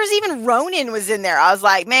was like, there was even Ronan was in there. I was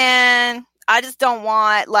like, man, I just don't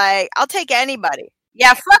want, I'll take anybody.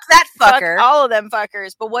 Yeah, fuck that fucker. Fuck all of them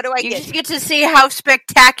fuckers. But what do I You get? just get to see how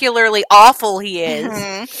spectacularly awful he is.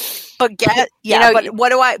 Mhm. But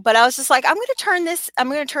but I was just like, I'm going to turn this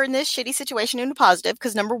shitty situation into positive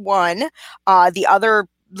because number one, the other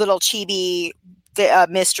little chibi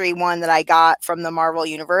mystery one that I got from the Marvel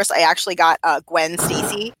Universe, I actually got Gwen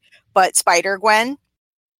Stacy, but Spider-Gwen.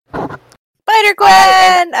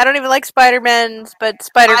 Spider-Gwen! I don't even like Spider-Man, but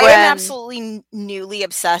Spider-Gwen. I am absolutely newly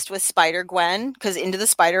obsessed with Spider-Gwen because Into the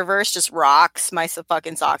Spider-Verse just rocks my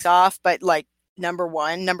fucking socks off. But number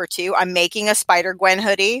one, number two, I'm making a Spider-Gwen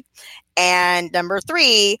hoodie. And number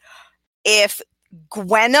three, if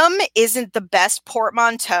Gwenom isn't the best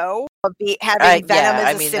portmanteau of having Venom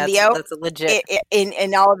as a symbiote, that's a legit.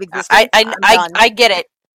 In all of existence, I get it.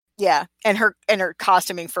 Yeah, and her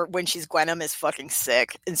costuming for when she's Gwenom is fucking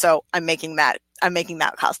sick, and so I'm making that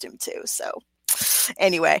costume too. So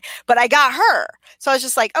anyway, but I got her, so I was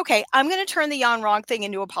just like, okay, I'm gonna turn the Yon-Rogg thing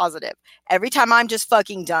into a positive. Every time I'm just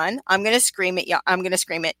fucking done, I'm gonna scream at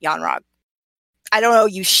Yon-Rogg. I don't owe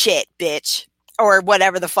you shit, bitch, or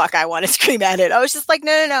whatever the fuck I want to scream at it. I was just like,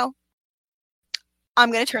 no.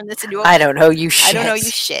 I'm gonna turn this into a. I don't owe you shit. I don't owe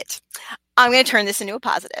you shit. I'm gonna turn this into a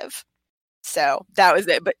positive. So that was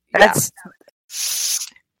it. But that's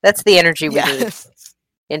the energy we need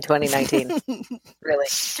in 2019. Really.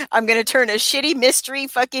 I'm going to turn a shitty mystery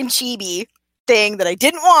fucking chibi thing that I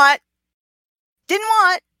didn't want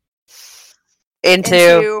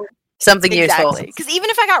into something useful. Because even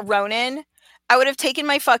if I got Ronan, I would have taken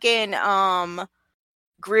my fucking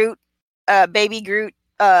Groot, baby Groot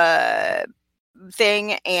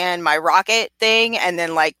thing and my Rocket thing and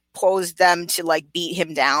then posed them to beat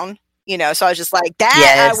him down. So I was just like, that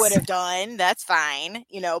yes. I would have done. That's fine.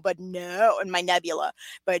 But no. And my Nebula.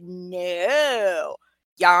 But no.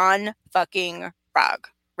 Yon-Rogg.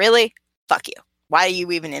 Really? Fuck you. Why are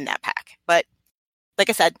you even in that pack? But like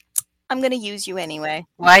I said, I'm going to use you anyway.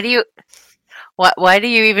 Why do you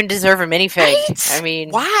even deserve a minifig? Right? I mean.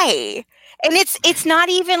 Why? And it's not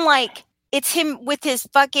even it's him with his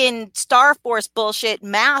fucking Star Force bullshit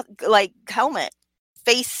helmet.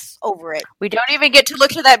 Face over it. We don't even get to look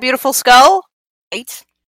to that beautiful skull. Right?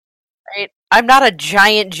 I'm not a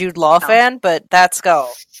giant Jude Law fan, but that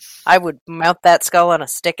skull. I would mount that skull on a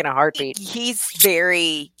stick in a heartbeat. He's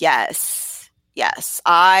very, yes.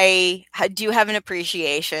 I do have an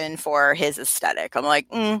appreciation for his aesthetic. I'm like,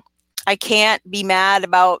 I can't be mad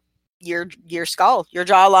about your skull, your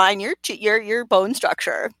jawline, your bone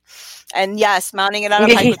structure. And yes, mounting it on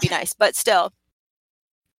a pipe would be nice, but still.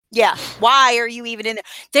 Yeah, why are you even in there?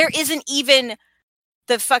 There isn't even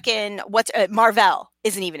the fucking Marvel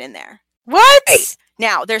isn't even in there. What? Right.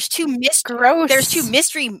 Now there's two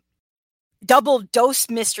mystery double dose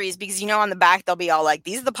mysteries because on the back they'll be all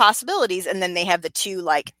these are the possibilities, and then they have the two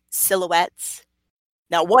silhouettes.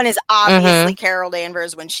 Now one is obviously Carol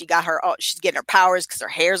Danvers when she's getting her powers because her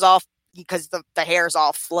hair's all because the hair's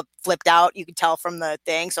all flipped out. You can tell from the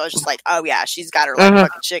thing. So I was just like, oh yeah, she's got her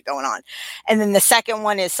fucking shit going on. And then the second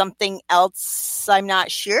one is something else. I'm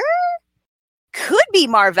not sure. Could be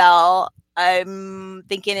Marvel. I'm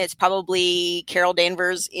thinking it's probably Carol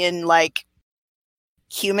Danvers in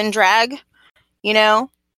human drag,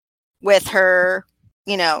 with her,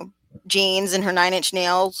 jeans and her 9 Inch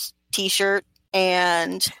Nails t-shirt.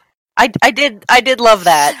 And I did love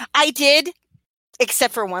that. I did.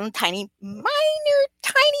 Except for one tiny,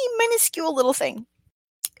 minuscule little thing,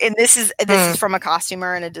 and this is from a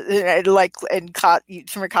costumer and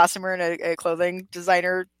from a costumer and a clothing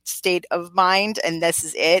designer state of mind, and this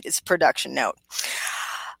is it. It's a production note.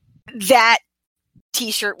 That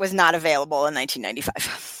T-shirt was not available in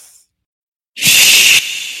 1995.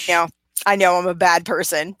 I know I'm a bad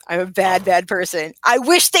person. I'm a bad person. I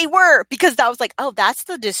wish they were, because I was like, oh, that's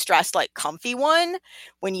the distressed, like, comfy one.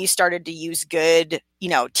 When you started to use good,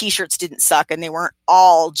 t-shirts didn't suck, and they weren't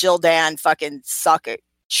all Gildan fucking suck it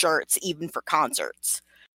shirts, even for concerts.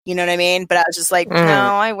 You know what I mean? But I was just like, no,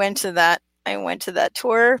 I went to that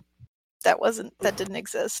tour. That didn't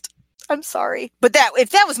exist. I'm sorry. But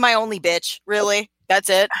if that was my only bitch, really, that's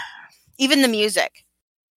it. Even the music.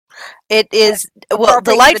 It is the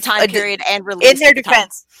life time period and release in their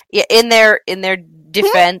defense. Yeah, in their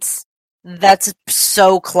defense, that's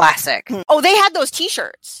so classic. Oh, they had those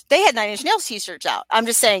T-shirts. They had Nine Inch Nails T-shirts out. I'm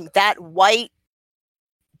just saying that white,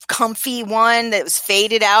 comfy one that was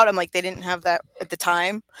faded out. I'm like, they didn't have that at the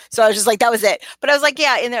time, so I was just like, that was it. But I was like,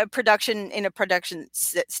 yeah, in a production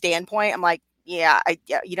standpoint, I'm like, yeah,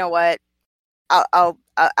 you know what?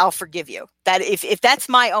 I'll forgive you. That if that's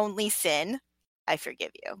my only sin, I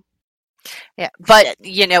forgive you. Yeah, but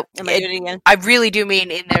I really do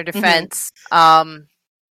mean in their defense.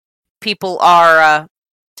 People are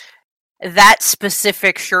that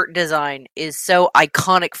specific shirt design is so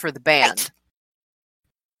iconic for the band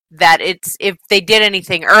that if they did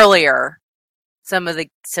anything earlier, some of the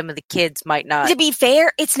kids might not. To be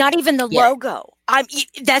fair, it's not even the logo.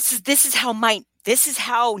 This is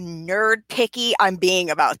how nerd picky I'm being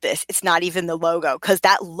about this. It's not even the logo, because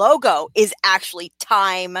that logo is actually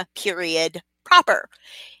time period proper.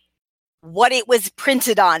 What it was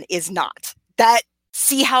printed on is not.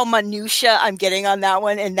 See how minutia I'm getting on that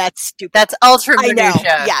one, and that's stupid. That's ultra minutia. I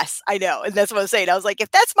know. Yes, I know, and that's what I'm saying. I was like, if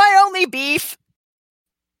that's my only beef,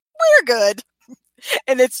 we're good.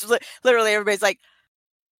 And it's literally everybody's like,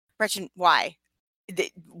 Gretchen, why?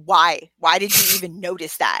 Why did you even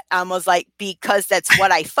notice that? I was like, because that's what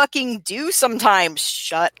I fucking do sometimes.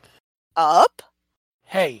 Shut up.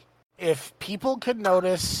 Hey, if people could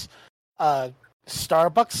notice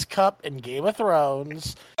Starbucks cup in Game of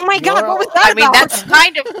Thrones, oh my god, what was that about? That's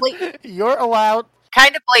kind of blatant. You're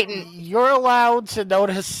allowed to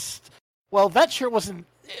notice. Well, that shirt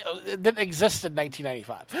it didn't exist in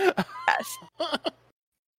 1995. Yes.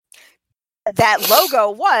 That logo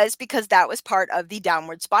was because that was part of the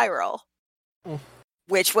Downward Spiral,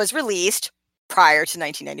 which was released prior to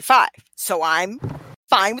 1995. So I'm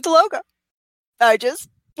fine with the logo.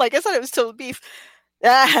 Like I said, it was still beef.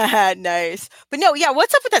 Nice. But no, yeah,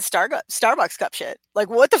 what's up with that Starbucks cup shit? Like,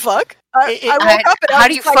 what the fuck? I woke up and how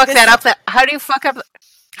do you fuck that up? How do you fuck up?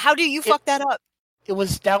 How do you fuck that up? It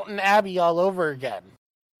was Downton Abbey all over again.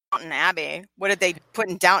 Downton Abbey? What did they put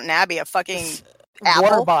in Downton Abbey? A fucking apple?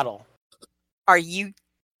 Water bottle. Are you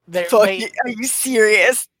are you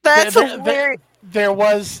serious? That's hilarious. They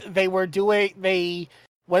went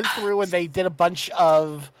through and they did a bunch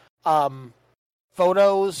of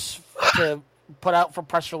photos to put out for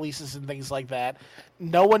press releases and things like that.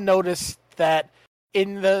 No one noticed that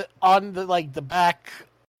on the back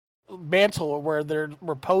mantle where they're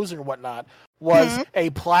posing or whatnot was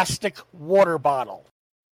a plastic water bottle.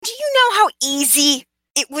 Do you know how easy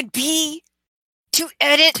it would be to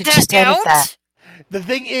edit that out? The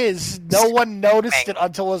thing is, no one noticed it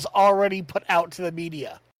until it was already put out to the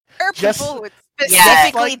media. There are people who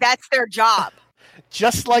specifically that's their job.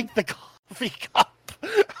 Just like the coffee cup.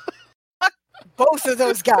 Both of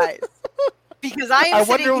those guys. Because I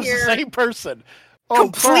wonder if it was the same person.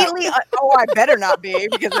 Completely. I better not be,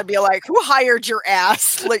 because I'd be like, who hired your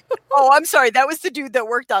ass? Like, I'm sorry, that was the dude that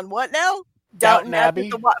worked on what now? Downton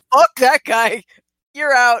Abbey. Fuck that guy.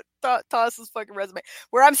 You're out. Toss his fucking resume.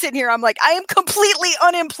 Where I'm sitting here, I'm like, I am completely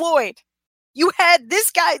unemployed. You had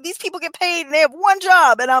this guy, these people get paid and they have one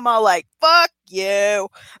job, and I'm all like, fuck you.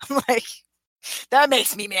 I'm like, that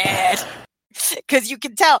makes me mad. Because you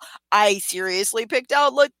can tell I seriously picked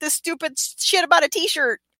out like this stupid shit about a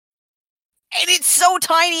t-shirt. And it's so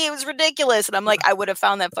tiny, it was ridiculous. And I'm like, I would have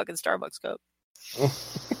found that fucking Starbucks cup.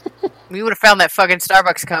 We would have found that fucking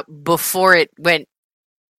Starbucks cup before it went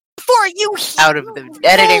out of the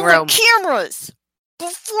editing room. Cameras.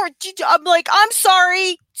 I'm like, I'm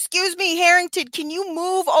sorry. Excuse me, Harrington. Can you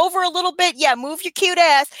move over a little bit? Yeah, move your cute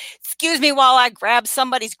ass. Excuse me while I grab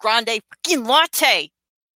somebody's grande fucking latte.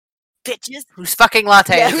 Bitches. Whose fucking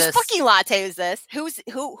latte is whose this? Whose fucking latte is this?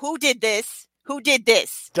 Who did this? Who did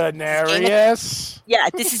this? Daenerys.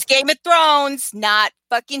 This is Game of Thrones, not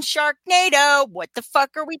fucking Sharknado. What the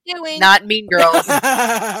fuck are we doing? Not Mean Girls.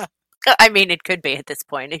 I mean, it could be at this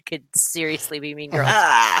point. It could seriously be Mean Girls.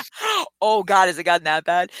 Oh, God, has it gotten that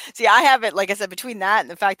bad? See, I haven't, like I said, between that and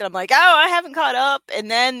the fact that I'm like, I haven't caught up. And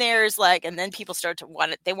then there's like, and then people start to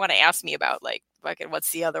want to ask me about like, fucking,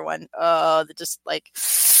 what's the other one? They're just like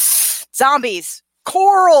zombies.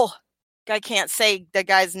 Coral. I can't say the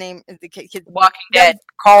guy's name. The kid, Walking Dead.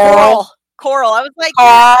 Coral. I was like,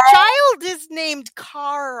 Carl. the child is named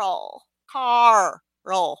Carl. Coral.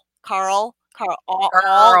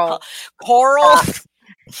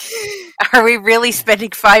 Are we really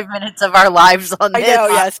spending 5 minutes of our lives on this? I know,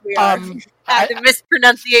 yes, we are. The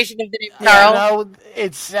mispronunciation of the name Yeah, Carl. no,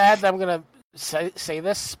 it's sad that I'm going to say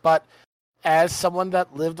this, but as someone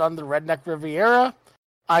that lived on the Redneck Riviera,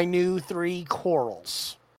 I knew 3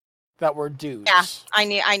 corals that were dudes. Yeah,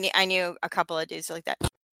 I knew a couple of dudes like that.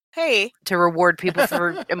 Hey. To reward people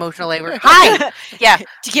for emotional labor. Hi! Yeah.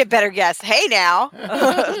 To get better guests. Hey now.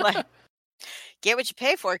 Like, get what you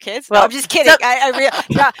pay for, kids. Well, no, I'm just kidding. So, I know, here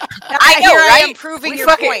right? I am proving We your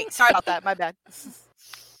fucking- point. Sorry about that. My bad.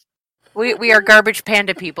 We are garbage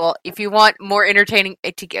panda people. If you want more entertaining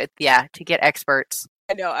to get experts.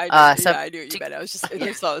 I know. I knew what you meant. I just thought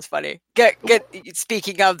it was funny.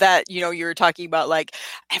 Speaking of that, you were talking about like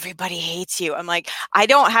everybody hates you. I'm like, I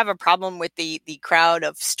don't have a problem with the crowd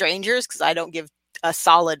of strangers because I don't give a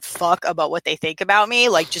solid fuck about what they think about me,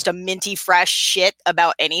 like just a minty fresh shit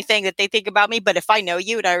about anything that they think about me. But if I know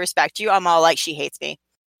you and I respect you, I'm all like, she hates me.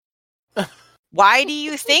 Why do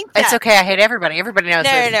you think that? It's okay. I hate everybody. Everybody knows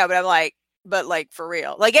this. No, but I'm like, for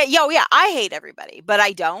real. Like, yeah, I hate everybody, but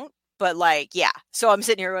I don't. But like, yeah. So I'm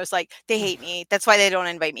sitting here, I was like, they hate me. That's why they don't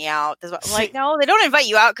invite me out. That's why I'm like, no, they don't invite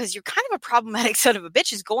you out because you're kind of a problematic son of a bitch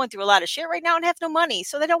who's going through a lot of shit right now and have no money.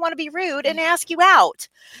 So they don't want to be rude and ask you out.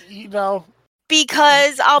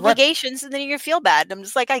 Because obligations, and then you're gonna feel bad. I'm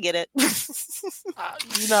just like, I get it.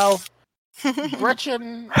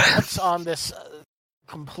 Gretchen puts on this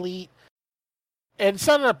complete. And it's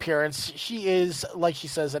not an appearance. She is, like she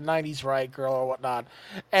says, a 90s riot girl or whatnot.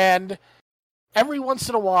 And every once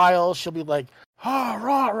in a while, she'll be like, oh,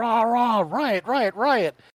 rah, rah, rah, riot, riot,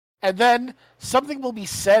 riot. And then something will be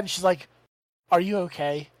said, and she's like, are you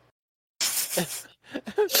okay?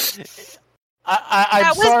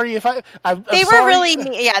 I'm sorry if I'm They sorry. were really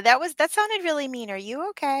mean. Yeah, that sounded really mean. Are you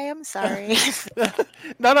okay? I'm sorry.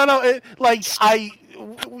 No.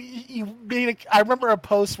 I remember a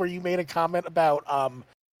post where you made a comment about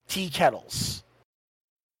tea kettles,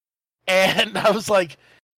 and I was like,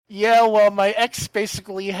 yeah, well, my ex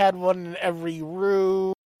basically had one in every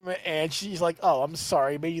room, and she's like, oh, I'm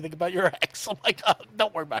sorry, made you think about your ex. I'm like, oh,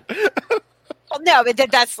 don't worry about it. Well, no, but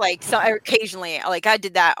that's like, so occasionally, like I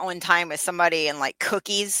did that one time with somebody and like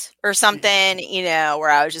cookies or something, where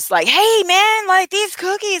I was just like, hey man, like these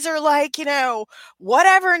cookies are like,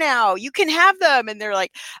 whatever now, you can have them. And they're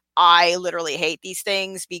like, I literally hate these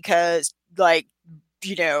things because like,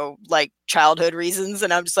 like childhood reasons.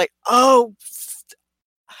 And I'm just like, oh,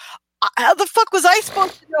 how the fuck was I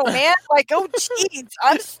supposed to know, man? Like, oh, jeez,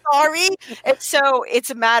 I'm sorry. And so it's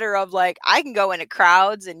a matter of like, I can go into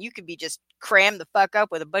crowds and you can be just crammed the fuck up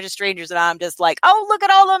with a bunch of strangers, and I'm just like, oh, look at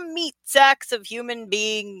all the meat sacks of human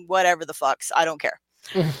being, whatever the fucks. I don't care.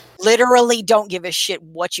 Literally don't give a shit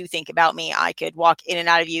what you think about me. I could walk in and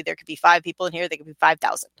out of you. There could be 5 people in here. There could be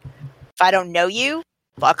 5,000. If I don't know you,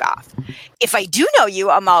 fuck off. If I do know you,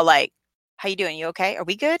 I'm all like, how you doing? You okay? Are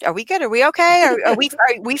we good? Are we okay? Are we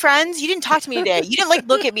friends? You didn't talk to me today. You didn't like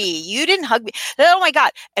look at me. You didn't hug me. Oh my God.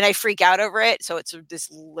 And I freak out over it. So it's this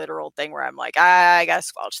literal thing where I'm like, I gotta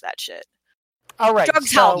squelch that shit. All right.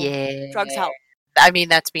 Drugs help. Yeah. Drugs help. I mean,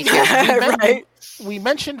 that's me too. Right. We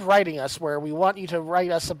mentioned writing us, where we want you to write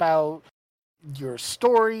us about your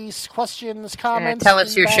stories, questions, comments. Tell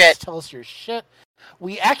us your feedbacks, shit. Tell us your shit.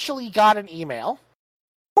 We actually got an email.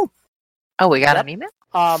 Oh, we got an email?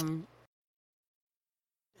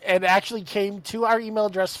 It actually came to our email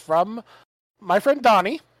address from my friend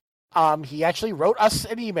Donnie. He actually wrote us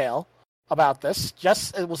an email about this.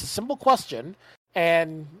 It was a simple question,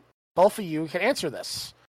 and both of you can answer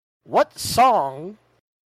this. What song,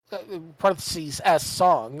 parentheses as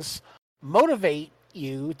songs, motivate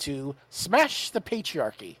you to smash the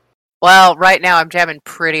patriarchy? Well, right now I'm jamming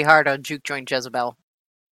pretty hard on Juke Joint Jezebel.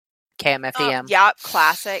 KMFDM. Yeah,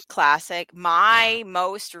 classic. My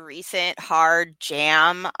most recent hard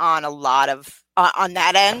jam on a lot of on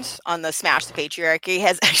that end, on the Smash the Patriarchy,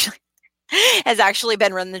 has actually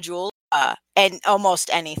been Run the Jewels, and almost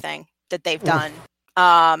anything that they've done,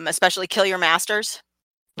 especially Kill Your Masters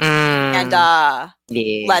and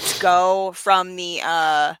Let's Go from the.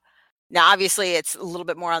 Now, obviously, it's a little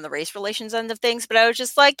bit more on the race relations end of things, but I was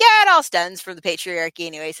just like, yeah, it all stems from the patriarchy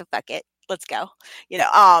anyway, so fuck it, let's go.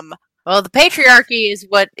 Well, the patriarchy is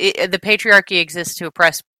the patriarchy exists to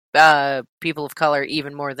oppress people of color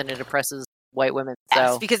even more than it oppresses white women.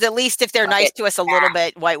 Yes, So because at least if they're nice to us a little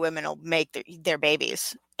bit, white women will make their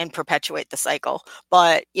babies and perpetuate the cycle.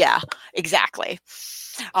 But yeah, exactly.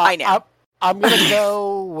 I know. I'm gonna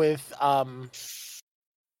go with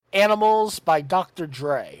Animals by Dr.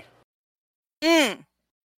 Dre.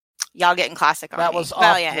 Y'all getting classic on That me. was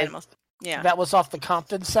Well, off yeah, the- Animals. Yeah. That was off the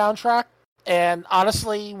Compton soundtrack. And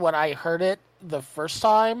honestly, when I heard it the first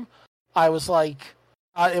time, I was like,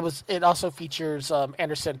 it also features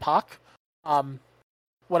Anderson .Paak.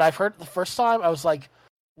 When I've heard it the first time, I was like,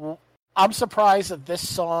 I'm surprised that this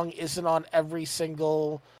song isn't on every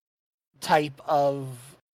single type of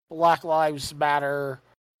Black Lives Matter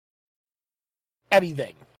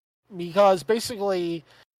anything, because basically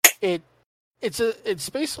it's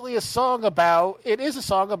basically a song about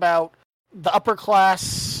the upper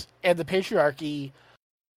class and the patriarchy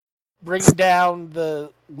bringing down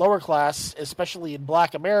the lower class, especially in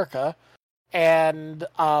Black America, and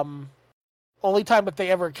only time that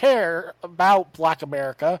they ever care about Black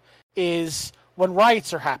America is when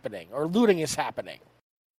riots are happening or looting is happening,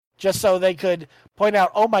 just so they could point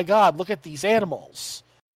out, oh my God, look at these animals.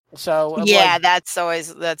 So yeah, that's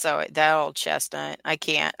always that old chestnut. I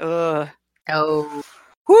can't. Ugh. Oh,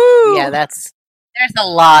 Woo! yeah, there's a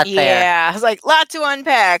lot there. Yeah, I was like, lot to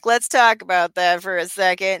unpack. Let's talk about that for a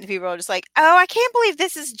second. And people are just like, oh, I can't believe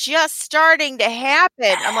this is just starting to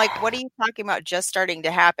happen. I'm like, what are you talking about just starting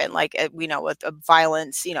to happen? Like, with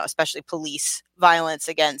violence, especially police violence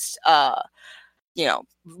against,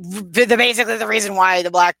 basically the reason why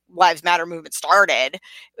the Black Lives Matter movement started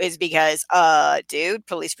is because,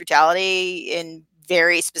 police brutality in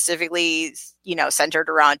very specifically, centered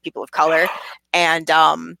around people of color. And,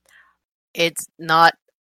 it's not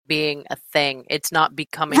being a thing. It's not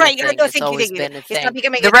becoming right, a thing. no, It's always been a It's thing. not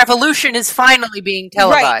becoming The revolution is finally being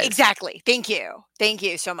televised. Right, exactly. Thank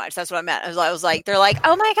you so much. That's what I meant. I was like, they're like,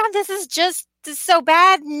 oh my God, this is so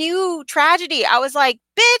bad. New tragedy. I was like,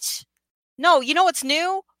 bitch, no, you know what's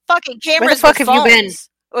new? Fucking cameras. Where the fuck with have you been? phones.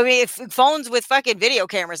 I mean, phones with fucking video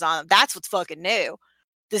cameras on them. That's what's fucking new.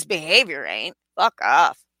 This behavior ain't. Fuck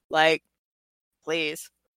off. Like, please.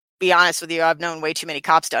 Be honest with you, I've known way too many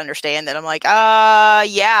cops to understand that. I'm like,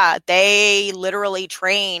 yeah, they literally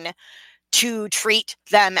train to treat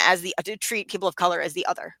people of color as the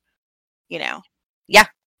other, Yeah.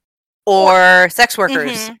 Or sex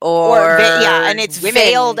workers. Mhm. Or and it's women.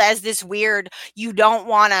 veiled as this weird, you don't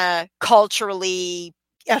want to culturally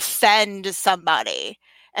offend somebody.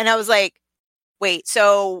 And I was like, wait,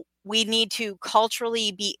 so we need to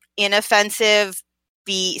culturally be inoffensive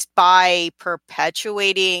by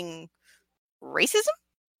perpetuating racism?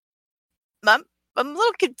 I'm a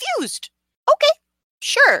little confused. Okay,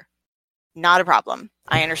 sure. Not a problem.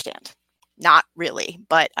 I understand. Not really,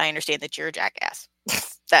 but I understand that you're a jackass.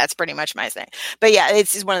 That's pretty much my thing. But yeah,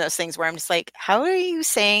 it's just one of those things where I'm just like, how are you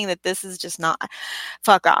saying that this is just not...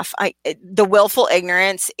 Fuck off. The willful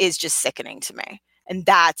ignorance is just sickening to me. And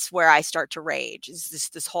that's where I start to rage. Is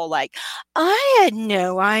this whole like, I had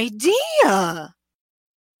no idea.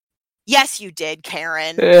 Yes, you did,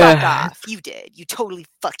 Karen. Fuck off. You did. You totally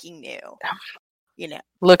fucking knew.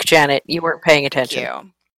 Look, Janet, you weren't paying Thank attention.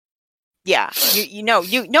 you. Yeah.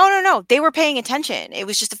 No. They were paying attention. It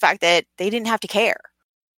was just the fact that they didn't have to care.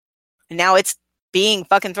 And now it's being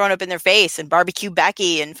fucking thrown up in their face, and Barbecue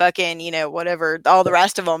Becky and fucking, whatever, all the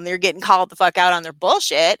rest of them, they're getting called the fuck out on their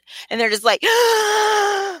bullshit. And they're just like,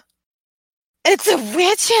 it's a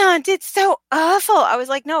witch hunt. It's so awful. I was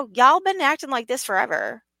like, no, y'all been acting like this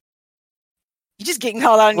forever. You're just getting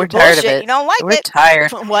called out on We're your tired bullshit. of it. You don't like We're it.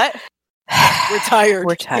 tired. What? We're tired.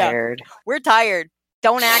 We're Yeah. tired. We're tired.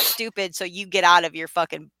 Don't act stupid so you get out of your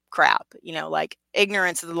fucking crap. Like,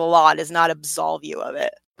 ignorance of the law does not absolve you of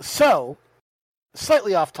it. So,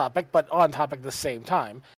 slightly off topic, but on topic at the same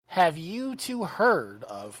time, have you two heard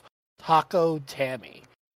of Taco Tammy?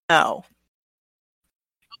 No.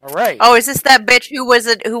 All right. Oh, is this that bitch who was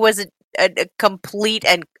a complete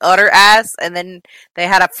and utter ass, and then they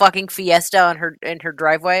had a fucking fiesta in her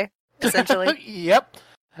driveway, essentially? Yep.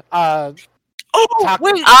 Oh, Taco-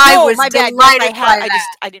 wait, I no, was my bad. delighted Yes, by that.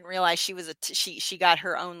 I didn't realize she was she got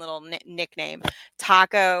her own little nickname,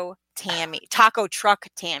 Taco Tammy, Taco Truck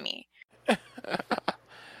Tammy.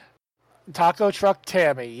 Taco Truck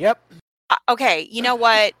Tammy. Yep. Okay, you know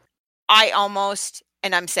what? I almost,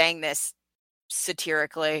 and I'm saying this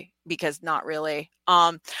satirically because not really.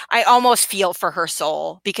 I almost feel for her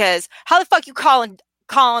soul, because how the fuck you calling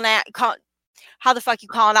how the fuck you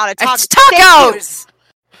calling out a taco? It's tacos.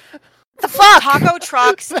 The fuck? Taco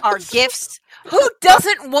trucks are gifts. Who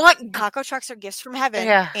doesn't want? Taco trucks are gifts from heaven,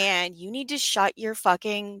 Yeah. and you need to shut your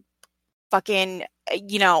fucking MLM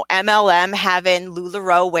having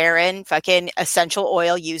LuLaRoe wearing fucking essential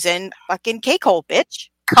oil using fucking cake hole, bitch.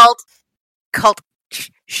 Cult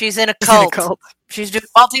She's in a cult. She's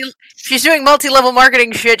doing multi-level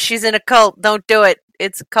marketing shit. She's in a cult. Don't do it.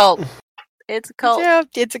 It's a cult. It's a cult. Yeah,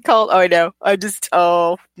 it's a cult. Oh, I know.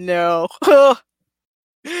 Oh no.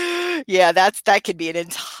 Yeah, that could be an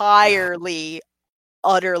entirely,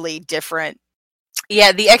 utterly different.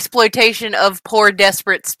 Yeah, the exploitation of poor,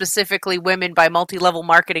 desperate, specifically women by multi-level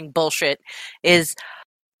marketing bullshit is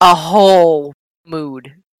a whole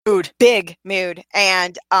mood. Big mood.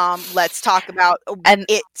 And let's talk about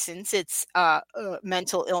it, since it's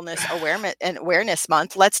Mental Illness Awareness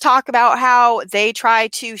Month. Let's talk about how they try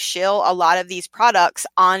to shill a lot of these products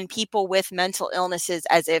on people with mental illnesses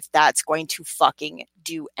as if that's going to fucking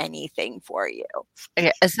do anything for you.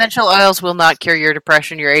 Yeah, essential oils will not cure your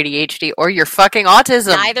depression, your ADHD, or your fucking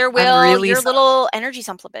autism. Neither will your little energy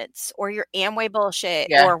supplements or your Amway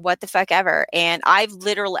bullshit or what the fuck ever. And I've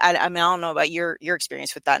literally, I mean, I don't know about your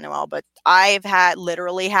experience with that, Noelle, but I've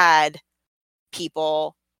literally had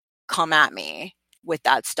people come at me with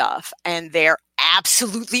that stuff, and they're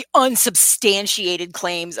absolutely unsubstantiated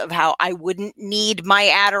claims of how I wouldn't need my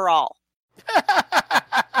Adderall.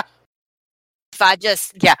 If I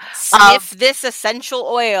just sniff this essential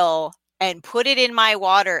oil and put it in my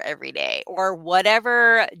water every day or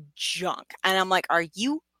whatever junk. And I'm like, are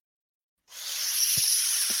you?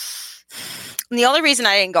 And the only reason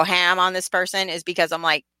I didn't go ham on this person is because I'm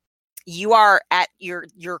like, you are at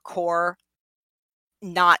your core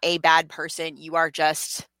not a bad person. You are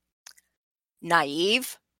just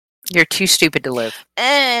naive. You're too stupid to live.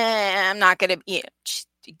 I'm not going to be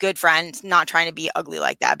good friends, not trying to be ugly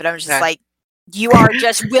like that, but I'm just like, you are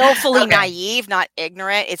just willfully naive, not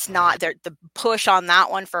ignorant. It's not the push on that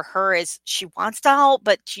one for her is she wants to help,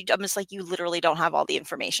 but I'm just like, you literally don't have all the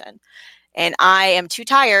information. And I am too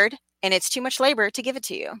tired and it's too much labor to give it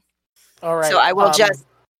to you. All right. So I will just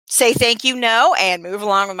say thank you, no, and move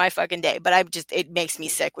along with my fucking day. But it makes me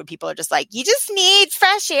sick when people are just like, you just need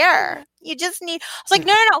fresh air. You just need, I was like,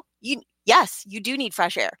 no. Yes, you do need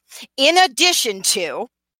fresh air. In addition to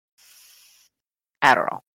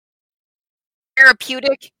Adderall.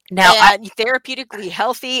 Therapeutic therapeutically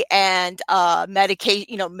healthy and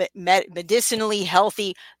medicinally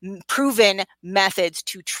healthy proven methods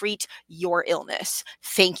to treat your illness.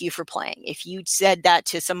 Thank you for playing. If you said that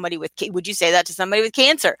to somebody would you say that to somebody with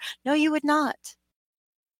cancer? No, you would not.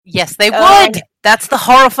 Yes, they would. That's the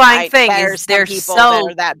horrifying thing. Is they're so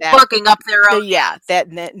that bad. fucking up their own.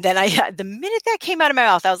 Then I the minute that came out of my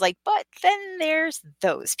mouth, I was like, but then there's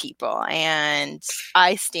those people, and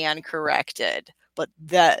I stand corrected. But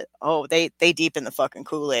they deep in the fucking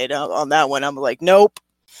Kool-Aid on that one. I'm like, nope,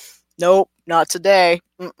 not today.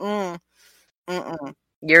 Mm-mm.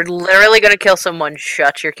 You're literally gonna kill someone.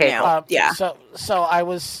 Shut your cake. So I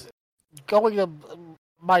was going to.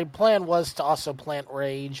 My plan was to also plant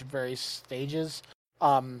rage in various stages,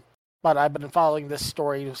 but I've been following this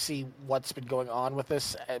story to see what's been going on with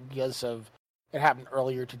this because of it happened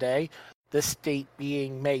earlier today. This date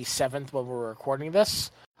being May 7th when we're recording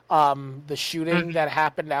this. The shooting that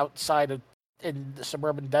happened in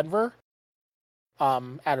suburban Denver,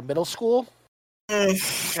 at a middle school.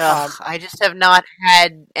 I just have not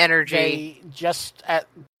had energy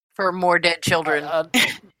for more dead children.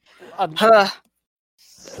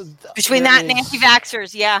 Between that and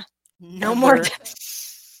anti-vaxxers, no more.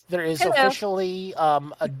 There is officially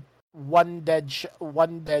one dead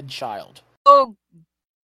child. Oh,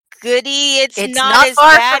 goody! It's not as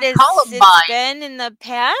bad as it's been in the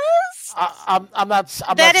past. I'm not.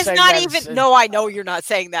 That is not even. No, I know you're not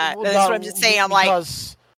saying that. That's what I'm just saying. I'm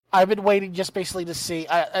because I've been waiting just basically to see,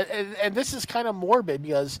 and this is kind of morbid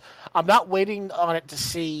because I'm not waiting on it to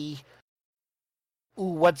see.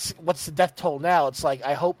 What's the death toll now? It's like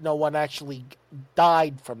I hope no one actually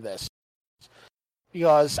died from this,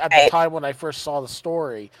 because at the time when I first saw the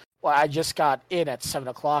story, I just got in at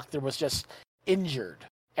 7:00. There was just injured,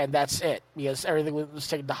 and that's it because everything was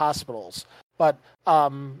taken to hospitals. But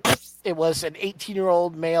it was an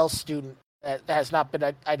 18-year-old male student that has not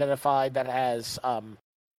been identified that has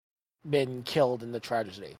been killed in the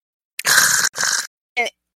tragedy.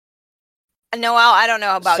 Noelle, I don't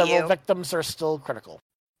know about Several victims are still critical.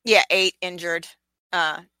 Yeah, 8 injured.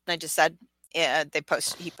 I just said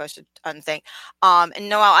he posted on the thing. And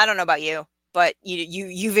Noelle, I don't know about you, but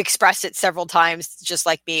you've expressed it several times, just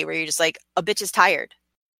like me, where you're just like, a bitch is tired.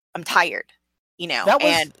 I'm tired,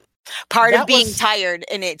 and part of being tired,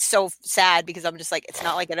 and it's so sad because I'm just like, it's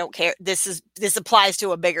not like I don't care. This applies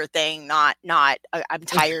to a bigger thing, not I'm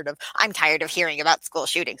tired of hearing about school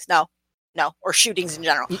shootings. No, or shootings in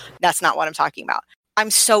general. That's not what I'm talking about. I'm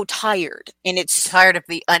so tired, and it's tired of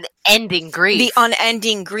the unending grief. The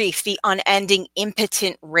unending grief, the unending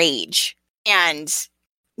impotent rage and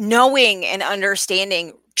knowing and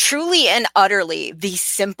understanding truly and utterly the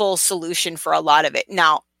simple solution for a lot of it.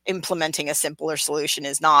 Now, implementing a simpler solution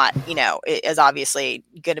is not, it is obviously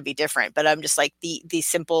going to be different, but I'm just like the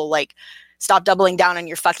simple, like, stop doubling down on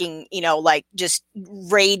your fucking, like, just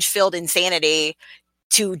rage-filled insanity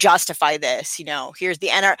to justify this. Here's the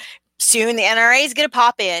NRA. Soon the NRA is going to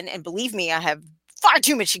pop in, and believe me, I have far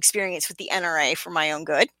too much experience with the NRA for my own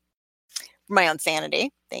good, for my own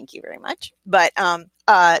sanity. Thank you very much. But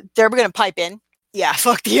they're going to pipe in. Yeah,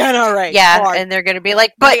 fuck the NRA. Yeah, hard. and they're going to be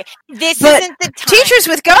like, but this isn't the time. Teachers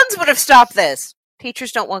with guns would have stopped this.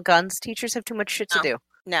 Teachers don't want guns. Teachers have too much shit to do.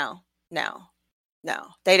 No.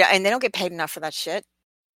 They don't, and they don't get paid enough for that shit.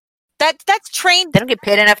 That's trained. They don't get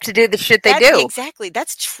paid enough to do the shit they do. Exactly.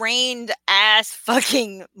 That's trained ass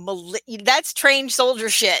fucking. That's trained soldier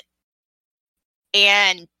shit.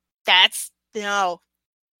 And that's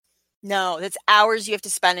no, that's hours you have to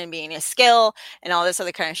spend in being a skill and all this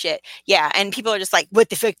other kind of shit. Yeah, and people are just like, what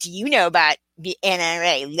the fuck do you know about the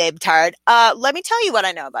NRA, libtard? Let me tell you what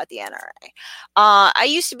I know about the NRA. I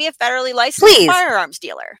used to be a federally licensed firearms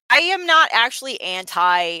dealer. I am not actually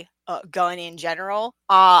anti-gun in general.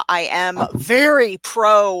 I am very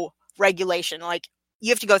pro-regulation. Like, you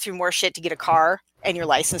have to go through more shit to get a car and your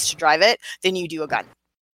license to drive it than you do a gun.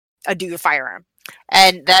 Do your firearm.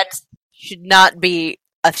 And that should not be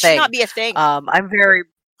a thing. Should not be a thing. I'm very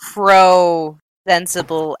pro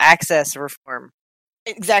sensible access reform.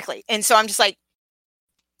 Exactly. And so I'm just like,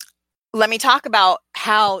 let me talk about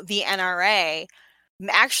how the NRA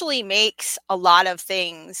actually makes a lot of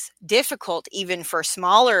things difficult, even for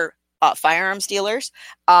smaller firearms dealers.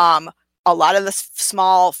 A lot of the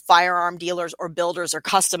small firearm dealers or builders or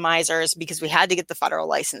customizers, because we had to get the federal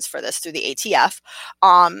license for this through the ATF.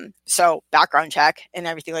 So background check and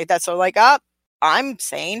everything like that. So like, I'm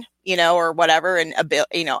sane, or whatever, and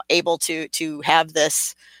able to have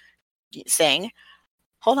this thing.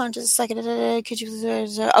 Hold on just a second. Could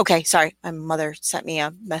you? Okay, sorry. My mother sent me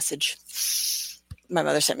a message. And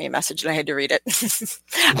I had to read it.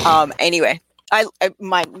 Anyway,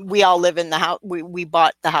 we all live in the house. We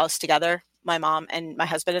bought the house together, my mom and my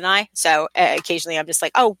husband and I. So occasionally I'm just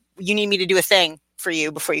like, oh, you need me to do a thing for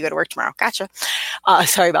you before you go to work tomorrow. Gotcha.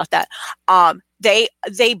 Sorry about that. They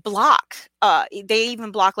block, they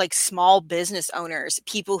even block like small business owners,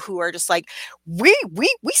 people who are just like, we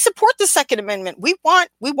support the Second Amendment. We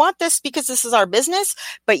want this because this is our business,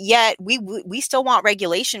 but yet we still want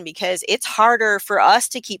regulation because it's harder for us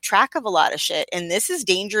to keep track of a lot of shit. And this is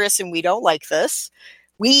dangerous and we don't like this.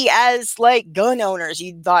 We as like gun owners,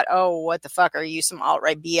 you thought, oh, what the fuck? Are you some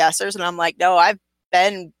alt-right BSers? And I'm like, no, I've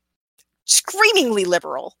been screamingly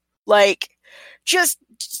liberal, like just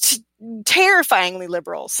terrifyingly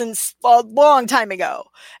liberal since a long time ago.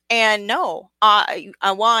 And no, I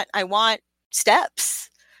want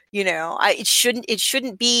steps. It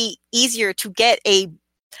shouldn't be easier to get a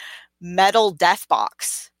metal death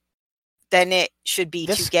box than it should be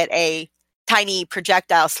to get a tiny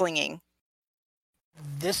projectile slinging.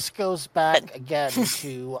 This goes back again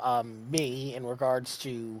to me in regards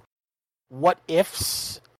to what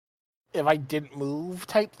ifs if I didn't move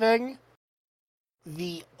type thing.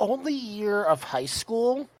 The only year of high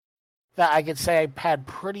school that I could say I had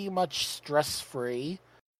pretty much stress-free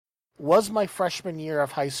was my freshman year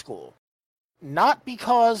of high school. Not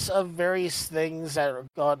because of various things that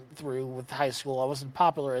I've gone through with high school. I wasn't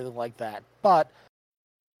popular or anything like that. But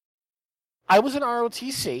I was in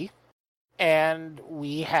ROTC, and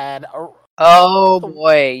we had a... Oh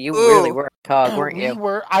boy, you really were a cog, weren't you?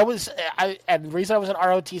 And the reason I was in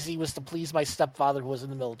ROTC was to please my stepfather who was in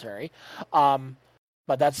the military.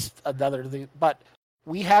 But that's another thing. But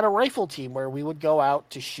we had a rifle team where we would go out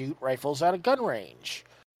to shoot rifles at a gun range.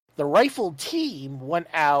 The rifle team went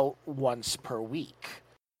out once per week.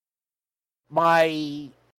 The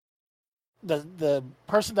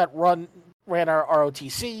person that ran our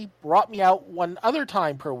ROTC brought me out one other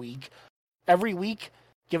time per week, every week,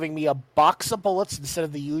 giving me a box of bullets instead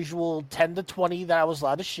of the usual 10 to 20 that I was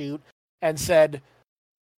allowed to shoot, and said,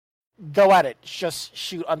 go at it, just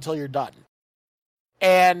shoot until you're done.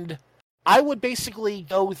 And I would basically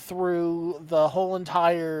go through the whole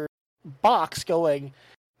entire box going,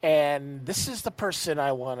 and this is the person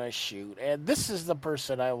I want to shoot, and this is the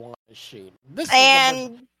person I want to shoot.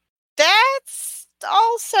 And that's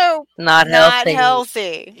also not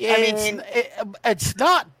healthy. It's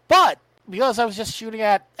not, but because I was just shooting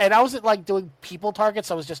at, and I wasn't like doing people targets,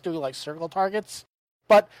 I was just doing like circle targets.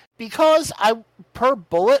 But because per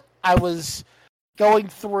bullet, I was going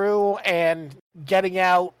through and getting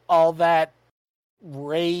out all that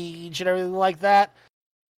rage and everything like that,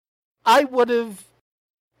 I would have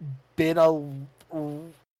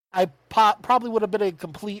been probably would have been a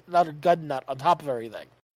complete and utter gun nut on top of everything.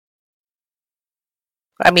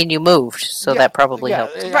 I mean, you moved, so that probably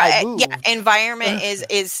helped. Right? Yeah, environment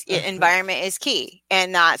is key,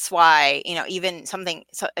 and that's why even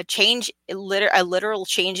a literal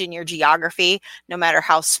change in your geography, no matter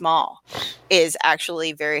how small, is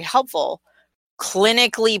actually very helpful.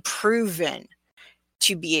 Clinically proven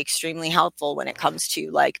to be extremely helpful when it comes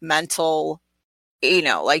to like mental,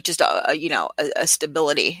 just a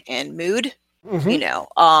stability and mood.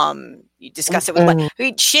 Mm-hmm. You discuss it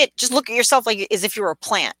with shit. Just look at yourself like as if you were a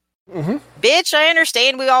plant. Mm-hmm. Bitch, I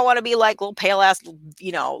understand we all want to be like little pale ass,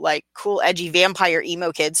 like cool, edgy vampire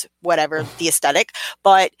emo kids, whatever the aesthetic.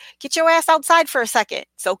 But get your ass outside for a second,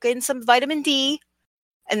 soak in some vitamin D,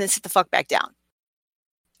 and then sit the fuck back down.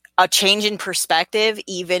 A change in perspective,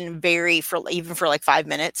 even for like 5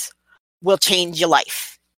 minutes, will change your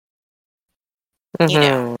life.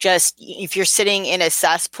 Just if you're sitting in a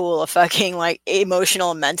cesspool of fucking like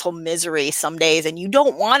emotional and mental misery some days and you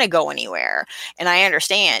don't want to go anywhere, and I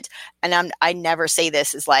understand, and I never say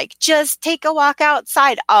this is like, just take a walk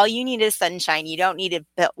outside. All you need is sunshine. You don't need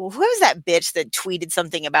who was that bitch that tweeted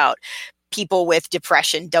something about people with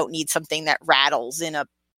depression don't need something that rattles in a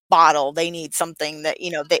bottle. They need something that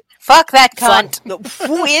they fuck that cunt.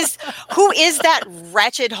 Who is that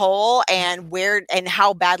wretched hole, and where and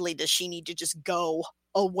how badly does she need to just go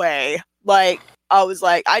away? Like I was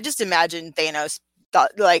like, I just imagine Thanos.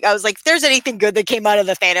 Like I was like, if there's anything good that came out of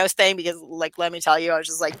the Thanos thing, because like let me tell you, I was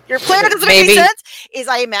just like, your plan doesn't make any sense. Is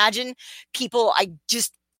I imagine people I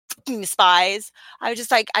just despise. I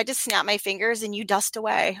just snap my fingers and you dust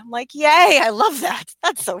away. I'm like, yay! I love that.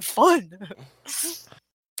 That's so fun.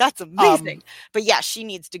 That's amazing. But yeah, she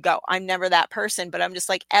needs to go. I'm never that person, but I'm just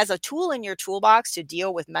like, as a tool in your toolbox to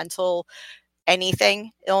deal with mental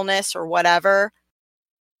anything, illness or whatever,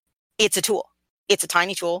 it's a tool. It's a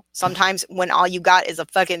tiny tool. Sometimes when all you got is a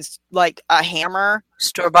fucking like a hammer,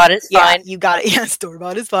 store-bought is fine. You got it. Yeah,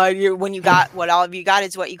 store-bought is fine. When you got what all of you got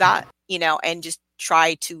is what you got, and just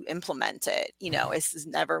try to implement it. This is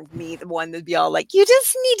never me, the one that'd be all like, you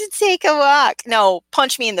just need to take a walk. No,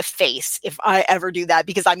 punch me in the face if I ever do that,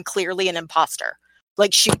 because I'm clearly an imposter.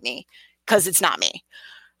 Like, shoot me, because it's not me.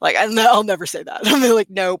 Like, I'll never say that. I'm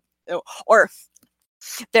like, nope. No. Or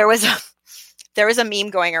there was a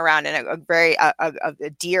meme going around, and a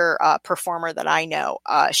dear performer that I know.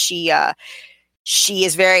 She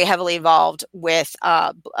is very heavily involved with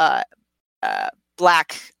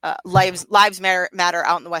Black lives matter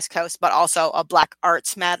out in the West Coast, but also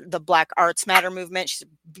the Black Arts Matter movement. She's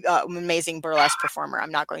an amazing burlesque performer.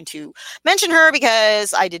 I'm not going to mention her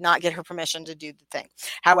because I did not get her permission to do the thing.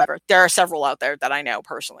 However, there are several out there that I know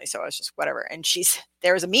personally, so it's just whatever. And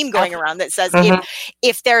there's a meme going around that says,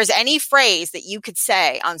 if there's any phrase that you could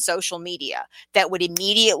say on social media that would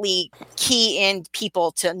immediately key in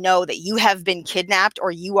people to know that you have been kidnapped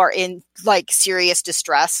or you are in like serious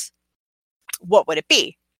distress, what would it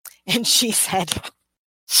be? And she said,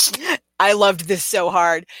 I loved this so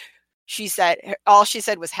hard. All she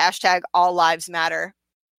said was hashtag all lives matter.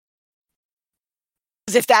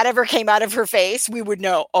 Because if that ever came out of her face, we would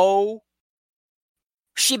know, oh,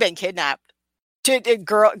 she been kidnapped.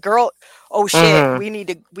 Girl, oh shit, we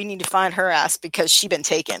need to find her ass because she been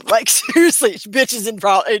taken. Like seriously, bitch is in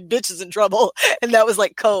trouble. And that was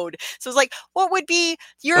like code. So it's like, what would be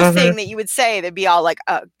your thing that you would say that'd be all like,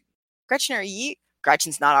 Gretchen,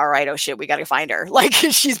 Gretchen's not all right. Oh shit, we gotta find her. Like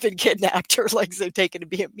she's been kidnapped or like so taken to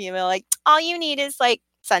be me. Like all you need is like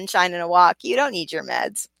sunshine and a walk. You don't need your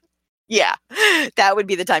meds. Yeah, that would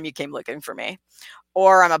be the time you came looking for me.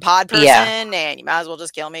 Or I'm a pod person and you might as well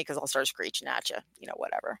just kill me because I'll start screeching at you.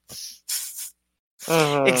 Whatever.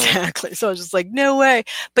 Exactly. So I was just like, no way.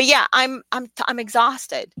 But yeah, I'm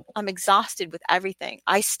exhausted. I'm exhausted with everything.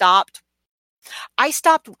 I stopped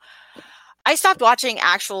watching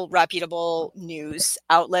actual reputable news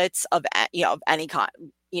outlets of any kind,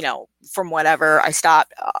 from whatever. I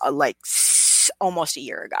stopped almost a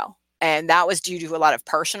year ago, and that was due to a lot of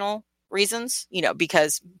personal reasons,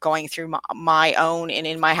 because going through my own and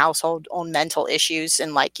in my household own mental issues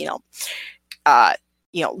and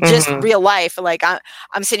just real life. Like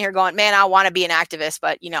I'm sitting here going, man, I want to be an activist,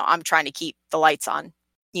 but I'm trying to keep the lights on.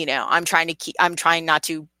 I'm trying not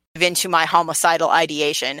to give into my homicidal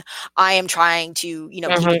ideation. I am trying to, keep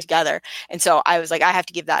it together. And so I was like, I have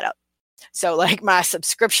to give that up. So like my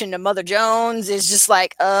subscription to Mother Jones is just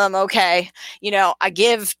like, okay, I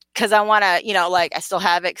give because I want to, I still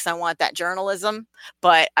have it because I want that journalism,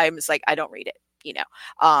 but I'm just like, I don't read it,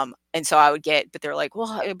 and so I would get, but they're like,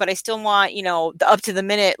 well, but I still want, the up to the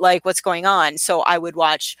minute, like what's going on. So I would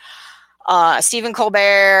watch Stephen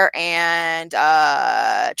Colbert and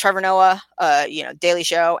Trevor Noah, Daily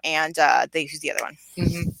Show, and who's the other one?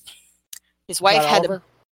 Mm-hmm. His wife had Oliver?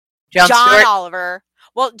 Jon Stewart? Oliver.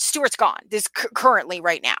 Well, Stewart's gone. This currently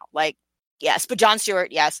right now, like yes, but Jon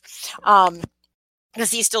Stewart, yes,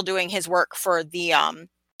 because he's still doing his work for the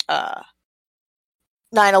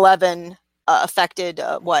 9/11 affected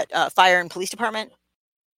fire and police department.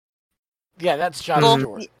 Yeah, that's Jon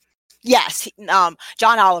Stewart. Yes,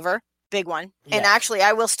 John Oliver. Big one. Yeah. And actually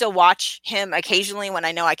I will still watch him occasionally when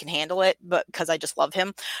I know I can handle it, but because I just love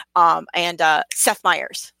him. And Seth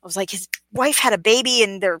Meyers. I was like, his wife had a baby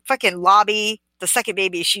in their fucking lobby. The second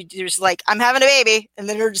baby, she was like, I'm having a baby. And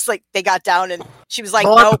then they're just like, they got down and she was like,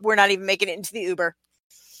 nope, we're not even making it into the Uber.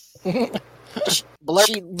 she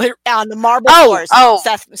on the marble floors.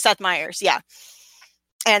 Seth Meyers. Yeah.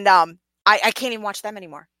 And I can't even watch them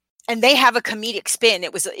anymore. And they have a comedic spin.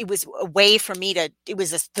 It was a way for me to. It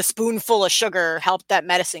was the spoonful of sugar helped that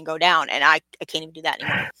medicine go down, and I can't even do that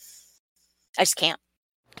anymore. I just can't.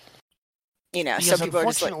 Because so people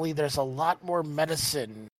unfortunately, there's a lot more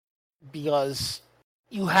medicine because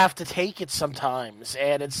you have to take it sometimes,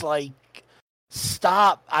 and it's like,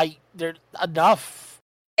 stop! There's enough.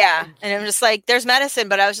 Yeah, and I'm just like, there's medicine,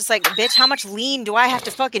 but I was just like, bitch, how much lean do I have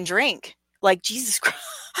to fucking drink? Like Jesus Christ!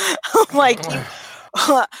 I'm like.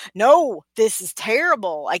 No, this is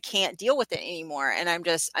terrible. I can't deal with it anymore. And I'm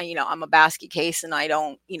just, I'm a basket case and I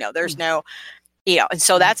don't, there's no, and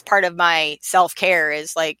so that's part of my self-care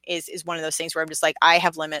is one of those things where I'm just like, I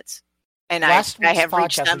have limits and I have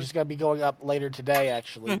reached them. Which is going to be going up later today,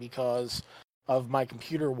 actually, because of my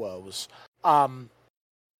computer woes.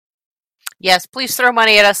 Yes, please throw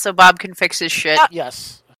money at us so Bob can fix his shit.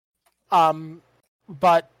 Yes.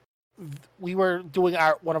 But we were doing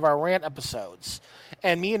one of our rant episodes,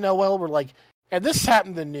 and me and Noel were like, and this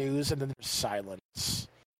happened in the news, and then there's silence.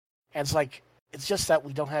 And it's like, it's just that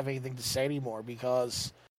we don't have anything to say anymore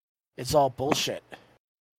because it's all bullshit.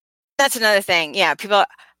 That's another thing. Yeah, people...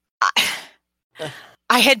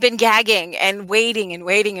 I had been gagging and waiting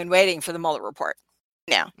for the Mueller report.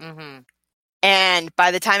 Yeah. Mm-hmm. And by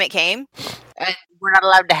the time it came... we're not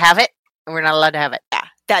allowed to have it. We're not allowed to have it. Yeah,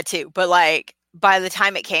 that too. But by the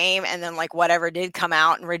time it came and then whatever did come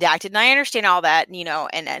out and redacted, and I understand all that,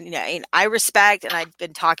 and I respect, and I've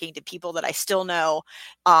been talking to people that I still know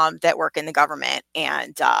that work in the government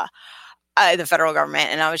and the federal government,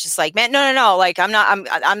 and I was just like, man, no,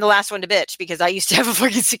 I'm the last one to bitch because I used to have a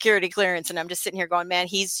fucking security clearance, and I'm just sitting here going, man,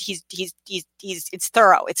 he's it's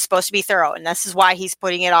thorough. It's supposed to be thorough, and this is why he's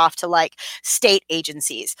putting it off to state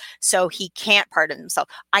agencies, so he can't pardon himself.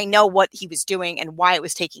 I know what he was doing and why it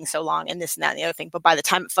was taking so long, and this and that and the other thing. But by the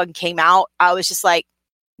time it fucking came out, I was just like,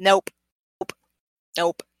 nope.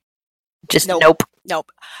 Just nope.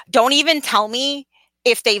 Don't even tell me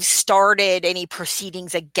if they've started any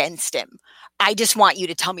proceedings against him. I just want you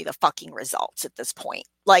to tell me the fucking results at this point.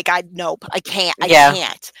 Nope, I can't. I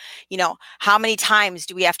can't. How many times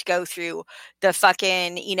do we have to go through the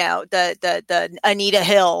fucking, the Anita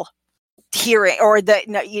Hill hearing, or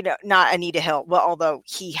not Anita Hill. Well, although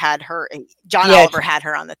he had her, John Oliver had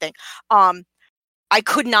her on the thing. I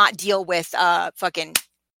could not deal with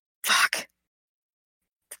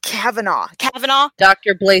Kavanaugh.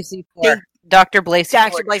 Dr. Blasey Ford. Dr.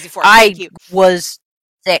 Blasey Ford. I was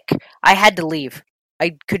sick. I had to leave.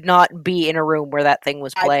 I could not be in a room where that thing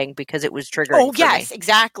was playing because it was triggering. Oh, yes, me.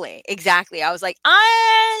 Exactly. I was like,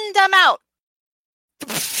 I'm out.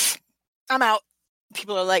 I'm out.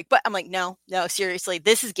 People are like, but I'm like, no, seriously,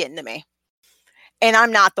 this is getting to me. And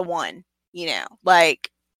I'm not the one,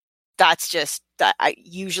 that's just that I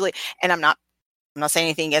usually, and I'm not saying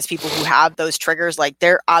anything against people who have those triggers.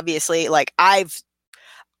 They're obviously I've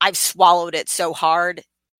swallowed it so hard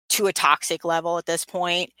to a toxic level at this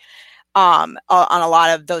point on a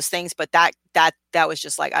lot of those things. But that was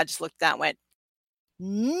just I just looked at that and went,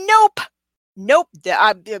 nope.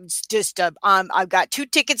 I've got 2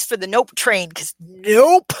 tickets for the nope train because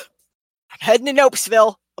nope. I'm heading to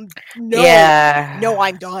Nopesville. No,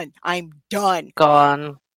 I'm done.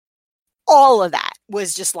 Gone. All of that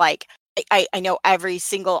was just I know every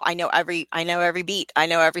single, I know every beat, I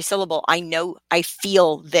know every syllable, I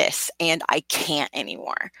feel this and I can't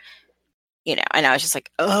anymore, and I was just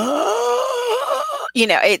like,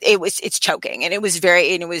 it's choking, and it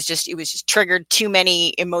was just triggered too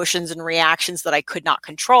many emotions and reactions that I could not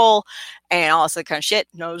control and all this kind of shit.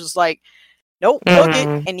 And I was just like, nope,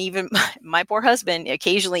 okay. And even my poor husband,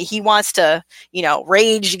 occasionally he wants to,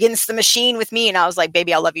 rage against the machine with me. And I was like,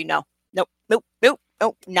 baby, I love you. No,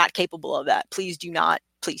 not capable of that. Please do not.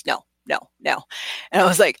 Please, no. And I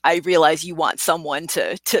was like, I realize you want someone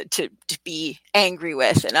to be angry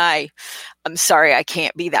with, and I'm sorry, I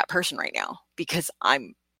can't be that person right now because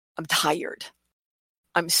I'm tired.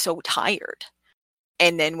 I'm so tired.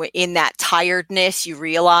 And then in that tiredness, you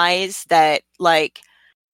realize that like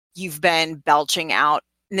you've been belching out.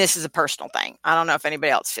 And this is a personal thing. I don't know if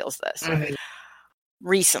anybody else feels this. Mm-hmm.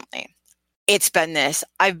 Recently, it's been this.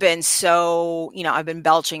 I've been so, I've been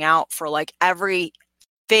belching out for like everything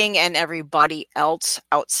and everybody else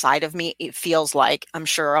outside of me. It feels like, I'm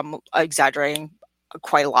sure I'm exaggerating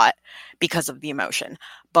quite a lot because of the emotion.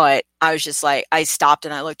 But I was just like, I stopped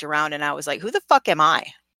and I looked around and I was like, who the fuck am I?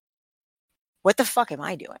 What the fuck am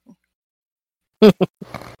I doing?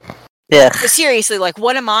 Yeah. But seriously, like,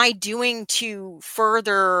 what am I doing to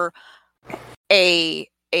further a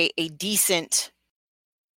decent,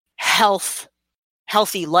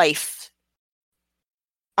 healthy life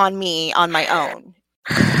on me, on my own?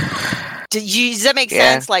 Does that make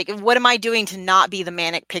sense? Like, what am I doing to not be the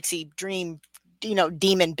manic pixie dream,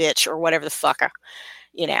 demon bitch or whatever the fuck,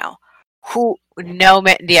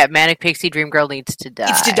 Manic pixie dream girl needs to die.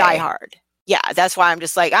 Needs to die hard. Yeah, that's why I'm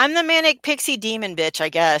just like, I'm the manic pixie demon bitch, I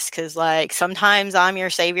guess, because like sometimes I'm your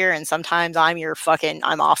savior and sometimes I'm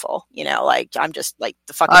awful, like I'm just like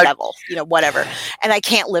the fucking devil, whatever. And I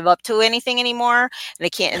can't live up to anything anymore. And I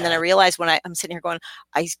can't. And then I realize when I'm sitting here going,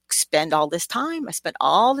 I spent all this time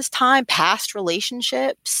past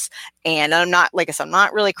relationships, and I'm not, like I said, I'm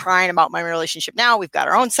not really crying about my relationship now. We've got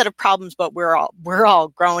our own set of problems, but we're all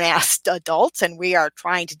grown ass adults, and we are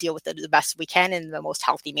trying to deal with it the best we can in the most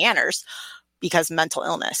healthy manners. Because mental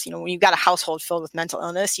illness, when you've got a household filled with mental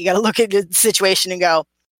illness, you got to look at the situation and go,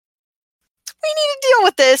 we need to deal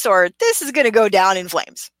with this, or this is going to go down in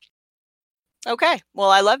flames. Okay,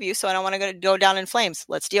 well, I love you, so I don't want to go down in flames.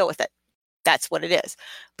 Let's deal with it. That's what it is.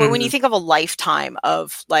 But when you think of a lifetime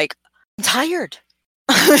of like, I'm tired,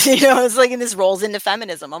 it's like, and this rolls into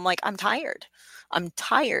feminism. I'm like, I'm tired. And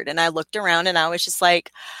I looked around and I was just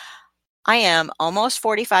like, I am almost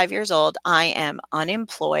 45 years old. I am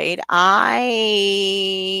unemployed. I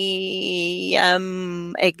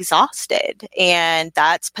am exhausted, and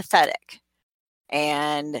that's pathetic.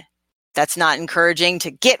 And that's not encouraging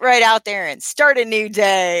to get right out there and start a new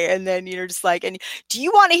day. And then you're just like, and do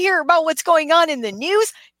you want to hear about what's going on in the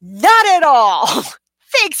news? Not at all.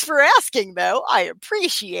 Thanks for asking, though. I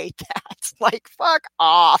appreciate that. Like, fuck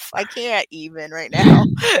off. I can't even right now.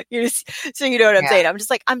 So you know what I'm saying? I'm just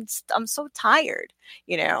like, I'm so tired,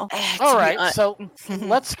 All right. So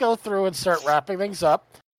let's go through and start wrapping things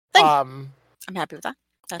up. I'm happy with that.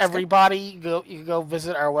 Everybody, you can go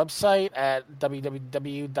visit our website at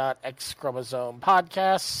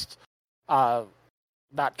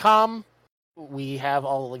www.xchromosomepodcast.com. We have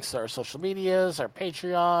all the links to our social medias, our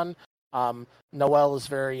Patreon. Noelle is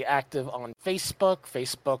very active on Facebook.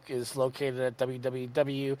 Facebook is located at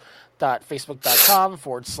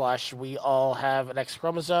www.facebook.com/we all have an X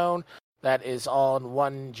chromosome. That is all in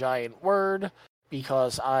one giant word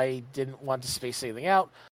because I didn't want to space anything out.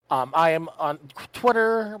 I am on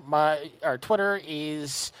Twitter. Our Twitter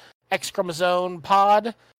is X chromosome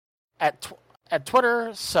pod at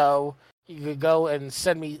Twitter, so you could go and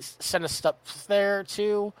send us stuff there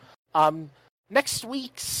too. Next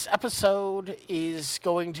week's episode is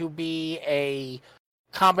going to be a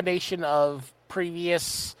combination of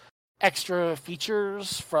previous extra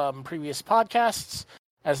features from previous podcasts.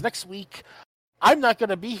 As next week, I'm not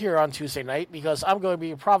going to be here on Tuesday night because I'm going to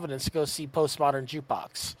be in Providence to go see Postmodern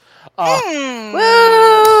Jukebox.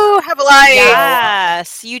 Woo! Have a life!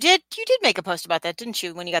 Yes, you did make a post about that, didn't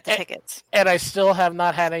you, when you got the tickets? And I still have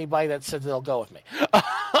not had anybody that said they'll go with me.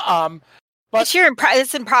 But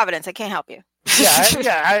it's in Providence. I can't help you.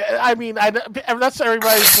 I mean, that's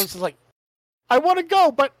everybody's just like, I want to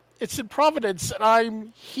go, but it's in Providence and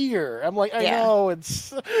I'm here. I'm like, I know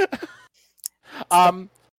it's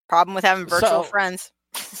problem with having virtual friends.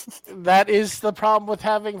 That is the problem with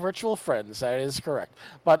having virtual friends. That is correct.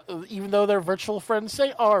 But even though they're virtual friends,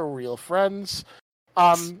 they are real friends.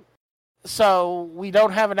 So we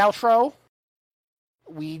don't have an outro.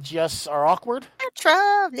 We just are awkward.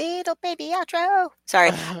 Outro, little baby outro.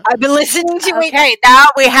 Sorry, I've been listening to it. Okay, now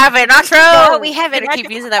we have an outro. Now we have it.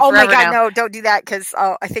 Keep using that forever. Oh my god, now. No, don't do that because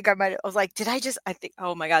I think I might. I was like, I think.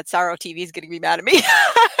 Oh my god, Sorrow TV is going to be mad at me.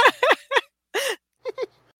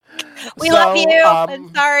 We love you.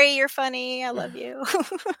 I'm sorry, you're funny. I love you.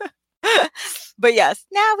 But yes,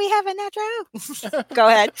 now we have an outro. Go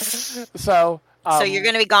ahead. So you're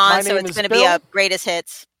going to be gone. So it's going to be a greatest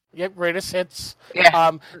hits. Yep, greatest hits.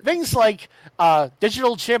 Yeah. Things like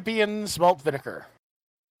Digital Champions Malt Vinegar.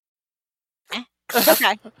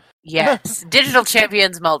 Okay. Yes, Digital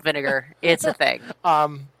Champions malt vinegar. It's a thing.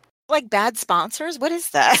 Like bad sponsors? What is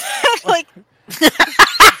that? Like,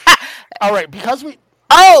 all right, because we.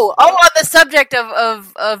 Oh! On the subject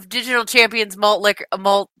of Digital Champions malt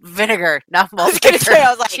vinegar, not malt I was gonna liquor. say, I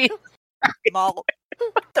was like, malt.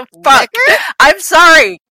 What the fuck? I'm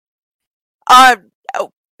sorry.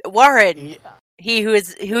 Warren, Yeah.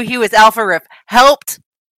 who he was Alpha Riff, helped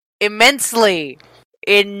immensely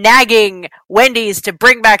in nagging Wendy's to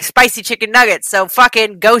bring back spicy chicken nuggets. So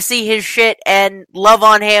fucking go see his shit and love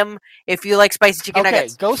on him if you like spicy chicken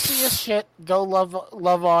nuggets. Go see his shit. Go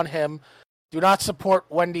love on him. Do not support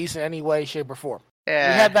Wendy's in any way, shape, or form. We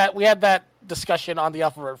had that discussion on the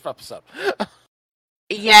Alpha Riff episode.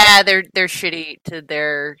 Yeah, they're shitty to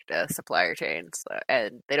their supplier chains,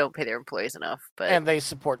 and they don't pay their employees enough. And they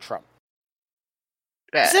support Trump.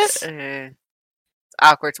 Is this? It's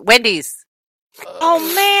awkward. Wendy's. Oh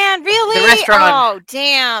man, really? The restaurant. Oh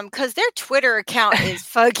damn, because their Twitter account is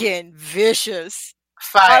fucking vicious.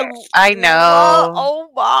 Fire. I know.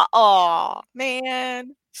 Oh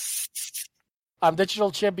man.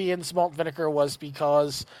 Digital Champions malt vinegar was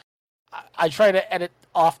because I try to edit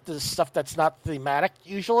off the stuff that's not thematic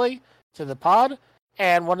usually to the pod,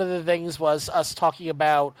 and one of the things was us talking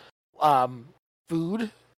about food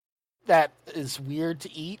that is weird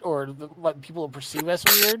to eat or what people perceive as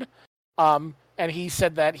weird. And he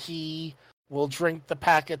said that he will drink the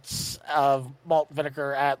packets of malt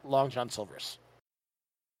vinegar at Long John Silver's.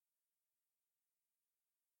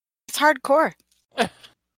 It's hardcore.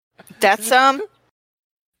 That's I'm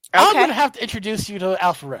okay. gonna have to introduce you to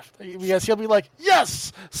Alpha Rift because he'll be like,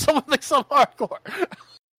 "Yes, someone thinks I'm hardcore."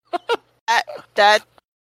 that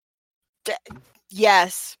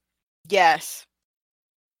yes.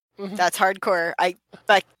 Mhm. That's hardcore. I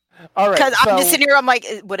like All right, because so I'm just sitting here. I'm like,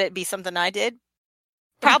 would it be something I did?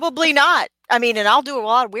 Probably not. I mean, and I'll do a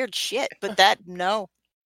lot of weird shit, but no.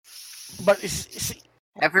 but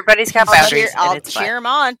Everybody's got I'll boundaries. I'll and it's fine. cheer him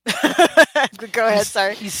on. Go ahead,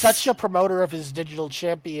 sorry. He's such a promoter of his Digital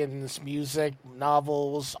Champions music,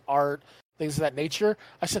 novels, art, things of that nature.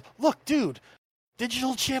 I said, "Look, dude,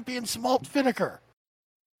 Digital Champions malt vinegar,"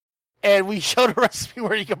 and we showed a recipe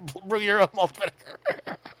where you can brew your own malt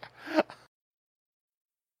vinegar.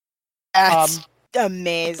 That's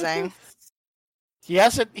amazing. He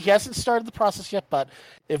hasn't started the process yet, but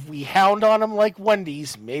if we hound on him like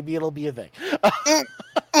Wendy's, maybe it'll be a thing.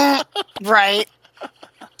 Right.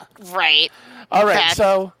 All right, Okay.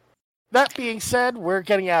 so that being said, we're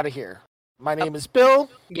getting out of here. My name is Bill.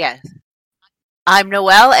 Yes. I'm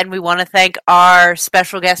Noelle, and we want to thank our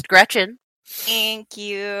special guest, Gretchen. Thank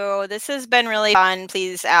you. This has been really fun.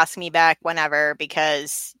 Please ask me back whenever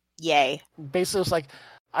because yay. Basically, it's like,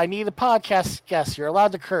 I need a podcast guest. You're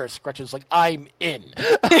allowed to curse. Gretchen's like, I'm in.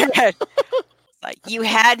 Like you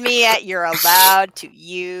had me at you're allowed to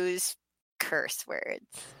use curse words.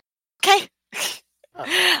 Okay.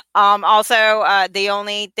 Also, the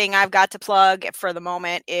only thing I've got to plug for the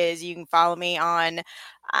moment is you can follow me on.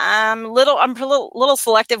 I'm a little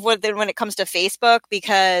selective when it comes to Facebook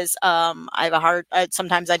because I have a hard.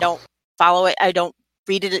 Sometimes I don't follow it. I don't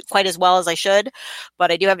read it quite as well as I should,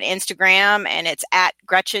 but I do have an Instagram, and it's at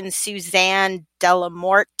Gretchen Suzanne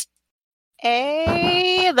Delamorte.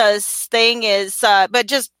 The thing is, but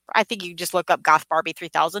just I think you just look up Goth Barbie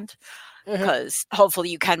 3000 because hopefully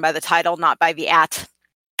you can by the title, not by the at.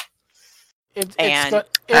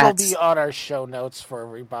 It'll be on our show notes for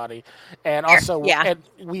everybody, and also and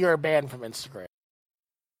we are banned from Instagram.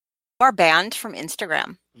 You are banned from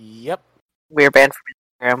Instagram. Yep, We're banned from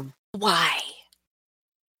Instagram. Why?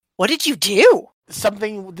 What did you do?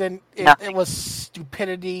 Something. Then it was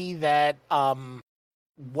stupidity that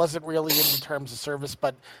wasn't really in the terms of service,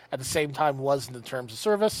 but at the same time was in the terms of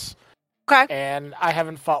service. Okay. And I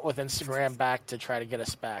haven't fought with Instagram back to try to get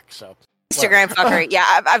us back. So Instagram fuckery.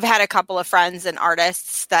 Yeah, I've had a couple of friends and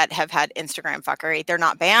artists that have had Instagram fuckery. They're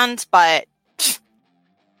not banned, but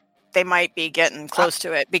they might be getting close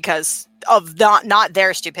to it because of not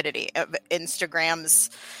their stupidity, of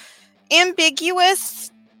Instagram's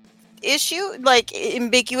ambiguous issue, like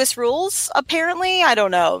ambiguous rules. Apparently, I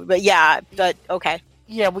don't know, but okay.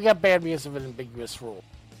 Yeah, we got banned because of an ambiguous rule.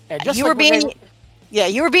 And just you were being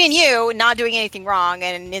you, not doing anything wrong,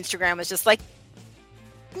 and Instagram was just like,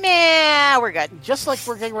 nah, we're good. Just like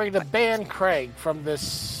we're getting ready to ban Craig from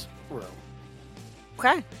this room.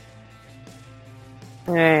 Okay.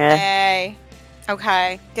 Hey.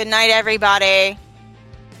 Okay. Good night, everybody.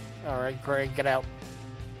 All right, Craig, get out.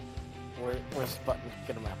 Where's the button?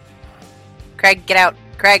 Get him out. Craig, get out.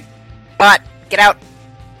 Craig, bot, get out.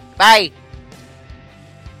 Bye.